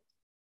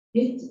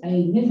 Yet I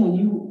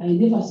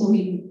never saw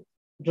him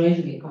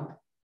driving a car.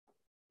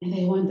 And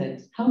I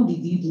wondered, how did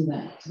he do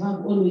that? To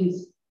have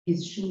always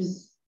his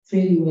shoes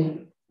very well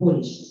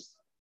polished.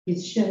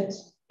 His shirt,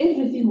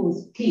 everything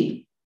was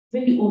clean,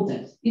 very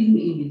ordered, even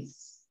in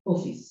his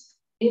office.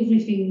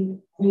 Everything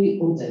very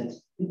ordered.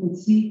 You could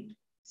see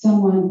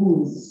someone who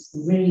was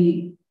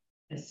very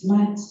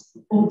smart,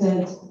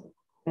 ordered,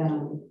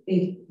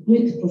 a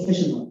great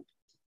professional.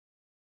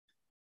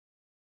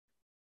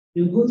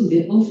 You go to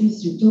the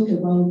office, you talk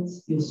about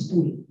your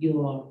school,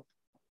 your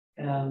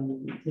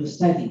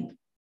study.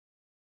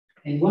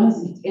 And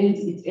once it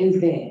ends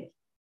there.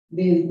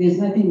 There's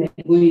nothing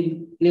like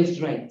going left,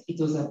 right. It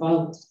was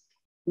about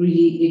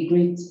really a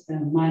great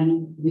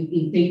man with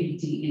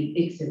integrity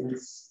and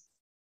excellence.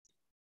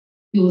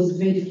 He was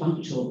very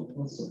punctual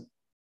also.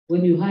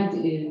 When you had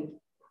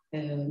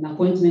an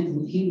appointment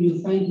with him,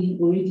 you find him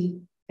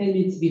already 10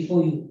 minutes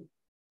before you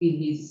in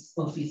his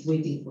office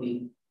waiting for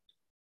you.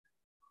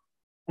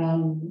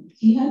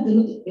 He had a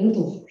lot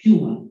of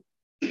humor.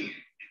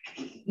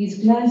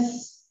 His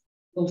class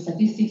of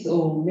statistics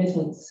or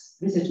methods,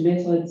 research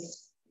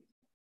methods,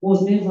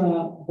 was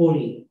never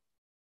boring,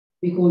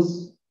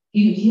 because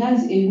he had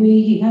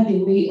a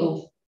way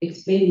of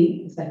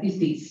explaining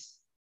statistics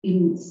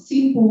in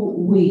simple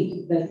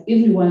way that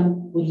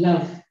everyone would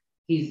love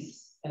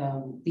his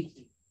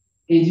teaching.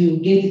 And you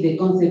get the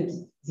concept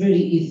very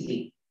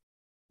easily,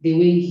 the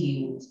way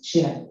he would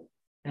share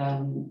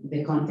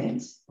the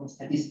content of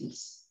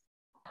statistics.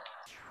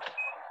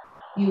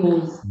 He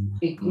was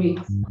a great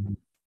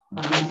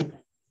Pan-Africanist.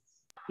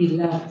 He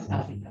loved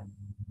Africa.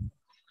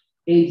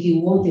 And he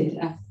wanted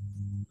us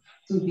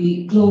to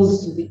be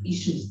close to the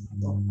issues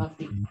of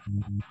Africa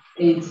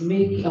and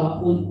make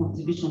our own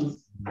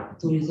contributions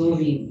to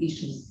resolving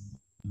issues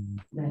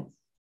that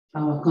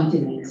our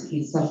continent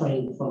is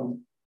suffering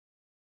from.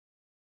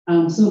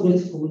 I'm so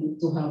grateful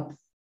to have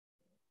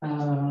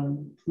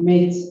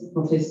met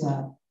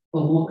Professor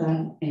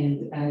Omoka,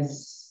 and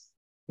as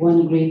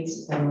one great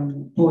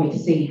poet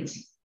said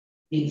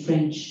in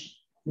French,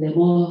 les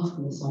morts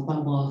ne sont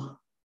pas morts,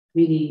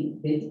 meaning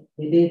that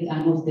the dead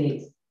are not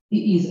dead.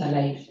 He is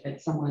alive, like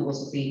someone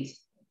also said,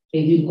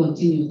 and will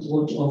continue to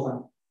watch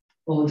over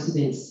all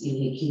students in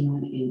Hekima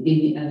and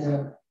any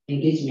other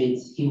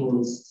engagements he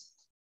was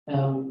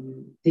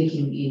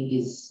taking in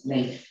his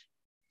life.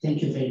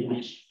 Thank you very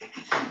much.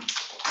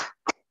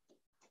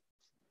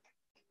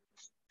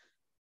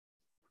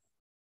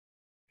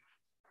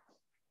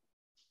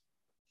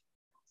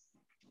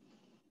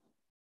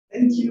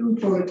 Thank you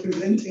for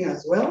representing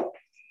as well.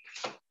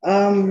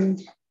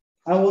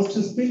 I was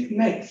to speak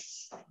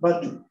next,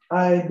 but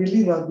I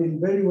believe I've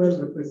been very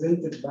well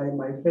represented by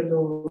my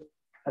fellow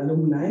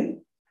alumni,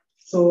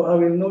 so I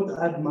will not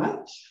add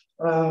much.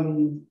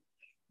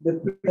 The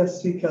previous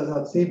speakers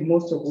have said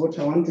most of what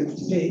I wanted to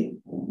say,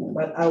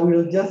 but I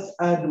will just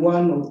add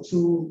one or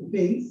two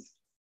things.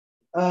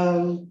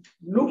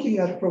 Looking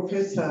at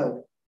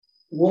Professor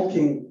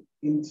walking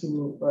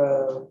into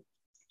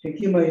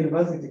Hekima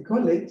University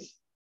College,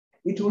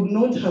 it would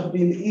not have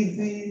been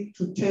easy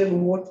to tell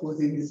what was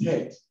in his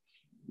head.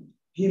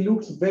 He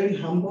looked very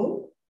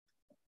humble.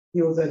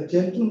 He was a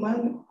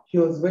gentleman. He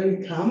was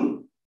very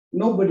calm.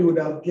 Nobody would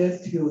have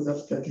guessed he was a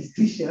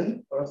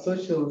statistician or a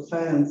social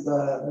science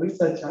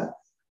researcher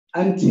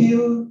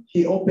until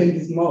he opened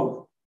his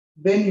mouth.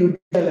 Then you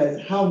realize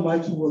how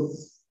much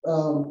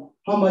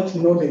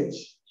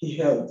knowledge he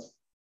held.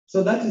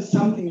 So that is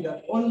something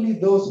that only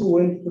those who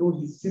went through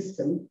his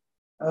system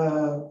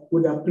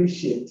would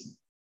appreciate.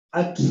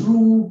 A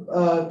true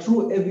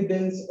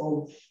evidence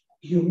of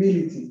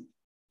humility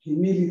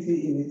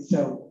in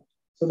itself.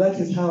 So that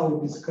is how I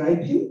would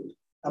describe him,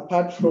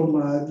 apart from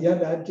the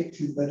other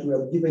adjectives that we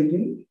have given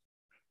him.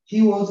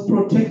 He was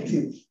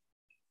protective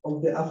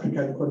of the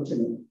African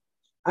continent.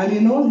 And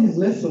in all his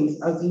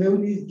lessons, as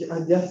Leonie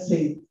has just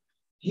said,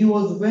 he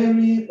was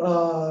very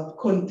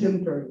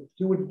contemporary.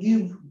 He would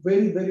give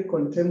very, very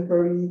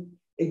contemporary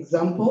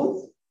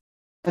examples.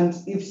 And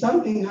if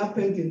something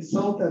happened in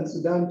Southern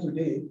Sudan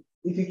today,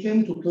 if he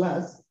came to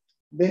class,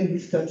 then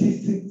his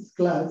statistics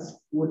class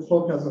would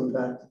focus on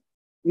that.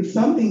 If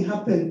something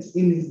happened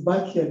in his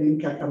backyard in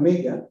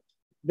Kakamega,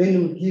 then he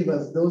would give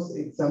us those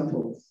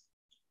examples.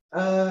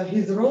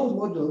 His role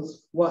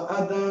models were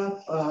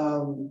other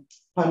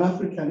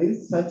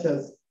Pan-Africanists such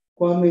as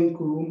Kwame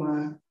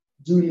Nkrumah,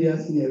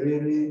 Julius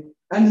Nyerere,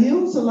 and he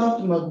also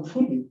loved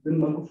Magufuli. When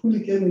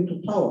Magufuli came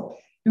into power,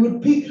 he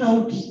would pick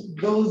out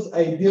those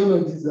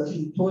ideologies that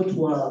he thought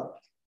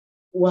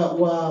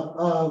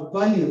were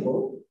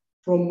valuable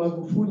from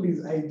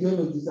Magufuli's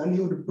ideologies, and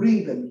he would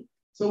bring them.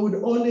 So would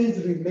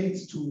always relate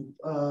to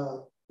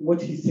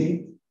what he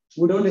said,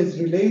 would always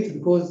relate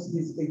because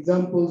his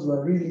examples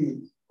were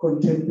really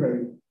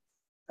contemporary.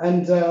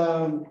 And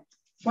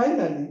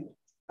finally,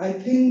 I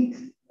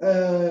think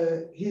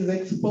his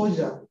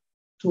exposure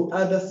to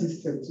other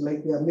systems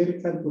like the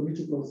American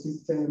political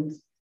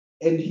systems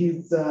and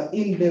his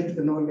in-depth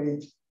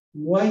knowledge,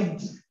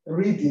 wide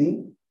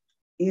reading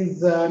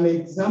is an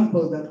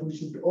example that we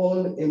should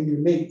all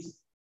emulate.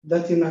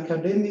 That in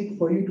academic,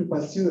 for you to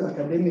pursue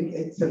academic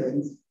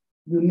excellence,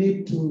 you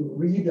need to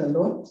read a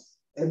lot.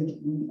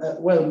 And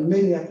well,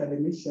 many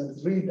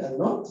academicians read a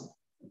lot.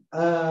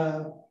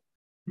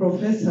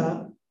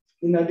 Professor,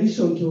 in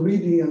addition to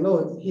reading a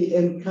lot, he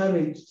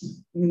encouraged,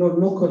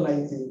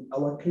 localizing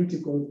our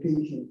critical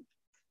thinking.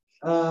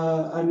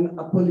 And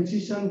a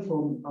politician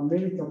from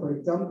America, for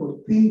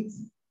example,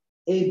 thinks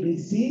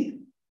ABC,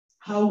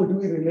 how would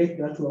we relate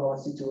that to our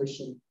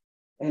situation?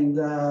 And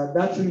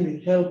that really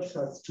helps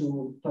us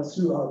to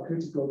pursue our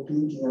critical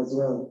thinking as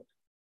well.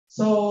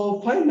 So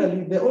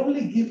finally, the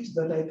only gift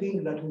that I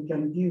think that we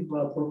can give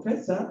a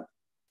professor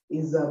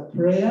is a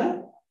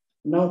prayer,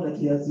 now that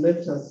he has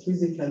left us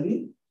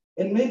physically.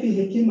 And maybe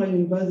Hekima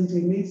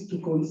University needs to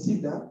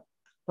consider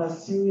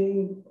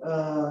pursuing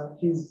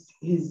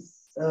his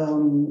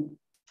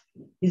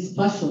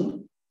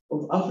passion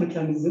of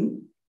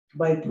Africanism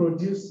by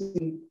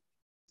producing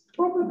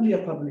probably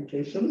a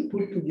publication,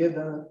 put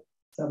together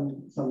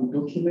some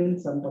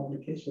documents and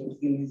publications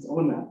in his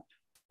honor.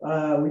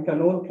 We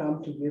can all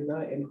come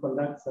together and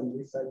conduct some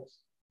research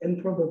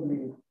and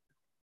probably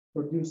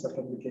produce a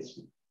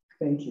publication.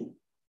 Thank you.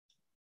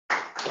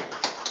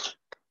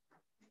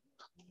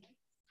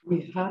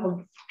 we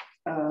have,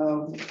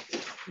 I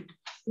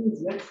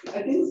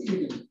think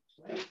Stephen,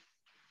 right?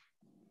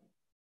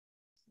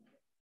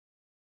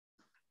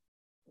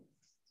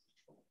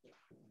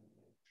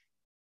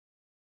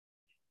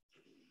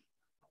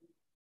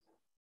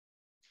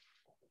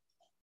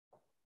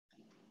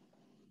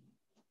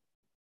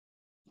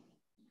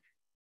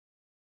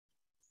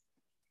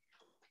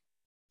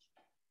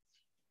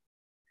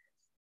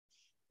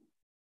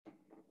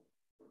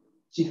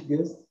 Chief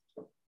guest,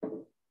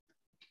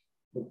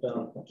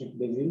 Dr. Patrick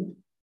Devin,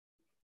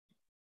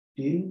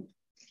 Dean,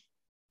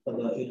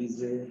 Father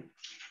Elise.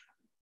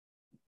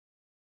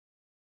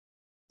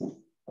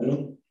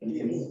 Hello, can you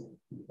hear me?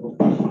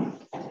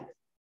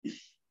 Okay.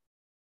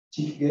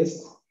 Chief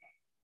guest,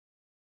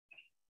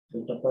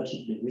 Dr.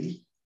 Patrick Devin,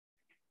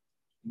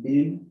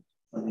 Dean,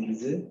 Father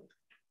Elise,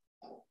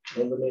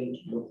 Reverend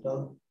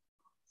Dr.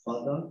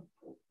 Father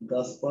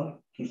Gaspar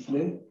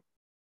Kifle,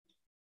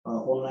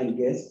 our online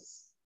guests,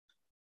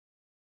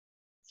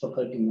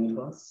 faculty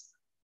members,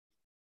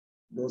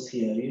 those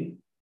hearing,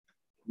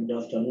 good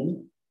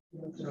afternoon.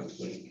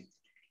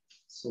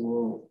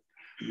 So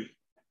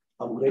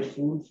I'm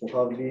grateful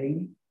for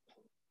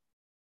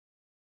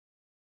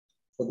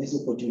this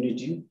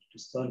opportunity to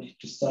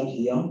stand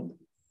here, and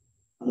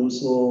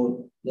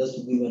also just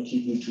to give a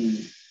tribute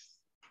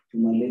to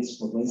my late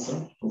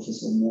supervisor,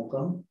 Professor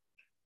Omoka.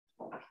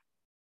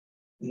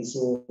 And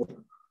so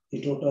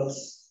he taught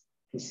us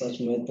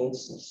research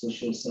methods of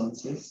social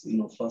sciences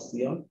in our first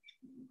year,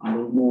 and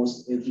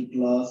almost every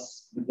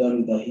class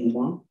began with a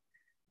humor,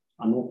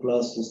 and no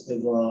class was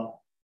ever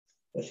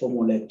a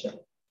formal lecture.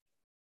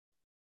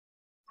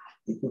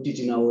 He put it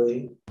in a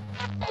way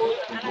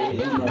very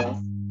humorous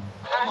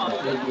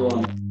for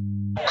everyone.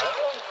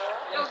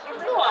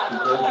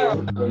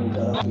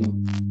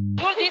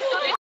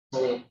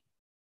 So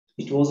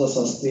it was a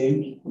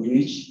sustained,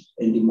 rich,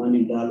 and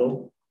demanding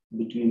dialogue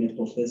between a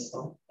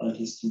professor and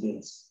his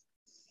students.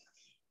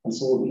 And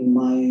so in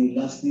my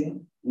last year,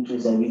 which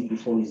was a week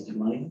before his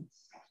demise,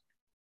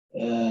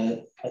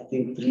 I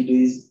think 2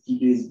 days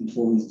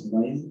before his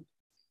demise,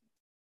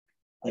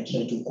 I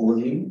tried to call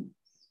him,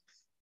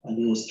 and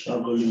he was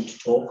struggling to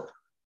talk.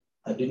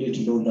 I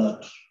didn't know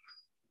that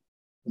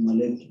my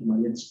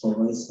late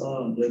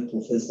supervisor and late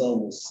professor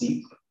was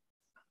sick.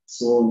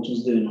 So on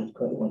Tuesday,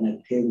 when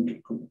I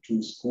came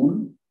to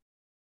school,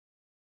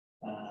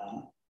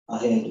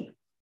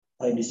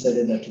 I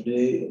decided that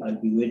today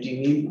I'll be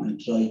waiting him and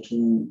try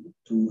to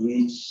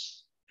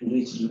reach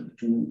him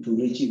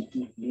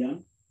here,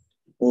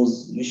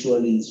 because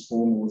usually his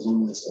phone was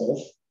always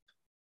off.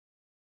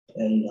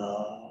 And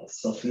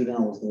Safina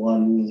was the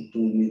one who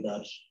told me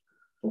that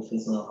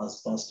Professor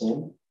has passed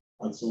on,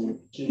 and so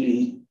it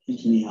really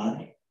hit me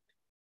hard.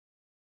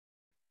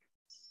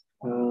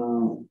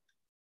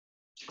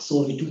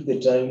 So he took the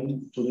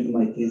time to read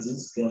my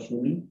thesis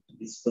carefully,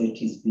 despite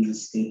his busy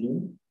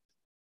schedule.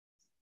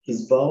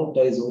 His brow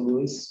ties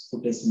always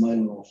put a smile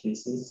on our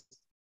faces.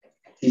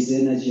 His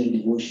energy and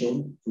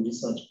devotion to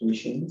research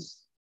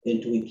questions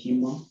and to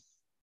Hekima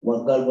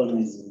were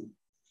galvanizing,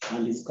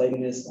 and his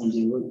kindness and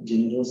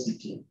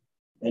generosity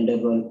and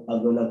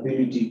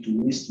availability to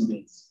new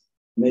students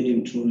made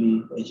him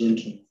truly a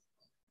gentleman,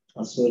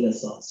 as well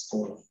as a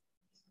scholar.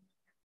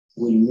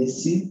 We'll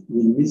miss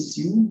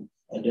you,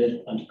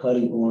 and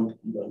carry on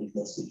your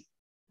legacy.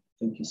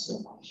 Thank you so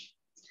much.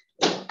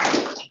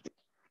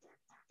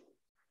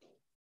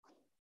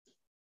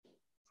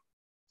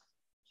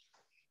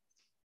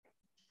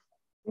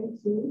 Thank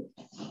you.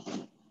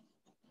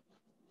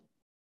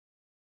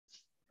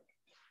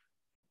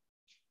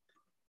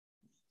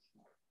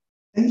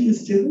 Thank you,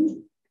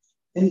 Stephen.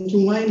 And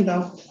to wind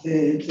up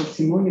the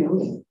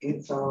testimonials,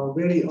 it's our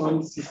very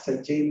own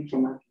Sister Jane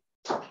Kimaki.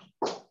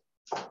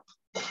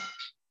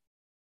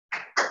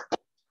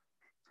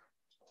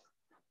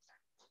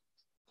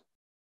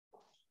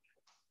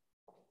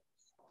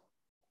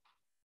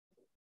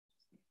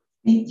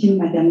 Thank you,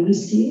 Madam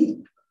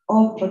Lucy.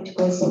 All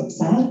protocols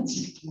observed.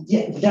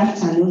 Good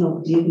afternoon or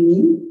good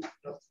evening.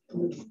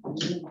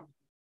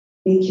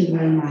 Thank you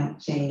very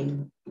much,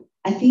 Jane.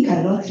 I think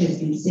a lot has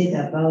been said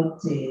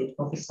about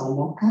Professor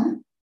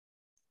Omoka.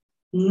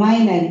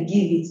 Mine, I'll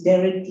give it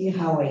directly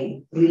how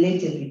I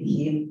related with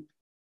him.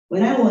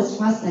 When I was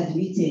first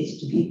admitted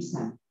to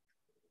HIPSA,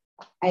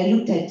 I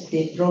looked at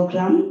the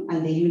program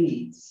and the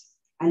units,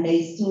 and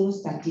I saw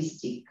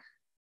statistics.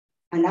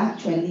 And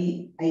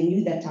actually, I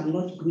knew that I'm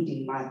not good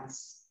in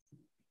maths.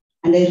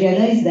 And I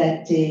realized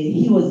that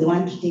he was the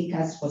one to take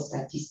us for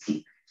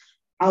statistics.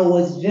 I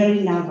was very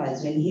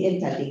nervous when he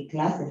entered the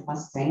class the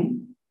first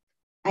time.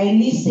 I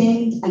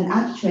listened, and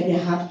actually I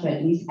have to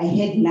admit, I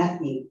had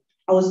nothing.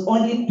 I was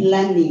only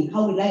planning,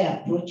 how will I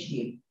approach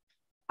him?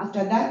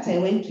 After that, I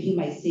went to him,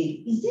 I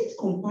said, is it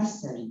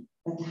compulsory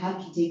that I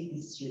have to take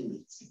this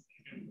unit?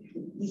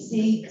 He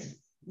said,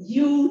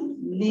 you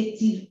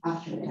native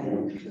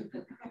African.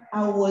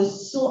 I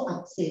was so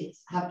upset,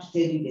 I have to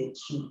tell you the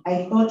truth.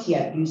 I thought he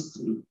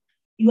abused me.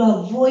 You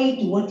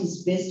avoid what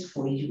is best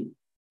for you.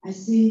 I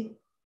say,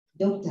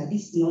 doctor,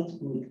 this is not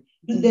good.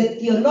 Do the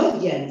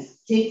theologians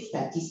take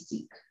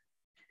statistics?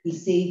 He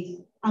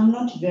said, I'm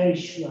not very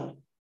sure.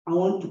 I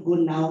want to go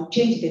now,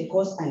 change the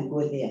course and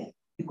go there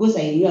because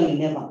I knew I will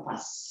never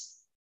pass.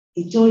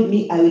 He told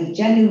me, I will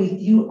journey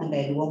with you and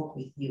I'll walk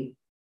with you.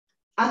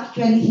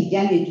 Actually, he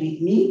journeyed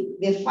with me.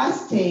 The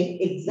first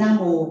exam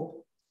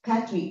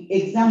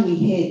we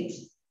had,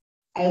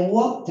 I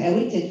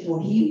waited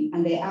for him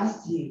and I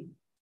asked him,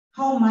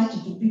 how much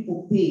do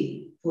people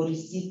pay for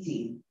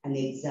receipting an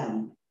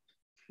exam?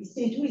 He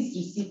said, who is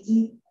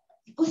receipting?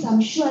 Because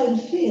I'm sure I will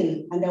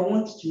fail and I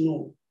want to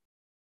know.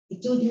 He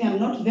told me, I'm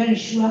not very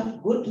sure.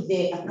 Go to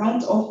the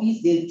account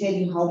office, they'll tell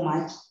you how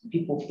much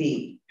people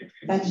pay.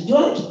 But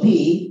don't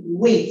pay,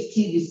 wait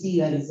till you see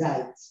your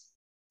results.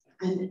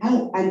 And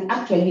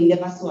actually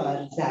never saw our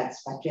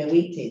results, but we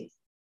waited.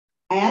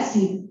 I asked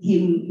him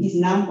his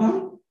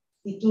number.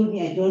 He told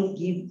me I don't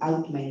give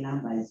out my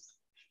numbers.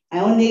 I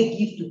only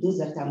give to those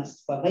that I'm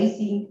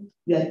supervising.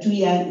 We are too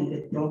young in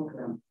the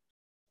program.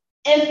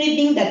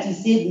 Everything that he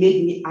said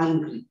made me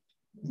angry.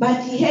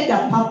 But he had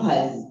a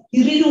purpose.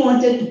 He really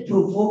wanted to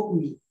provoke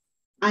me.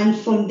 And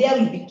from there,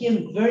 we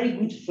became very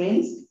good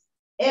friends.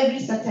 Every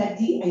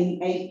Saturday,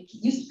 I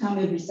used to come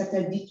every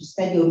Saturday to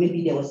study, or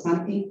maybe there was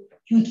something.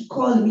 He would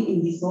call me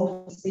in his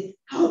office and say,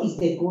 how is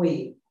it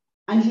going?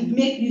 And he'd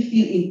make me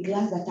feel in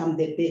class that I'm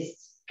the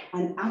best.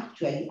 And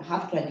actually, I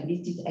have to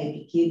admit it, I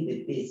became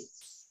the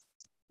best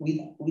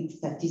with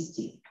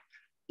statistics.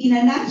 In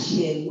a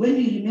nutshell, when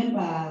we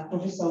remember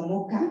Professor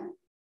Omoka,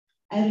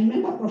 I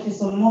remember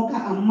Professor Omoka,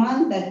 a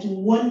man that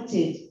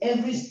wanted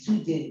every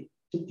student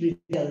to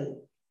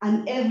prevail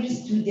and every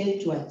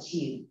student to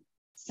achieve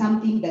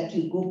something that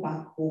we go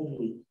back home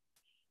with.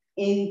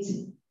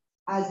 And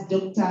as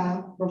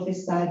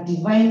Professor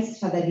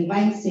Father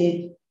Divine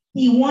said,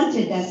 he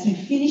wanted us to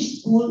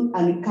finish school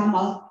and we come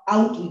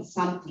out with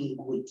something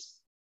good.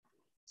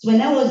 So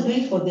when I was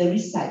going for the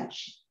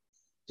research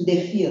to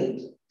the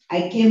field,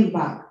 I came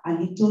back and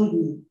he told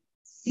me,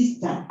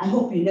 sister, I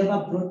hope you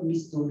never brought me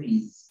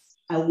stories.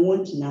 I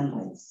want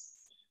numbers.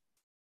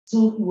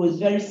 So he was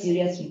very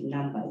serious with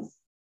numbers.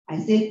 I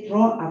said,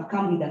 Prof, I've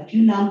come with a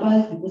few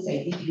numbers because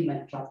I did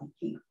human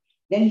trafficking.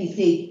 Then he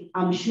said,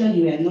 I'm sure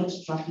you are not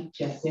trafficked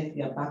yourself,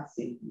 you are back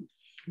safely.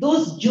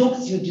 Those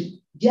jokes, you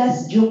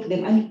just joke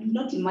them, and you could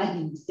not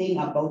imagine saying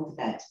about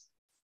that.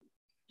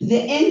 To the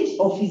end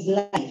of his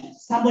life,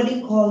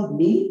 somebody called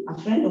me,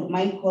 a friend of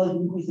mine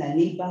called me, who is a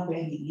neighbor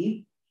where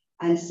he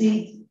lived, and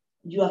said,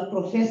 your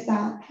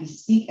professor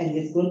is sick and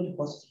is going to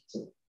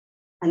hospital.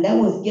 And I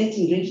was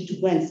getting ready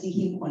to go and see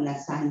him on a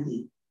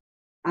Sunday.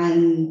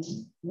 And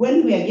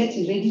when we are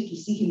getting ready to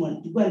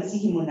go and see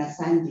him on a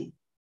Sunday,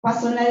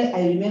 personally,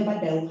 I remember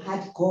that I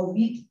had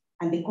COVID,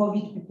 and the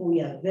COVID people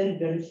were very,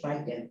 very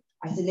frightened.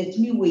 I said, let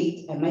me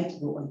wait, I might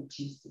go on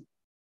Tuesday.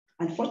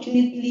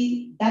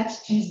 Unfortunately, that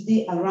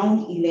Tuesday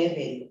around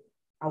 11,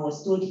 I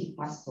was told he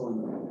passed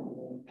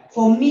on.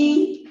 For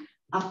me,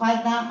 a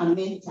father, a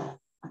mentor,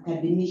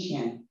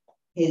 academician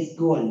has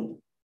gone,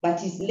 but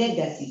his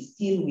legacy is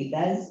still with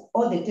us.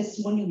 All the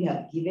testimony we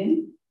have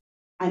given,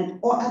 and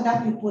all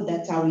other people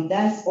that are with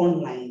us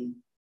online.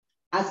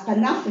 As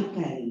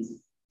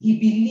Pan-Africans, he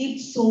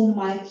believed so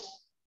much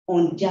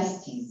on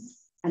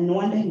justice, and no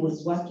wonder he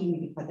was working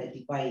with Father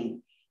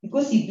Divine,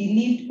 because he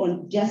believed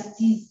on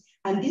justice,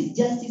 and this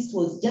justice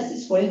was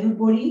justice for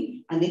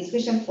everybody, and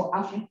especially for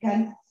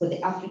the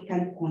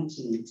African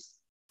continent.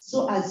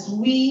 So as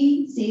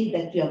we say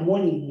that we are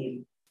mourning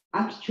him,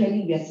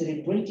 actually we are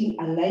celebrating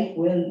a life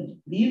well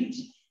lived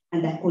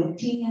and a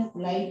continuous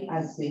life,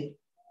 as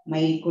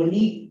my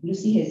colleague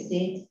Lucy has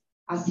said,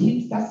 as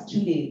hipster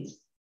students,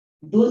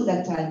 those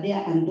that are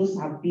there and those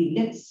have been.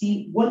 Let's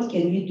see what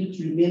can we do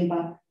to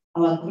remember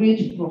our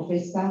great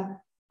professor,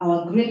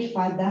 our great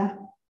father,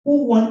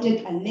 who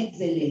wanted an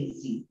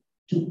excellency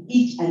to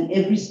each and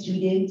every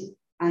student.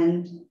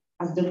 And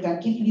as Dr.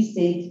 Kifli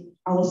said,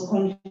 I was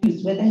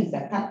confused whether he's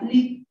a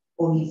Catholic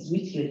or he's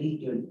which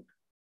religion.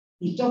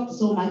 He talked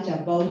so much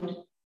about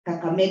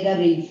Kakamega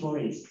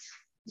rainforest.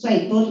 So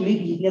I thought maybe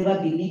he never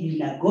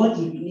believed in a God,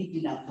 he believed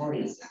in a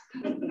forest.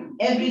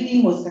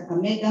 Everything was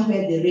Kakamega,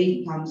 where the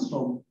rain comes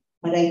from.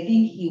 But I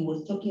think he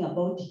was talking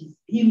about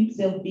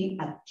himself being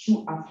a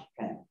true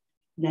African,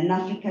 in an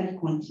African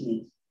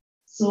continent.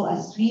 So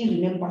as we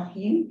remember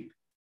him,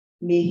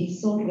 may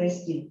his soul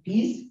rest in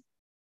peace.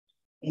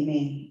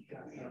 Amen.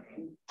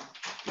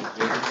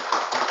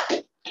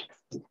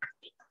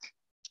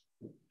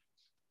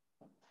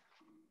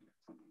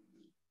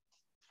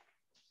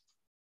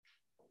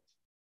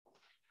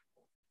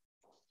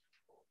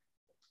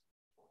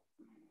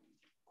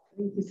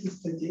 Thank you,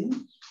 Sister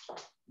Jean.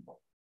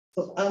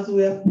 So as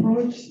we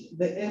approach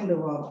the end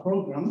of our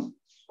program,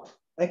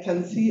 I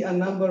can see a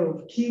number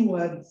of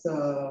keywords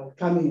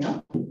coming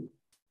up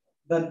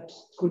that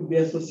could be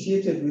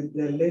associated with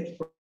the late.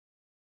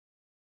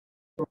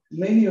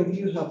 Many of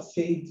you have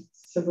said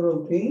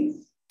several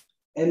things,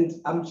 and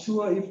I'm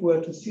sure if we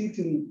were to sit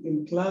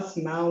in class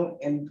now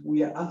and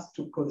we are asked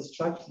to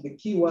construct the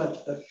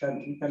keywords that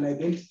we can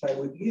identify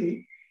with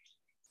him,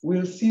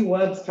 we'll see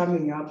words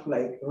coming up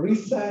like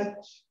research,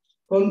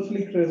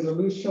 conflict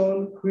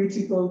resolution,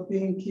 critical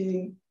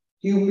thinking,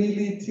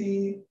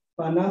 humility,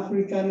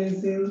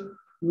 Pan-Africanism,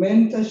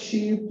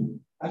 mentorship,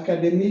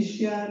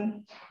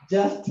 academician,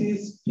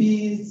 justice,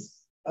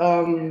 peace,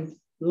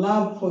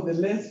 love for the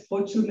less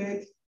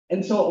fortunate,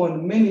 and so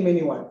on, many,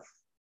 many words.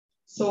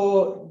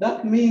 So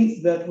that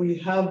means that we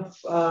have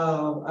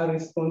a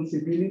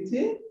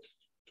responsibility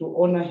to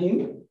honor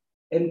him,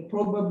 and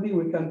probably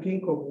we can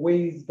think of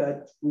ways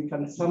that we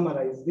can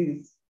summarize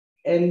this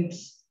and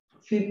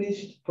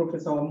finish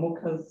Professor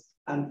Omoka's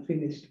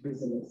unfinished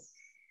business.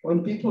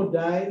 When people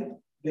die,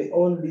 they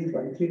all leave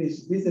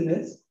unfinished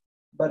business,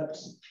 but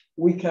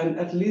we can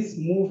at least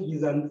move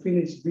his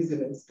unfinished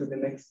business to the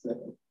next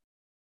level.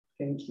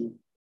 Thank you.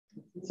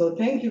 So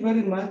thank you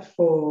very much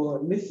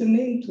for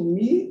listening to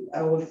me.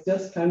 I was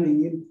just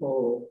coming in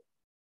for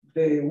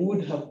the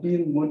would have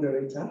been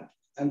moderator.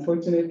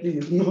 Unfortunately,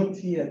 he's not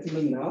here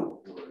till now.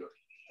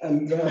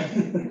 And,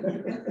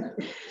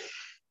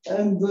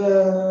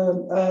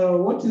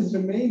 what is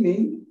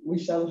remaining, we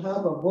shall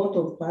have a vote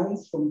of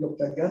thanks from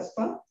Dr.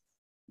 Gaspar.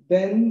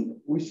 Then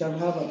we shall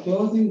have a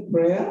closing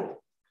prayer.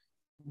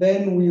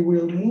 Then we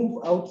will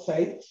move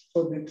outside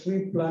for the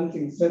tree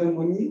planting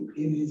ceremony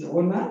in his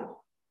honor.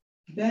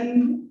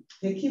 Then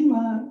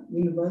Hekima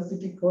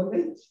University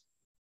College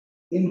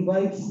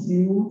invites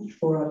you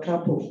for a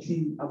cup of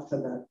tea after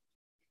that.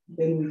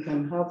 Then we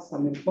can have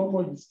some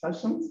informal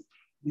discussions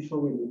before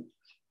we leave.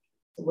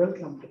 So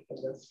welcome, Dr.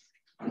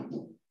 Gaspar.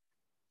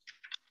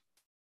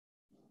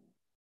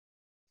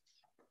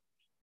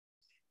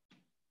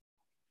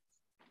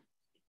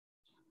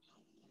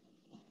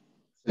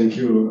 Thank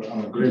you,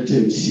 great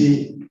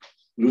MC,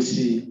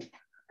 Lucy.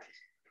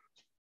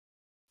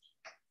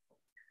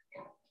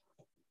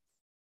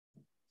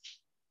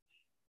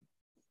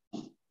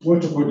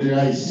 What would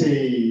I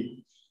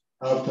say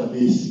after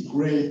this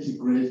great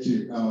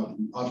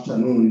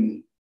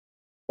afternoon,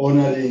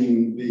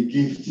 honoring the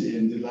gift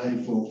and the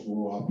life of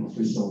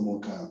Professor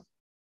Omoka?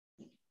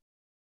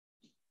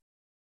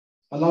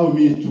 Allow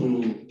me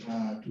to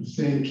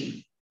thank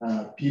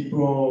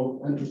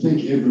people and to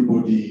thank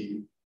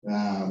everybody.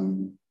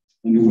 And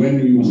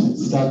when you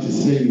start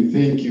saying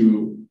thank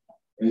you,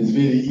 it's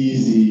very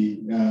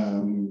easy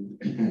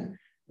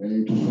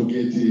to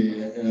forget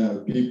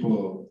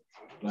people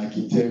like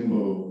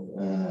Itembo,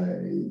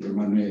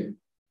 Emmanuel.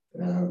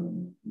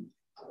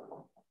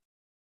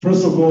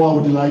 First of all, I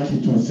would like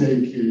to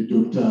thank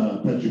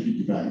Dr. Patrick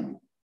Divine.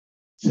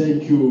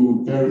 Thank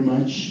you very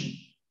much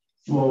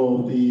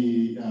for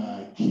the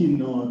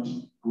keynote.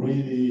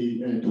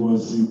 Really, it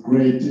was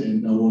great,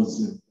 and I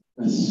was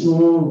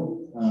so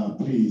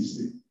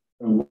pleased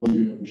what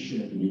you have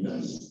shared with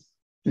us.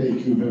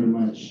 Thank you very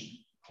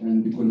much,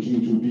 and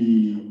continue to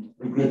be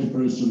a great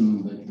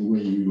person like the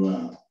way you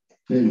are.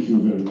 Thank you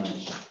very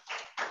much.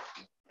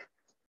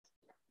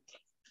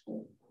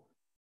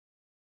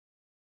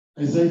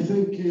 As I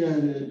thank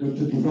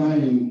Dr.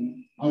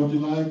 Divine, I would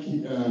like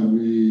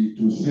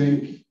to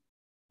thank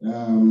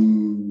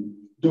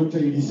Dr.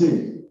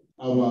 Elise,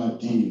 our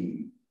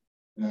dean.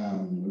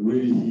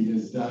 Really, he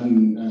has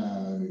done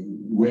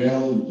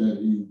well,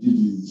 he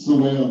did so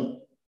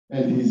well,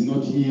 and he's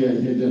not here.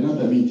 He had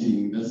another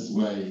meeting, that's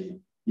why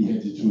he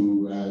had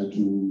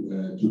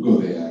to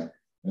go there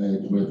to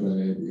have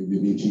the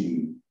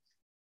meeting.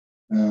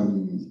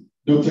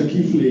 Dr.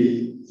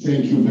 Kifley,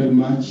 thank you very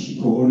much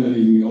for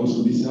honoring me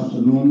also this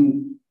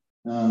afternoon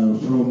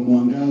from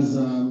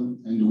Mwangaza.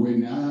 And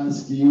when I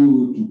asked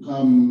you to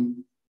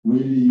come,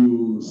 really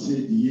you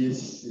said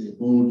yes, a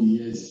bold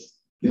yes.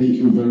 Thank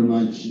you very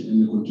much,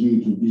 and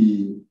continue to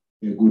be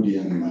a good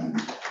young man.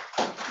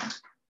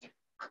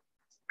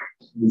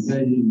 As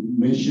I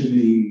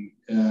mentioning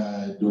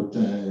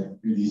Dr.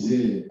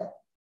 Elise,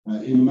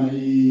 in my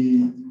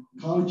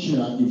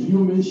culture, if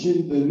you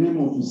mention the name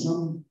of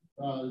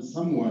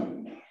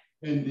someone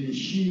and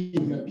she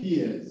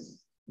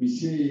appears, we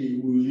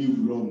say we live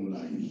long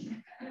life.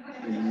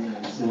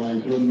 So I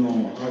don't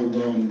know how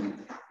long,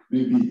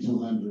 maybe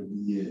 200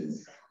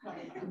 years.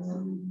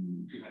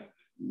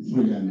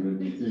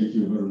 300, thank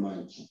you very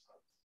much.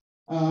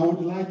 I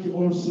would like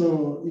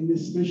also, in a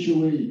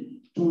special way,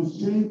 to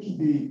thank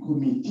the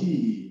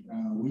committee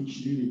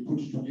which really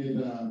put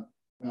together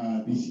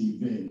this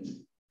event.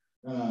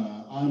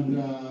 And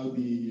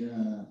the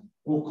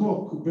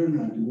Okok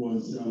Bernard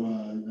was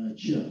our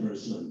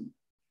chairperson.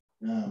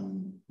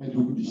 And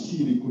we could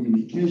see the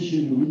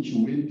communication which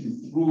went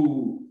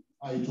through.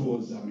 It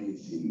was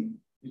amazing.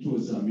 It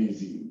was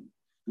amazing.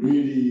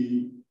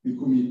 Really, the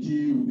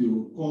committee, the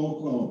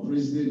Okok, our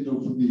president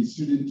of the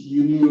student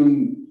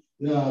union,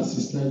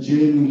 Sister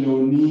Jane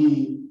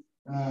Leonie,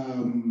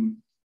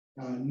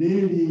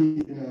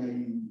 Nelly,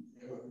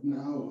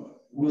 now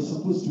was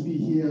supposed to be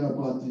here,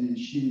 but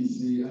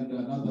she's under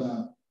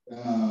another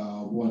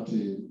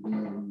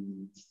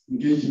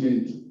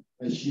engagement.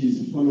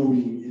 She's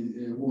following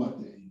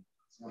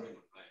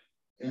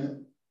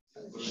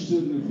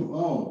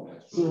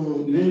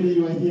so Nelly,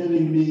 you are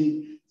hearing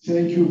me.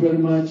 Thank you very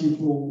much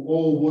for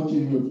all what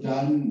you have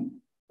done.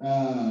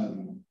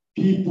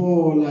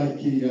 People like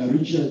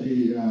Richard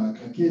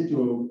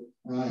Kaketo,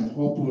 I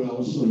hope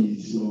also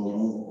is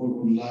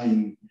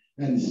online,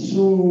 and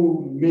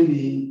so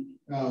many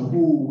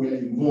who were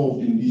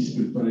involved in these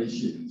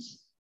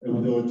preparations,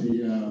 without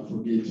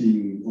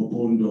forgetting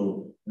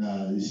Opondo,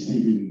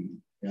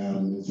 Stephen.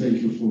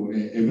 Thank you for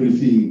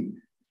everything.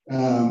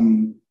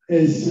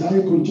 As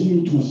I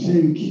continue to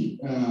thank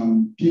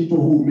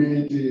people who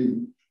made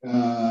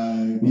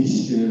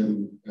this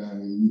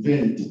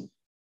event,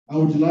 I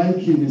would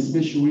like in a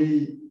special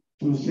way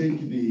to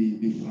thank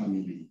the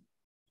family,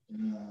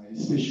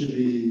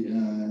 especially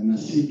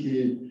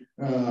Nasike.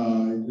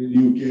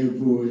 You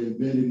gave a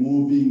very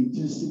moving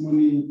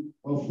testimony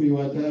of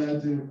your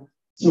dad.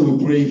 So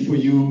we pray for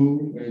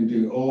you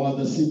and all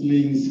other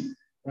siblings.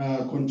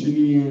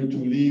 Continue to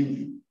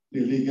live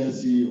the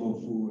legacy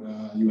of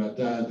your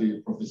dad,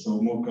 Professor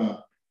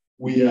Omoka.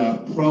 We are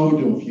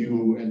proud of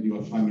you and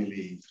your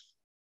family.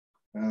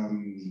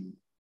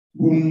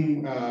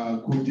 Whom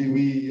could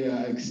we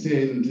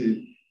extend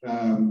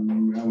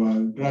our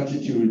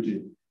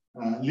gratitude?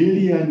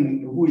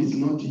 Lillian, who is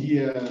not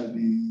here,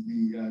 the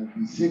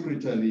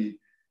secretary,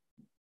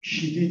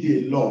 she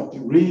did a lot,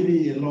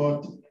 really a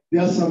lot.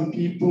 There are some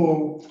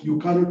people you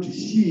cannot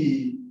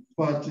see,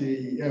 but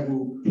have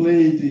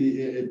played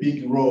a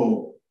big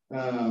role.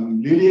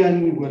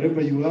 Lillian,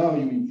 wherever you are,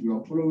 if you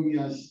are following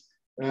us,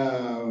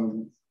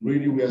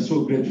 really we are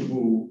so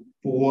grateful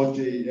for what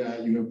you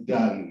have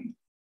done.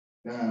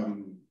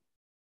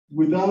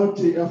 Without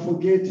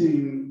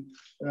forgetting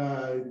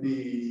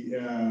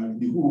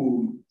the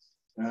who,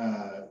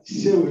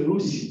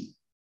 Lucy,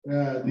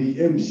 the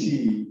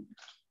MC,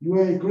 you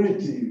are a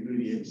great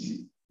really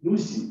MC.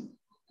 Lucy,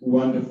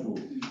 wonderful.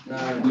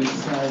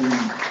 Next time,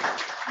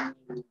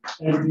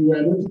 and you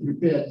are not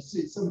prepared.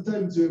 See,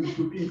 sometimes you have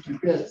to be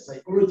prepared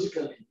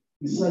psychologically,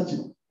 research,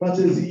 but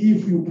as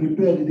if you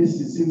prepared this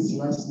since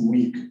last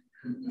week.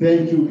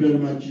 Thank you very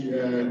much,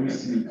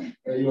 Lucy.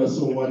 You are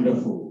so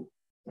wonderful.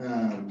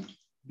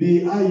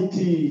 The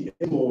IT,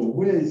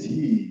 where is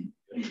he?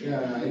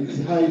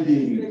 He's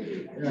hiding.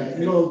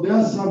 You know, there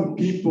are some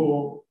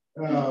people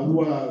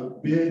who are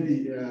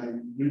very,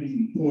 really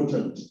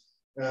important,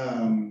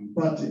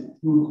 but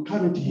you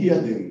cannot hear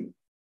them.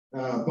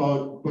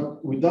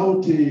 But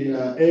without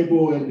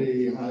Ebo and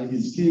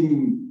his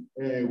team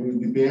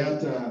with the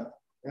Beata,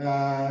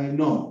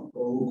 no,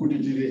 we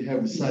couldn't really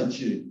have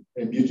such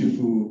a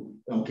beautiful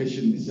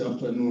occasion this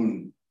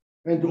afternoon.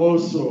 And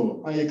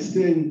also, I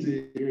extend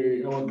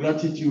our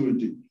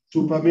gratitude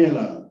to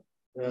Pamela.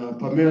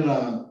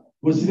 Pamela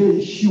was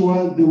really, she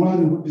was the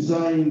one who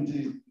designed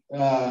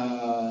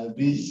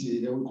this,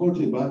 we call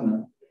it a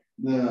banner.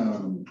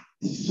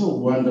 It's so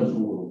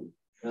wonderful.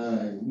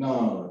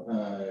 Now,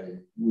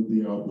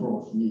 with our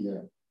Prof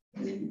here,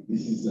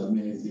 this is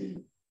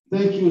amazing.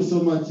 Thank you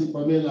so much,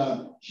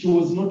 Pamela. She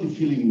was not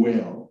feeling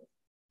well.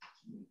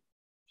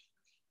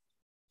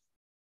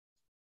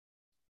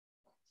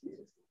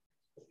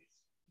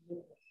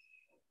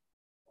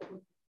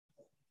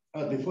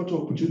 The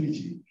photo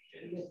opportunity.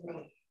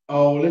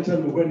 I'll let her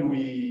know when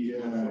we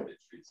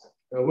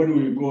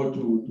go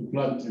to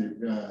plant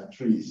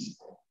trees.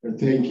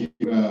 Thank you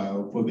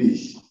for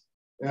this.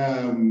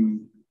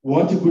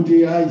 What could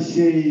I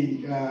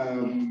say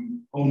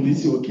on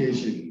this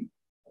occasion?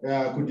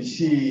 Could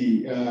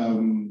see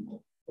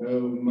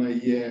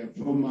my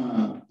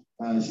former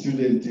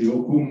student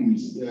Okum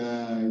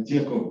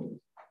Jacob.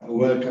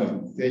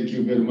 Welcome. Thank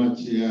you very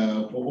much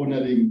for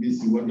honoring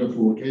this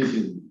wonderful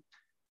occasion.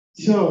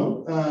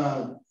 So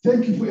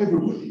thank you for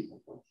everybody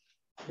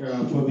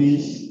for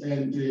this,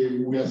 and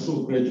we are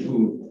so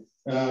grateful.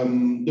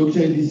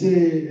 Dr.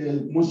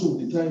 Elise, most of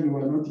the time you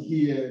are not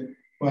here,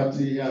 but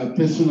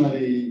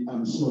personally,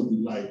 I'm so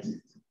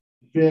delighted.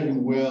 Very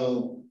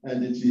well,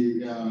 and it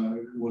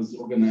was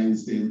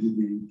organized, and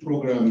the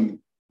program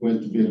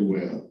went very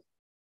well.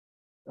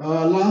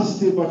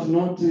 Last but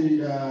not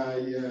the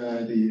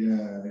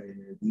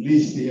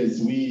least,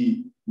 as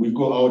we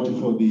go out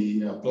for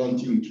the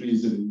planting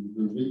trees and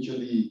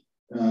eventually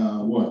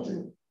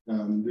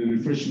the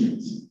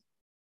refreshments.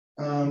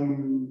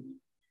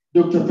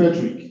 Dr.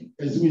 Patrick,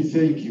 as we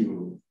thank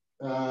you,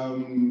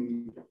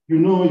 you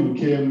know you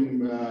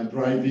came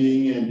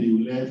driving and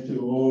you left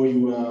all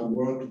your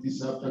work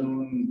this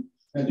afternoon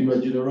and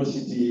your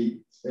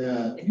generosity. You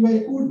are a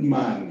good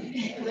man.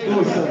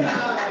 Though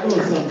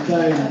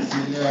sometimes,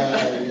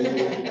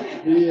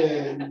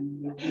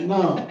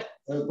 now,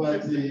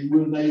 but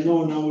I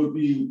know now will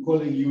be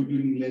calling you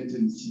during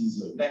Lenten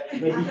season.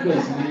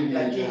 Because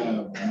really,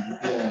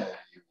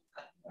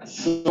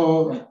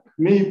 so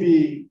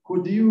maybe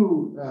could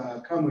you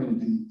come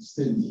and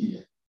stand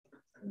here?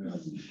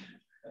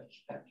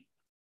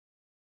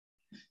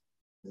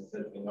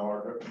 In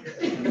order.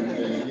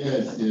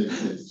 Yes.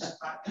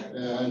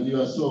 And you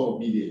are so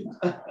obedient.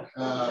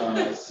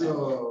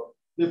 So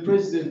the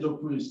president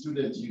of the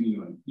Student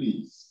Union,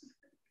 please.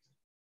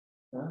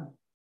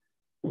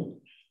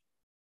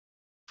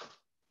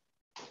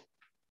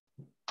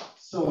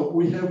 So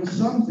we have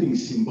something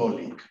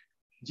symbolic,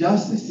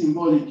 just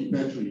symbolic,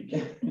 Patrick.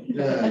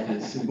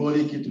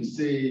 Symbolic to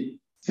say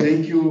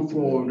Thank you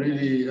for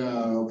really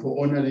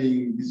for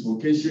honoring this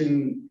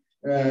vocation.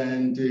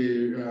 And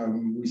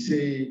we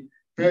say,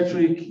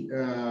 Patrick,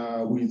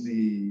 with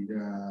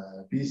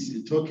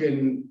this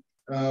token,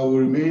 will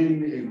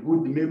remain a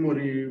good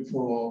memory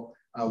for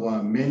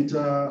our mentor,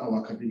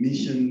 our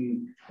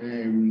academician,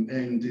 and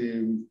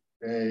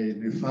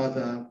the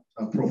father,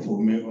 Prof.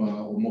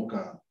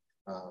 Omoka.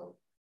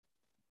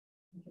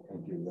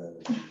 Thank you very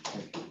much.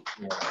 Thank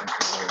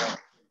you.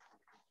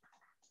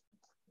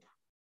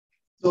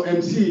 So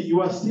MC,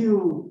 you are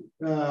still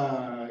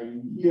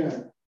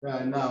here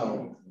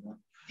now.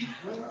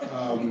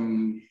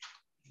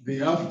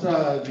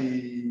 After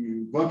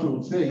the vote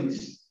of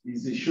thanks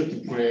is a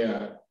short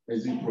prayer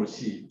as we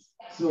proceed.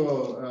 So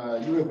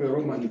you have a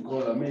Roman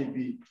caller,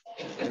 maybe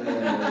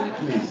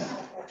please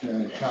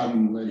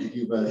come and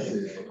give us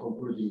a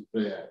concluding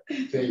prayer.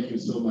 Thank you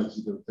so much,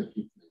 Dr.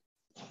 Kipling.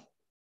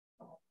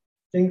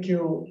 Thank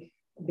you,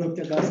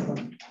 Dr.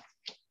 Gaspar.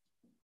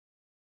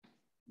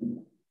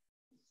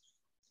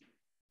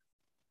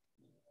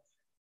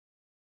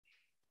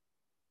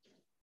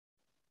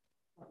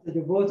 After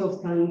the vote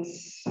of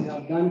thanks we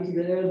have done to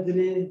the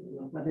elderly,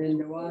 but then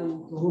the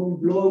one to whom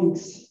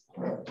belongs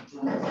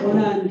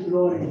honor and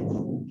glory,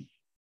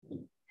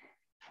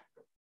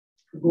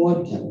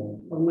 God,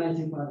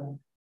 Almighty Father,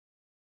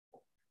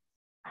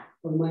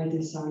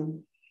 Almighty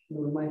Son, and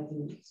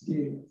Almighty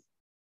Spirit.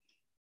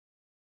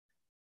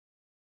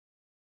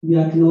 We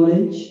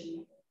acknowledge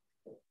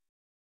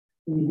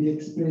and we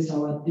express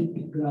our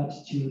deep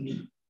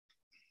gratitude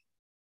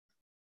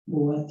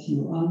for what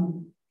you are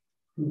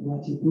and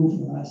what you do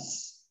for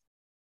us.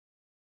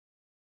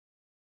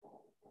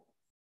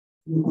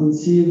 You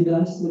conceived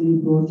us when you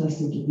brought us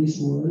into this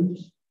world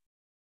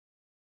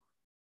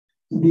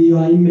to be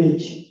your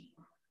image,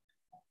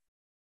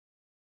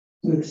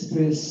 to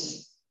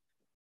express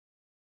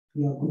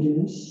your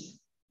goodness,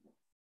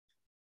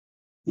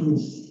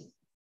 truth,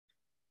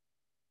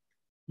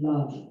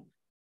 love.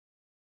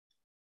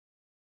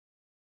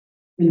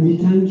 And we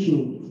thank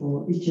you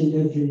for each and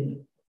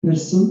every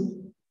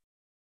person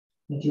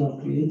that you have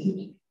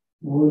created,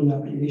 for all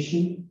your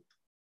creation,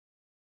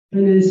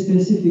 and in a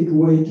specific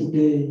way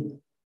today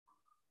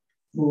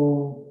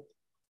for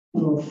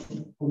Prof.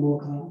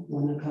 Omoka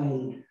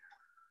Wanakayi.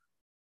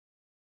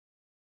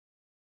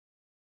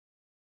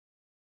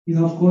 You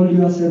have called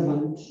your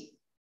servant,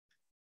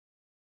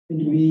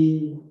 and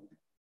we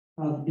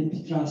have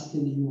deep trust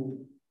in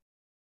you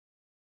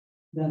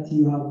that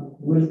you have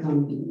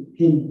welcomed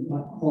him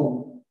back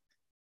home.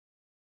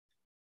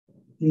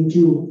 Thank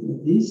you for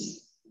this.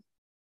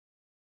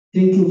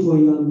 Thank you for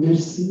your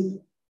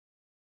mercy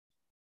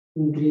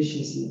and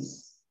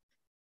graciousness.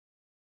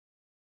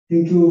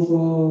 Thank you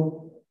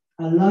for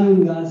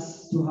allowing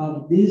us to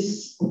have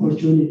this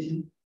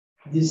opportunity,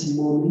 this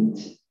moment.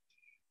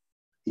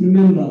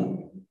 Remember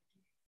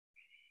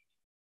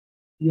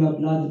your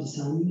beloved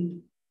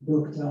son,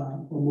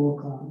 Dr.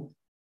 Omoka,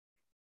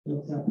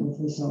 Dr.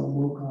 Professor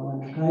Omoka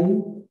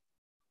Wanakayi,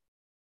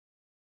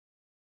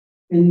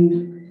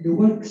 and the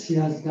works he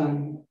has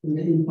done and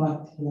the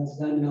impact he has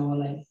done in our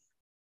life.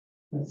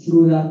 But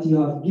through that,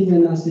 you have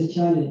given us the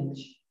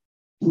challenge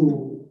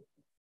to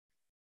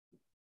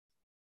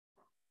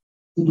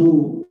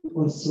do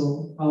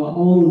also our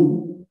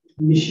own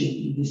mission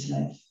in this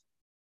life,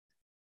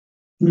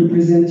 to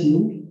represent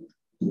you,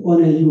 to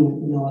honor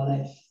you in our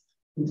life,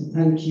 and to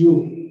thank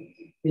you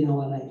in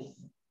our life.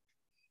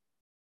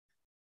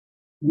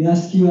 We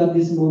ask you at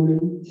this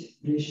moment,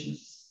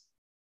 gracious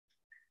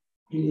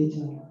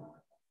Creator,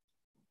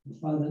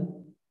 Father,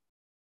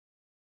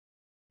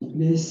 to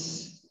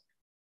bless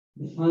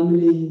the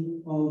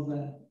family of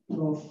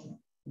Prof.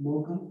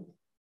 Omoka,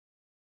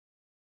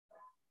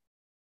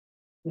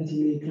 that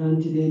you may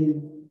grant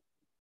them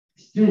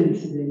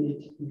strength they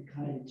need and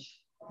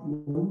courage,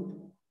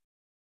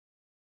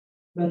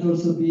 but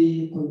also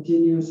be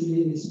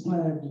continuously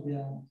inspired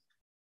their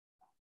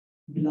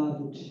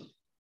beloved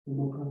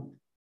Omoka.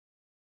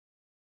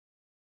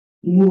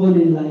 Move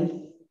on in life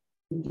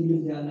and to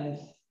live their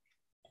life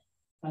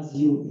as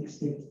you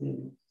expect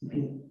them to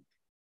be.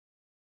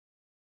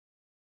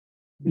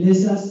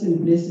 Bless us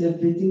and bless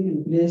everything,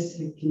 and bless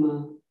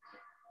Hekima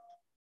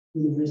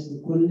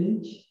University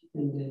College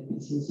and the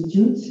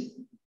Institute,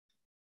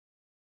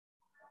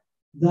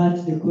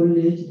 that the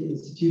college, the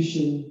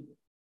institution,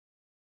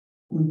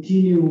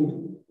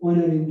 continue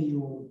honoring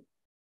you,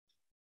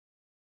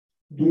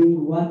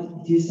 doing what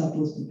it is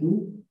supposed to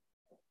do,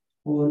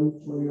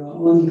 for your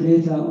own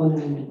greater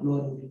honor and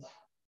glory,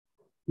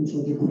 and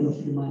for the good of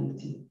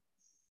humanity.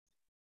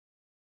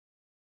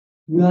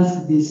 We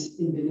ask this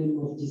in the name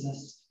of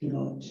Jesus, the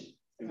Lord.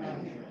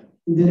 Amen.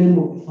 In the name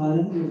of the Father,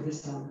 and of the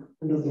Son,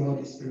 and of the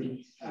Holy Spirit.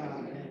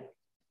 Amen.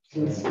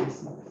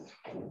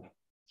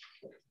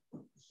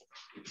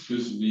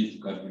 Excuse me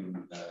to cut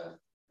in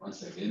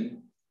once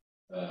again,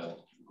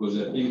 because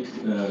I think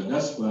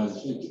Gaspar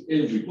has thanked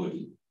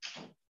everybody,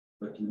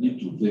 but we need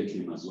to thank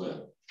him as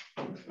well.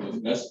 Because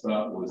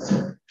Gaspar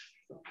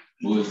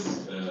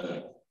was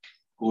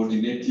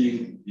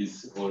coordinating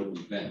this whole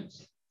event.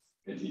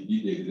 and he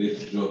did a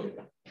great job.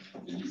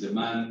 And he's a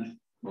man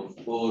of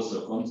all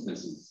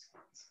circumstances.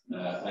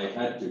 I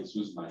had to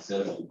excuse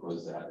myself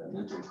because I had a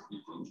mental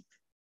meeting,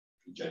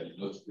 which I did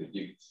not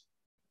predict.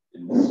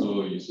 And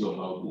so you saw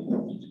how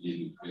he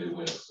did it very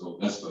well. So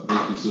Gaspar,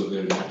 thank you so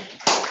very much.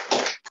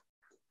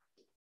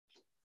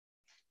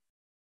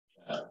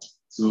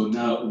 So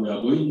now we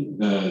are going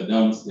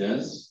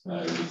downstairs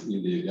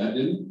in the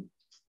garden.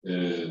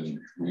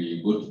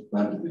 We go to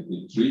plant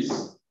the trees.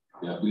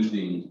 We are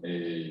building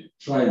a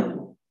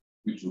triangle,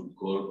 which we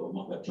call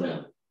Omoka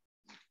triangle.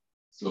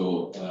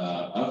 So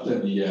after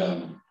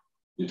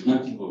the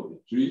planting of the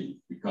tree,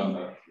 we come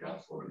back here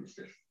for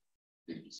reflection. Thank you.